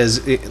point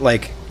is,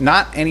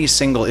 not any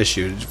single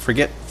issue.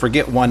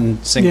 Forget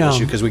one single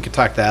issue, because we could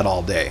talk that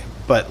all day.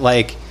 But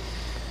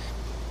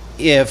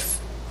if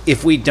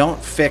if we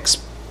don't fix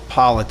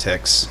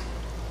politics,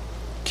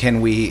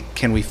 can we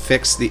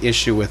fix the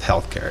issue with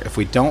healthcare? If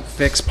we don't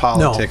fix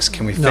politics,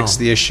 can we fix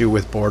the issue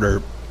with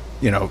border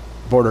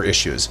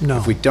issues? No.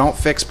 If we don't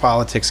fix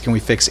politics, can we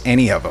fix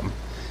any of them?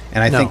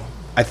 And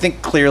I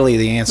think clearly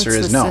the answer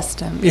is no.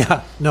 System.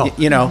 Yeah,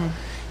 no.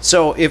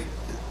 So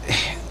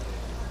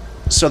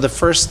so the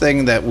first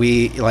thing that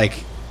we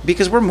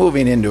because we're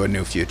moving into a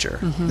new future.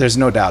 There's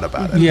no doubt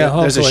about it. Yeah,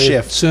 there's a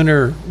shift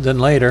sooner than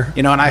later.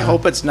 And I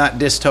hope it's not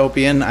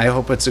dystopian. I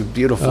hope it's a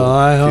beautiful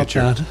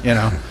future. Hope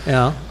not.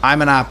 Yeah.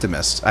 I'm an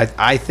optimist.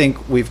 I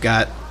think we've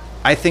got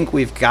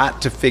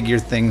to figure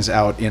things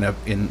out in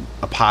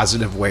a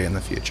positive way in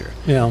the future.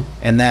 Yeah.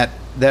 And that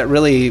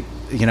really,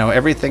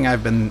 everything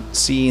I've been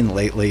seeing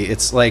lately,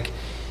 it's like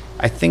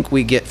I think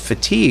we get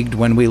fatigued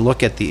when we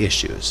look at the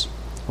issues.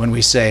 When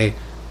we say,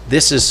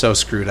 this is so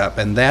screwed up,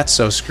 and that's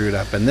so screwed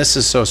up, and this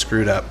is so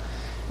screwed up.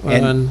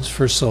 And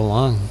for so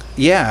long.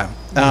 Yeah.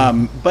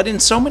 But in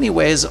so many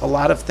ways, a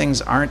lot of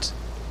things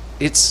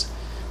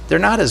they're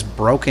not as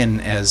broken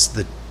as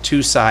the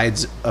two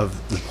sides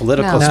of the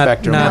political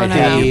spectrum.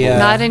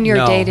 Not in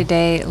your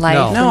day-to-day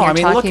life. No, I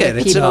mean, look at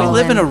it. We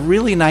live in a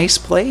really nice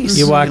place.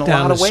 You walk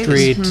down the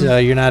street,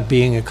 you're not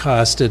being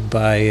accosted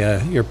by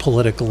your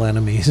political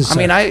enemies.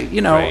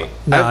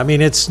 I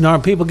mean, it's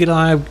normal. People get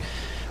on.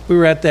 We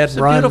were at that it's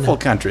run. It's a beautiful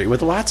country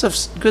with lots of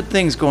good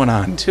things going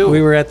on, too.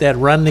 We were at that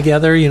run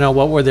together.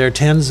 What were there?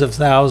 Tens of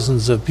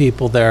thousands of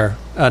people there.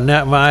 I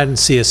didn't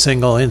see a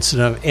single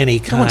incident of any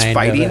kind. No one's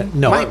fighting?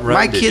 No.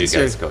 My kids did you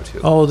guys go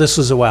to? Oh, this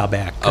was a while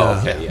back.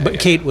 Okay. But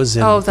Kate was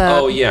in.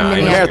 Marathon.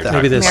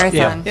 Maybe this.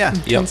 Marathon. Yeah.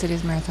 Twin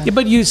Cities Marathon. Yeah,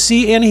 but you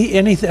see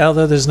anything,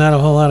 although there's not a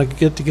whole lot of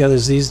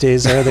get-togethers these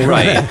days, are there?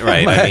 Right.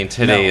 I mean,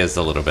 today is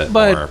a little bit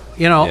more.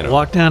 But,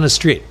 walk down the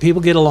street.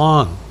 People get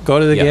along. Go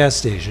to the gas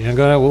station.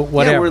 Go to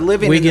whatever. Yeah, we're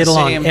living we in get the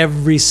along same...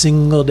 every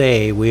single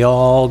day.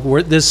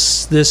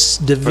 This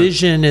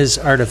division is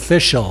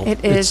artificial.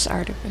 It is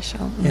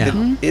artificial. Yeah.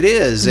 Mm-hmm. It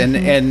is.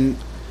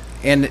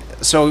 And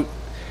so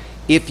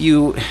if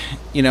you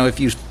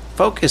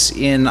focus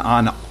in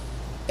on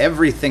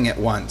everything at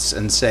once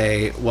and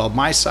say, well,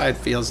 my side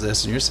feels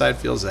this and your side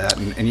feels that,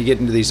 and you get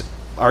into these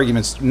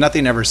arguments,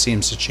 nothing ever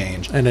seems to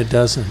change. And it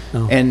doesn't.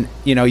 No. And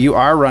you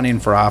are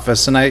running for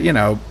office, and I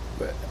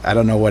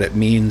don't know what it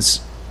means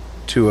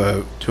to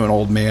an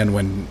old man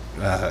when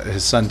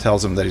his son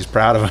tells him that he's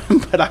proud of him,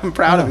 but I'm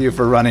proud of you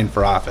for running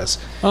for office.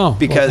 Oh,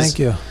 thank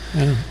you.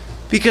 Yeah.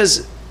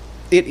 Because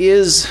it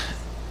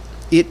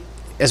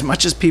as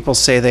much as people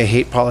say they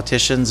hate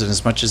politicians and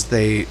as much as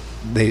they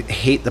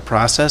hate the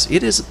process,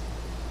 it is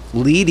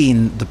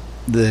leading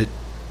the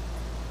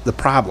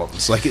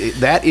problems.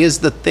 That is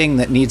the thing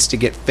that needs to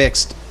get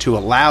fixed to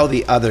allow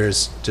the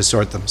others to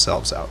sort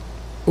themselves out.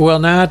 Well,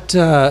 not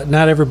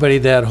everybody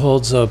that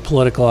holds a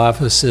political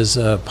office is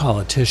a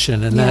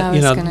politician, and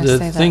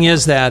the thing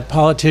is that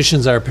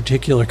politicians are a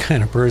particular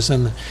kind of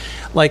person.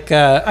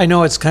 I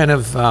know it's kind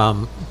of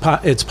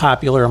it's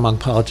popular among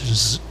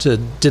politicians to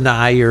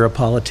deny you're a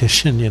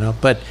politician,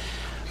 but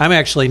I'm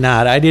actually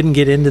not. I didn't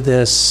get into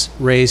this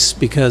race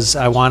because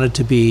I wanted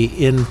to be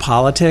in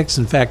politics.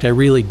 In fact, I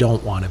really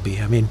don't want to be.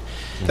 I mean,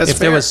 if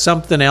there was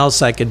something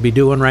else I could be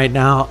doing right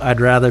now,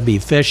 I'd rather be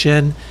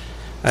fishing.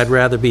 I'd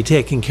rather be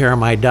taking care of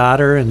my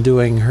daughter and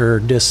doing her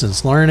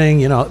distance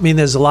learning.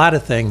 There's a lot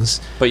of things.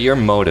 But you're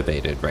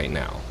motivated right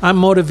now. I'm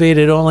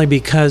motivated only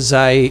because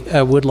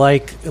I would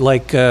like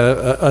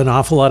an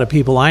awful lot of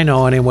people I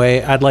know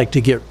anyway, I'd like to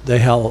get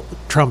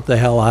Trump the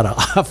hell out of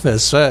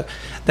office.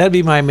 That'd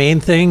be my main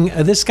thing.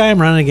 This guy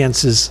I'm running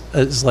against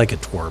is like a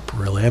twerp,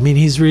 really. I mean,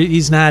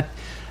 he's not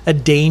a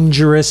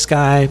dangerous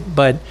guy,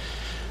 but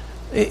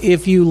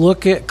if you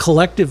look at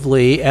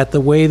collectively at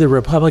the way the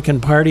Republican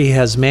Party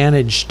has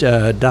managed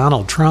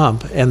Donald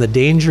Trump and the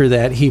danger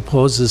that he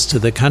poses to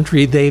the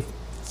country, they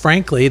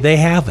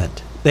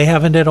haven't. They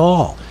haven't at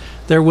all.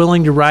 They're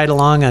willing to ride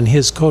along on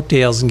his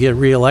coattails and get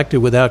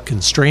reelected without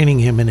constraining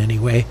him in any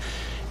way.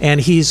 And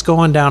he's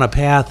going down a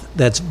path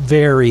that's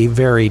very,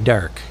 very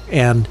dark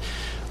and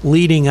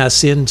leading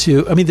us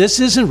into... this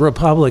isn't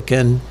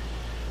Republican.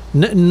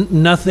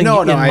 Nothing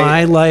in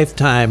my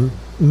lifetime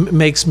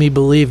makes me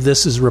believe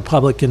this is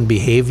Republican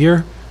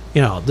behavior.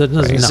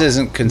 This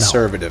isn't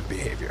conservative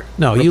behavior.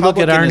 No, you look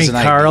at Arnie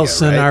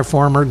Carlson, our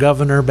former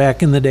governor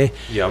back in the day.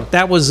 Yeah.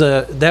 That was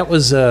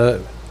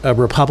a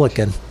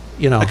Republican.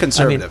 A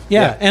conservative.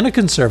 And a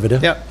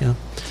conservative. Yeah.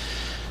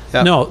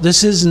 Yeah. No,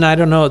 this isn't. I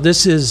don't know.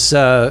 This is.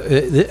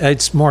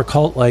 It's more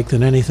cult-like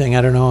than anything.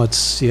 I don't know.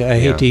 It's. I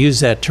hate to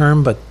use that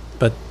term, but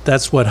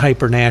that's what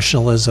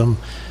hyper-nationalism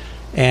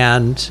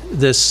and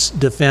this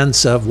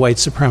defense of white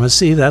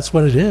supremacy, that's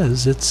what it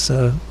is. It's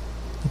a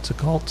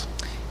cult.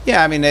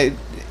 Yeah,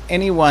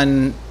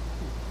 anyone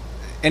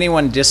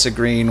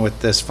disagreeing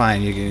with this,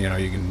 fine. You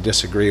can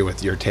disagree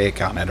with your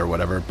take on it or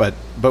whatever. But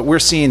we're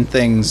seeing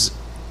things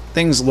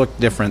look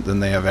different than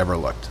they have ever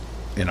looked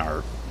in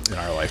our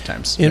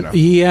lifetimes.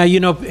 Yeah,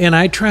 and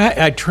I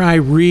try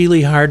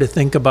really hard to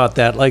think about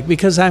that,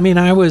 because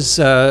I was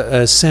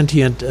a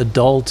sentient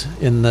adult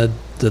in the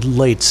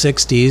late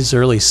 60s,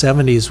 early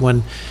 70s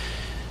when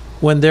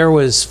when there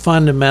was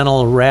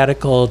fundamental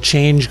radical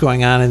change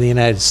going on in the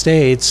United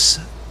States,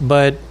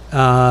 but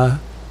no,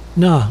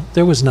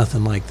 there was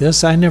nothing like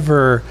this. I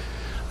never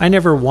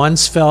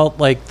once felt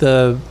like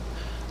the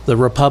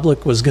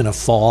republic was going to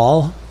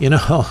fall,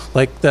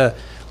 like the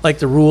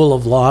rule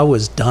of law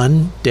was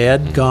done,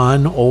 dead,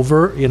 gone,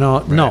 over,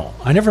 Right. No,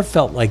 I never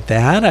felt like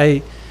that.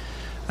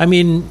 I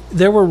mean,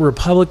 there were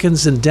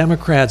Republicans and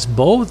Democrats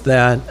both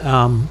that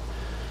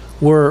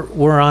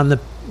were on the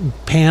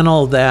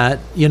panel that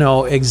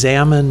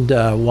examined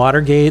the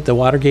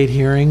Watergate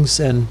hearings,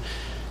 and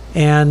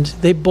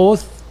they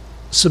both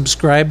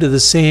subscribed to the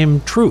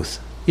same truth.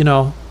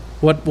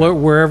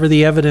 Wherever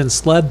the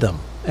evidence led them,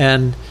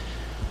 and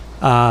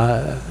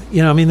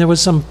there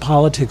was some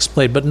politics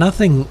played, but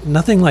nothing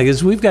like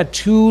this. We've got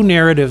two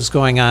narratives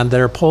going on that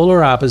are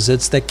polar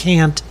opposites that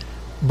can't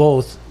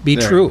both be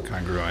true.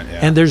 Congruent, yeah.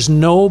 And there's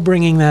no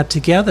bringing that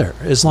together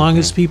as long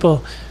as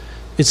people.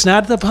 It's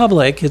not the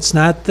public. It's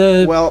not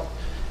the. Well,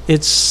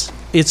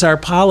 it's our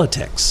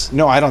politics.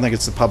 No, I don't think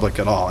it's the public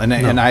at all. And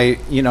I,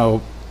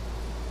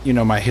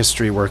 my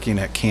history working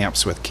at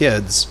camps with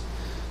kids,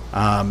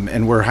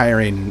 and we're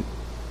hiring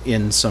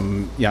in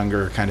some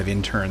younger kind of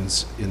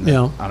interns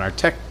on our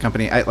tech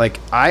company.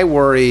 I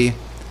worry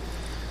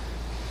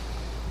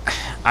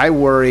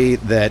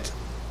that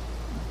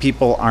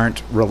people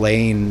aren't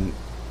relaying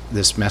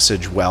this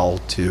message well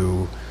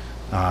to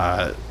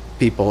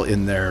people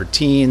in their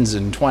teens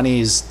and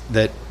 20s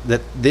that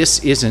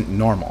this isn't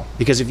normal.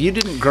 Because if you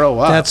didn't grow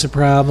up, that's a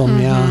problem.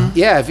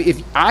 Yeah,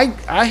 if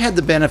I had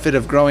the benefit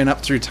of growing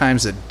up through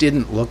times that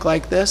didn't look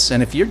like this,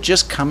 and if you're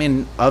just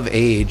coming of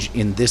age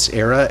in this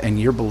era and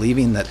you're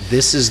believing that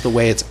this is the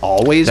way it's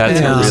always been,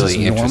 that's a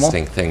really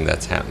interesting thing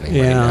that's happening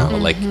right now.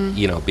 Like,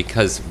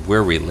 because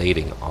we're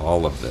relating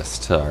all of this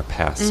to our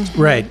past.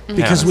 Right,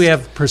 because we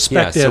have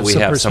perspective. So we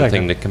have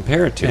something to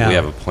compare it to. We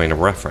have a point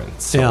of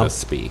reference, so to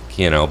speak,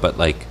 but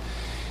like,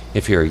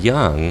 if you're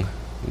young,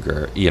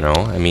 your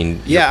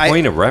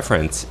point of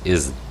reference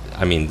is,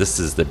 this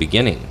is the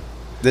beginning.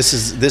 This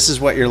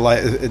is what your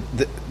life.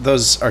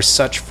 Those are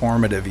such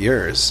formative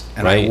years,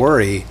 and right. I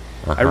worry.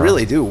 I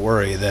really do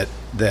worry that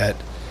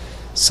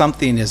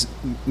something is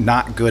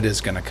not good is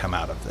going to come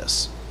out of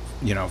this.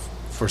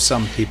 For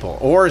some people,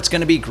 or it's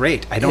going to be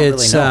great. I don't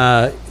really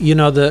know.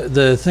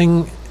 The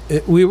thing.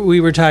 We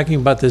were talking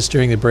about this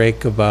during the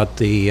break about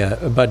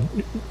about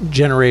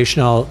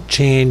generational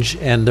change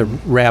and the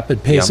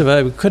rapid pace of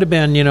it. It could have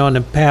been, in the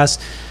past,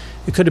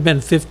 it could have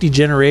been 50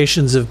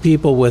 generations of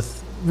people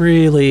with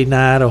really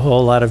not a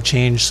whole lot of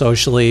change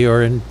socially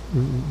or in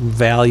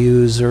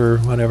values or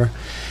whatever.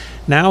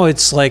 Now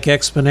it's like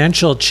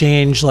exponential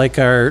change, like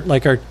our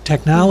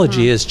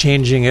technology is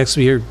changing.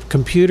 Your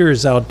computer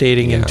is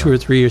outdating in 2 or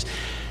 3 years.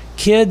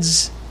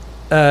 Kids,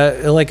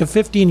 like a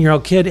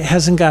 15-year-old kid,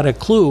 hasn't got a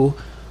clue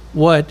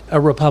what a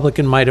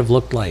Republican might have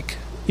looked like,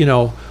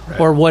 right.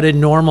 Or what a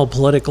normal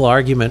political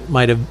argument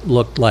might have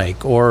looked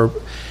like. Or,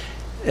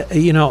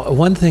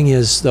 one thing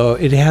is, though,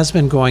 it has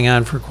been going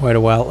on for quite a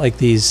while, like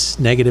these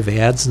negative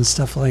ads and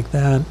stuff like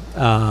that.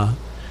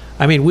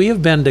 We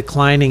have been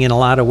declining in a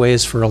lot of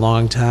ways for a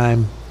long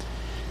time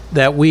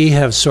that we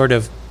have sort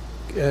of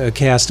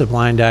cast a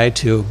blind eye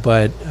to,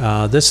 but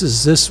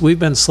we've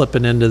been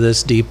slipping into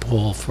this deep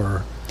hole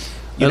for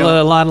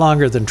a lot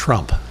longer than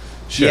Trump.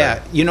 Sure.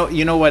 Yeah, you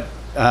know what?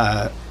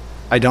 I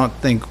don't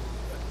think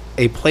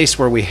a place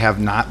where we have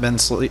not been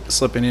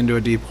slipping into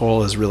a deep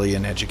hole is really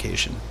in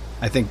education.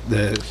 I think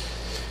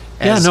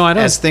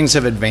as things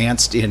have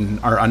advanced in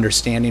our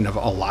understanding of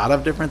a lot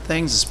of different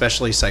things,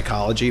 especially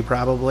psychology,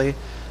 probably,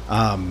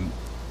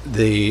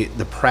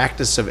 the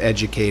practice of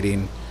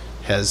educating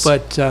has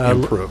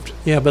improved.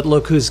 Yeah, but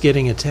look who's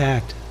getting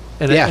attacked,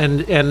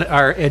 and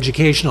our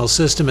educational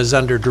system is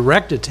under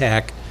direct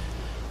attack.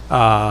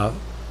 The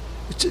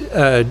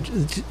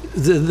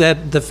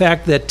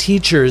fact that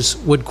teachers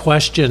would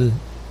question,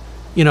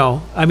 you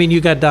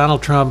got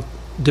Donald Trump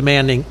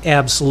demanding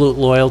absolute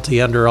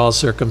loyalty under all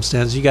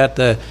circumstances. You got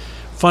the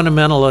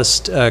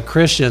fundamentalist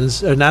Christians,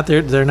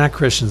 they're not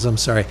Christians, I'm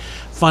sorry,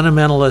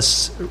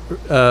 fundamentalists,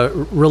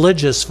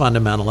 religious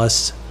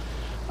fundamentalists,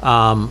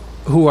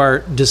 who are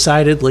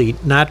decidedly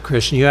not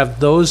Christian. You have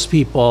those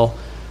people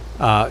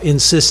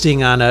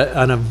insisting on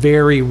a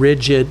very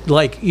rigid,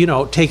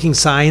 taking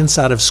science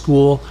out of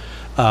school.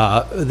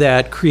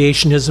 That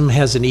creationism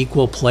has an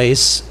equal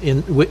place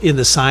in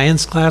the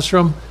science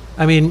classroom.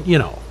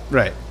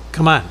 Right.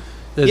 Come on.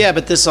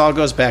 But this all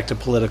goes back to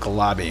political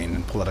lobbying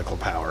and political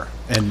power.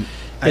 And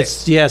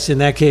yes, in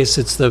that case,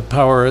 it's the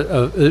power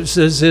of.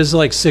 There's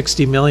like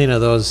 60 million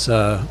of those,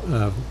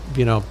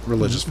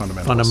 religious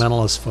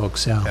fundamentalist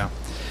folks. Yeah.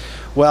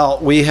 Well,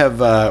 we have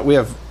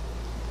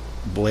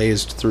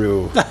blazed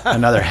through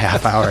another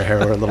half hour here.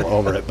 We're a little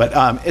over it, but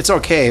it's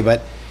okay.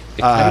 But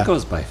it kind of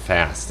goes by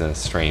fast in a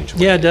strange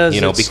way. Yeah, it does.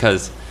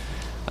 Because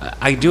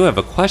I do have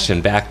a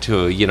question back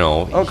to,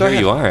 here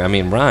you are.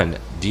 Ron,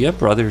 do you have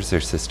brothers or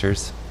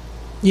sisters?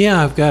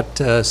 Yeah, I've got,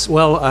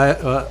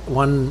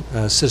 one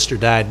sister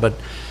died, but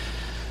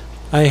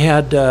I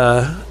had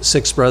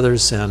 6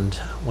 brothers and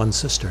 1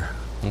 sister.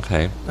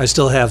 Okay. I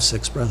still have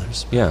 6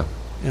 brothers. Yeah.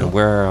 Yeah. And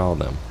where are all of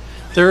them?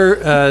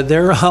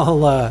 They're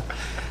all.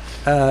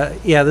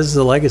 Yeah, this is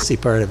the legacy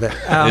part of it.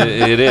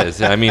 It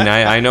is. I mean,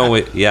 I know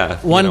it. Yeah.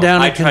 One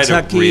down in Kentucky.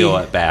 I try to reel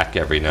it back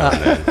every now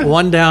and then.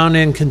 One down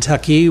in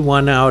Kentucky.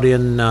 One out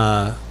in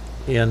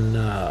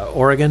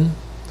Oregon.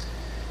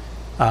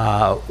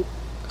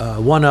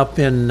 One up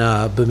in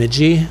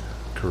Bemidji.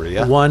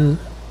 Korea. One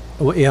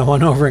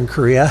over in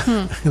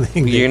Korea.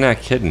 You're not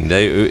kidding.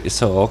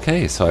 So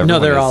no,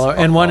 they're all.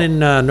 And one in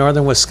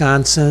northern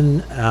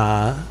Wisconsin.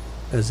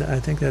 I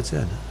think that's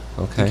it.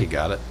 I think you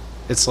got it.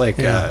 It's like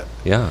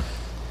yeah,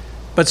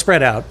 but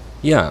spread out.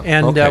 Yeah,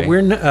 and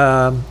we're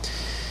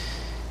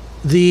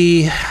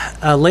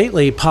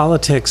lately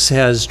politics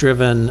has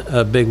driven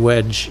a big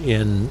wedge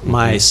in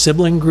my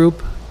sibling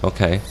group.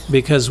 Okay,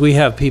 because we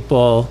have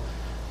people,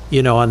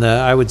 on the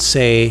I would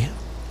say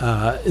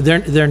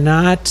they're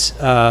not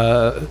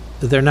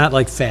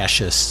like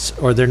fascists,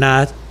 or they're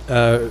not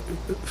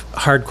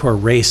hardcore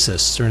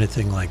racists or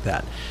anything like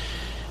that,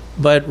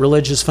 but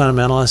religious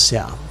fundamentalists,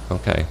 yeah.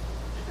 Okay.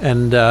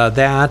 And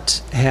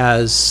that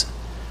has,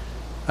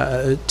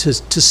 to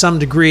some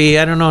degree,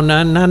 I don't know,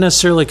 not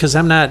necessarily because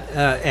I'm not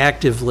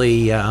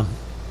actively, at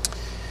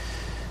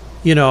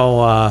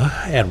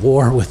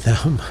war with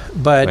them,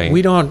 but Right.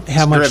 we don't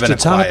have much to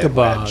talk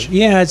about. Wedge.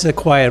 Yeah, it's a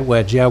quiet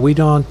wedge. Yeah, we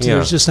don't. Yeah.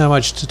 There's just not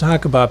much to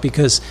talk about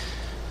because,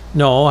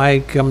 no,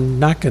 I'm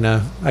not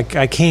gonna.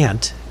 I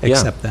can't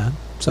accept that.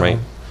 So, right.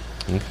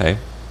 Okay.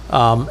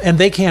 and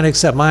they can't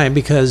accept mine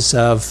because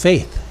of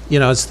faith.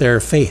 It's their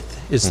faith.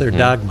 It's their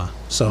dogma.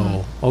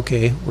 So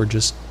okay, we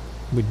just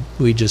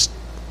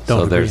don't.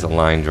 So agree there's a on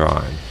line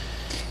drawn.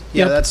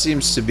 Yeah, Yep. that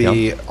seems to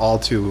be all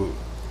too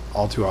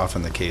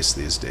often the case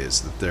these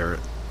days.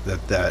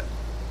 That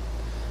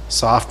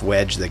soft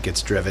wedge that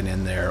gets driven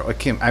in there.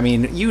 I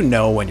mean,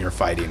 when you're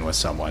fighting with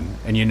someone,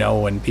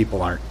 and when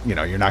people aren't.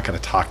 You're not going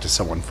to talk to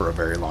someone for a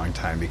very long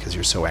time because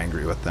you're so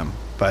angry with them.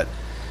 But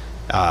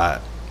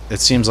it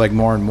seems like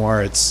more and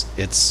more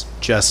it's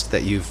just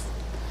that you've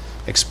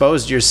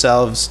exposed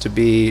yourselves to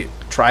be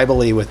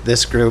tribally with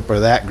this group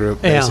or that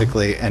group,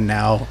 basically, and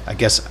now I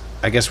guess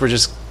we're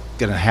just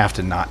gonna have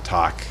to not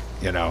talk,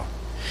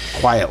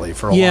 quietly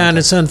for a long time. Yeah, and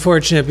it's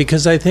unfortunate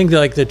because I think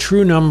like the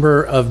true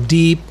number of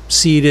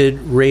deep-seated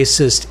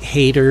racist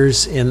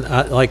haters in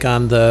like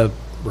on the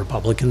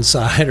Republican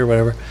side or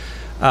whatever,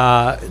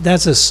 I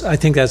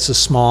think that's a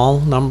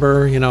small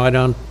number. I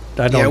don't.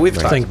 Yeah, we've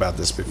talked about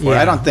this before.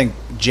 Yeah. I don't think,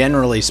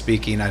 generally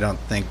speaking,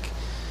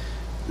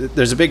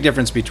 there's a big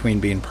difference between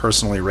being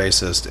personally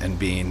racist and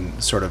being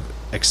sort of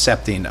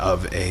accepting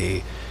of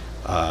a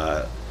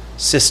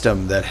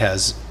system that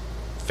has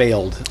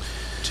failed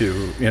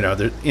to,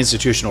 the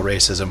institutional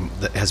racism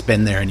that has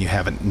been there and you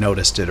haven't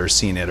noticed it or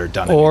seen it or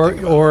done anything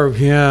about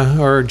it.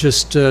 Or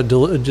just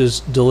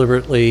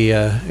deliberately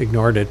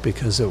ignored it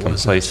because it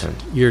wasn't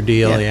your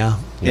deal.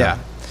 Yeah.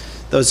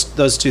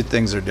 Those two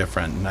things are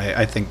different, and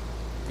I think,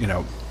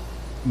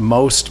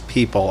 most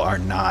people are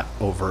not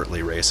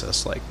overtly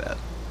racist like that.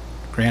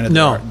 Granted,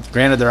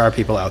 there are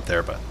people out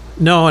there, but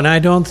no, and I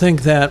don't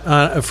think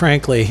that,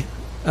 frankly,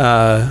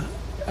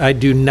 I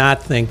do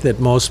not think that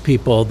most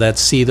people that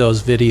see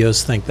those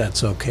videos think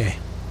that's okay.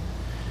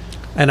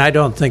 And I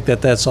don't think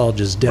that that's all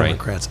just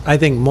Democrats. Right. I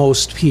think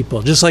most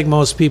people, just like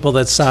most people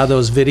that saw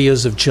those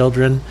videos of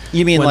children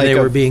when they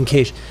were being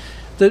caged,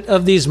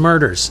 of these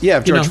murders. Yeah,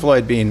 of George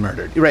Floyd being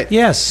murdered. Right.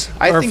 Yes,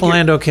 or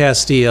Philando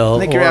Castile. I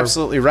think you're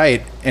absolutely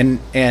right.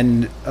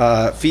 And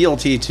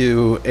fealty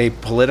to a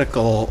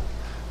political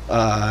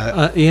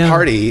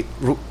party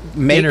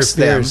makes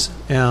them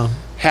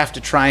have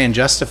to try and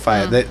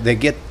justify it. They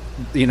get,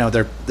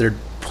 they're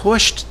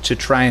pushed to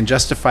try and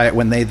justify it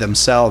when they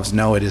themselves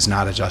know it is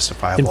not a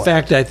justifiable. In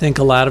fact, I think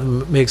a lot of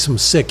them makes them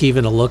sick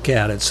even to look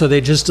at it. So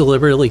they just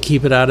deliberately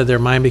keep it out of their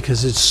mind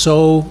because it's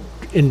so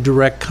in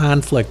direct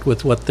conflict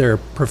with what they're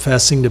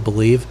professing to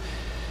believe.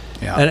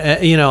 Yeah.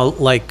 And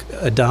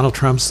like Donald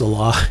Trump's the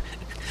law.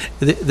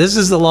 This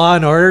is the law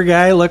and order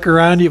guy. Look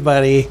around you,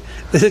 buddy.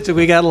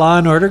 We got law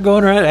and order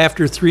going right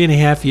after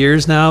 3.5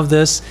 years now of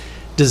this.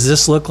 Does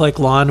this look like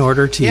law and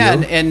order to you? Yeah,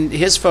 and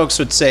his folks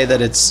would say that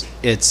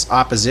it's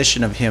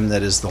opposition of him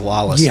that is the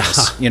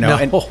lawlessness. No.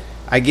 And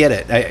I get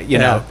it.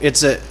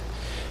 It's a,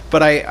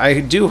 but I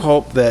do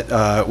hope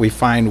that we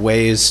find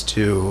ways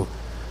to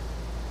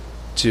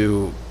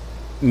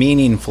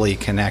meaningfully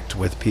connect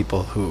with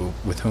people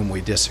with whom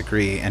we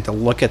disagree, and to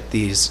look at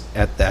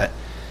that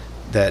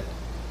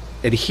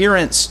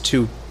adherence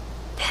to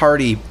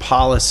party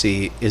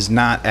policy is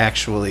not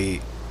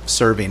actually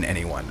serving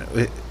anyone.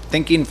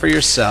 Thinking for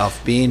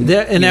yourself,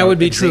 that would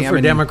be true for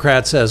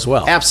Democrats as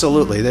well.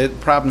 Absolutely, the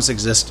problems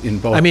exist in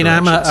both. I mean,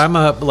 directions. I'm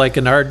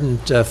an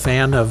ardent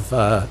fan of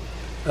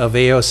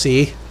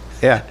AOC.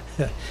 Yeah,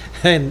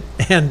 and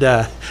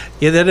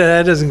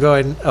that doesn't go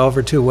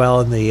over too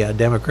well in the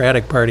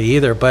Democratic Party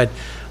either. But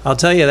I'll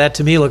tell you, that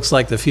to me looks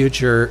like the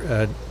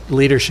future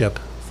leadership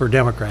for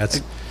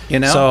Democrats.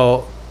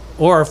 So,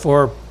 or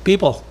for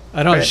people.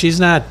 I don't. Right.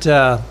 She's not.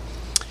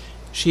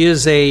 She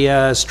is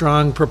a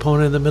strong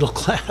proponent of the middle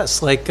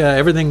class. Like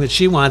everything that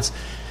she wants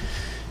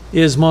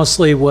is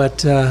mostly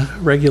what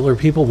regular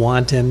people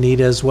want and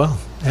need as well.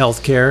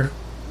 Healthcare,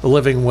 a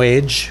living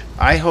wage.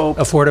 I hope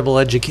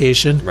affordable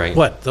education. Right.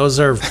 What? Those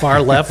are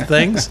far left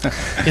things?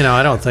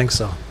 I don't think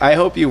so. I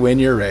hope you win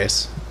your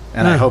race.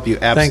 And I hope you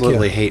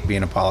absolutely hate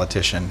being a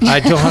politician. I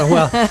don't.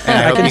 Well,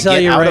 I can tell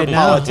you right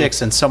now.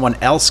 Politics and someone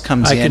else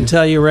comes in. I can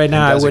tell you right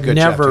now, I would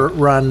never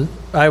run.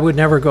 I would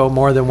never go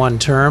more than one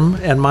term.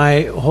 And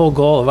my whole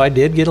goal, if I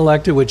did get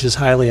elected, which is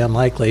highly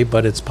unlikely,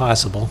 but it's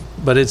possible,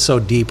 but it's so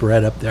deep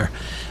red up there.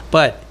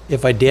 But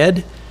if I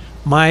did,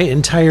 my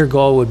entire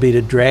goal would be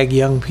to drag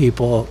young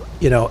people,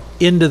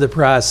 into the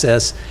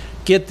process,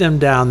 get them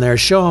down there,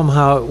 show them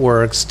how it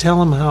works, tell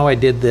them how I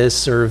did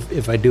this, or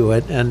if I do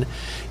it, and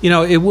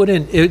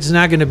it's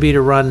not going to be to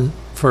run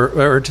for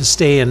or to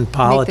stay in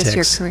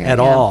politics at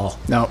all.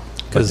 No,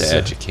 but to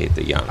educate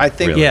the young. I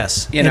think really.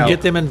 Yes, and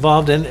get them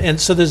involved, and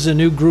so there's a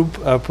new group,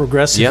 a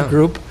progressive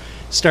group,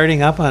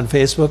 starting up on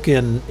Facebook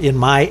in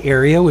my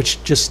area,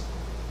 which just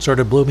sort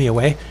of blew me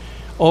away.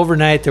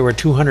 Overnight, there were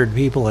 200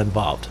 people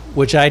involved,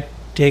 which I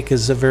take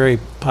as a very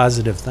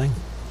positive thing.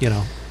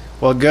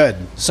 Well, good.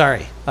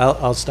 Sorry,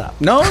 I'll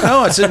stop. No,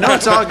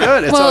 it's all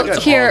good. It's all good.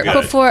 Here,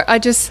 before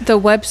the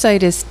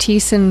website is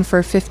Thiessen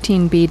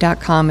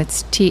for15b.com.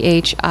 It's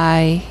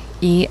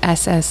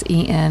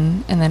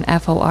THIESSEN and then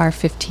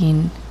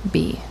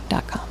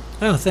FOR15b.com.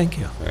 Oh, thank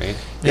you. Right.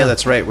 Yeah,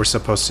 that's right. We're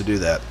supposed to do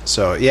that.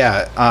 So,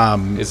 yeah.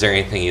 Is there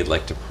anything you'd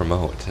like to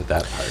promote at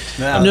that part?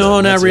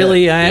 No, not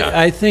really.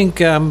 I think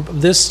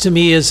this, to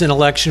me, is an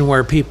election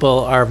where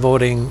people are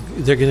voting.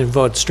 They're going to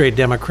vote straight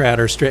Democrat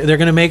or straight. They're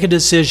going to make a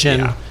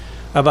decision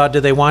about do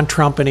they want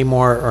Trump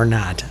anymore or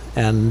not.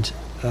 And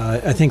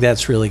I think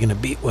that's really going to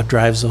be what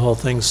drives the whole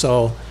thing.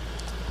 So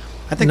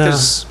I think not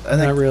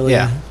really.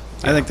 Yeah.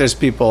 I think there's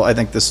people. I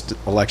think this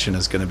election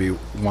is going to be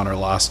won or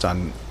lost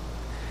on.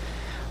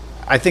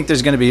 I think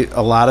there's going to be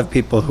a lot of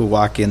people who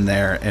walk in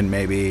there and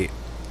maybe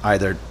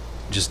either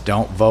just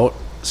don't vote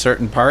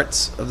certain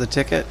parts of the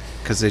ticket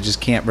because they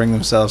just can't bring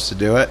themselves to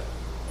do it,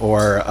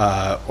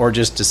 or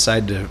just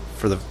decide to,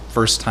 for the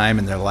first time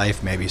in their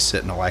life, maybe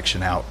sit an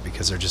election out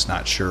because they're just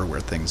not sure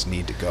where things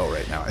need to go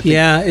right now. I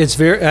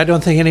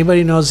don't think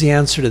anybody knows the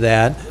answer to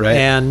that, right?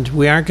 And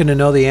we aren't going to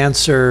know the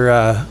answer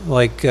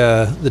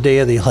the day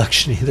of the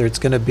election either. It's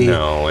going to be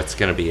it's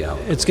going to be out.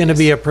 It's going to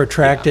be a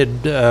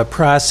protracted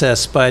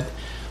process, but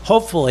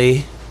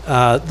hopefully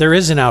there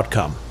is an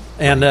outcome,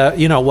 and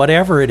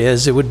whatever it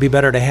is, it would be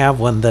better to have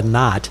one than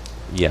not.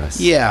 Yes.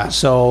 Yeah.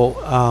 So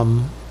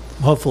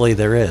hopefully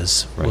there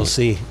is. Right. We'll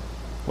see.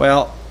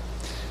 Well,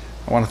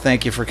 I want to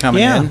thank you for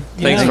coming in.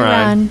 Thanks,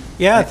 Ron.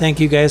 Yeah, thank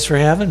you guys for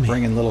having me.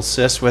 Bringing little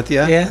sis with you.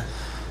 Yeah.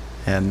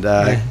 And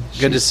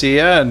good to see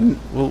you. And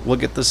we'll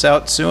get this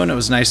out soon. It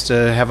was nice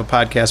to have a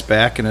podcast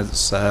back, and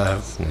it's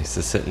nice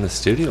to sit in the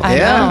studio. I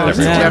know.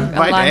 Every time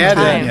my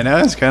dad in,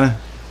 it's kind of.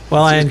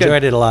 Well, I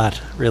enjoyed it a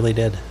lot. Really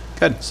did.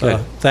 Good. So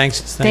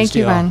thanks. Thank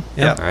you, Ron.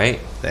 Yep. All right.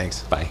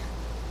 Thanks. Bye.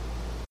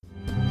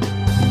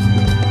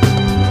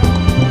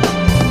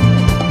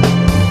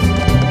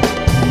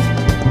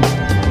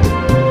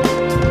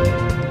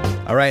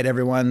 All right,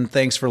 everyone.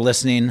 Thanks for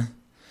listening.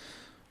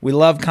 We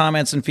love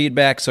comments and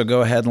feedback, so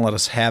go ahead and let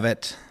us have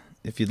it.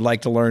 If you'd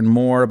like to learn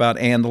more about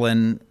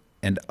Andelin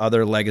and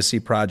other legacy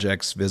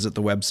projects, visit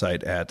the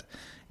website at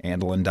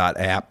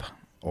andelin.app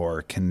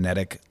or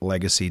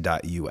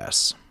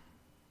kineticlegacy.us.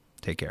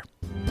 Take care.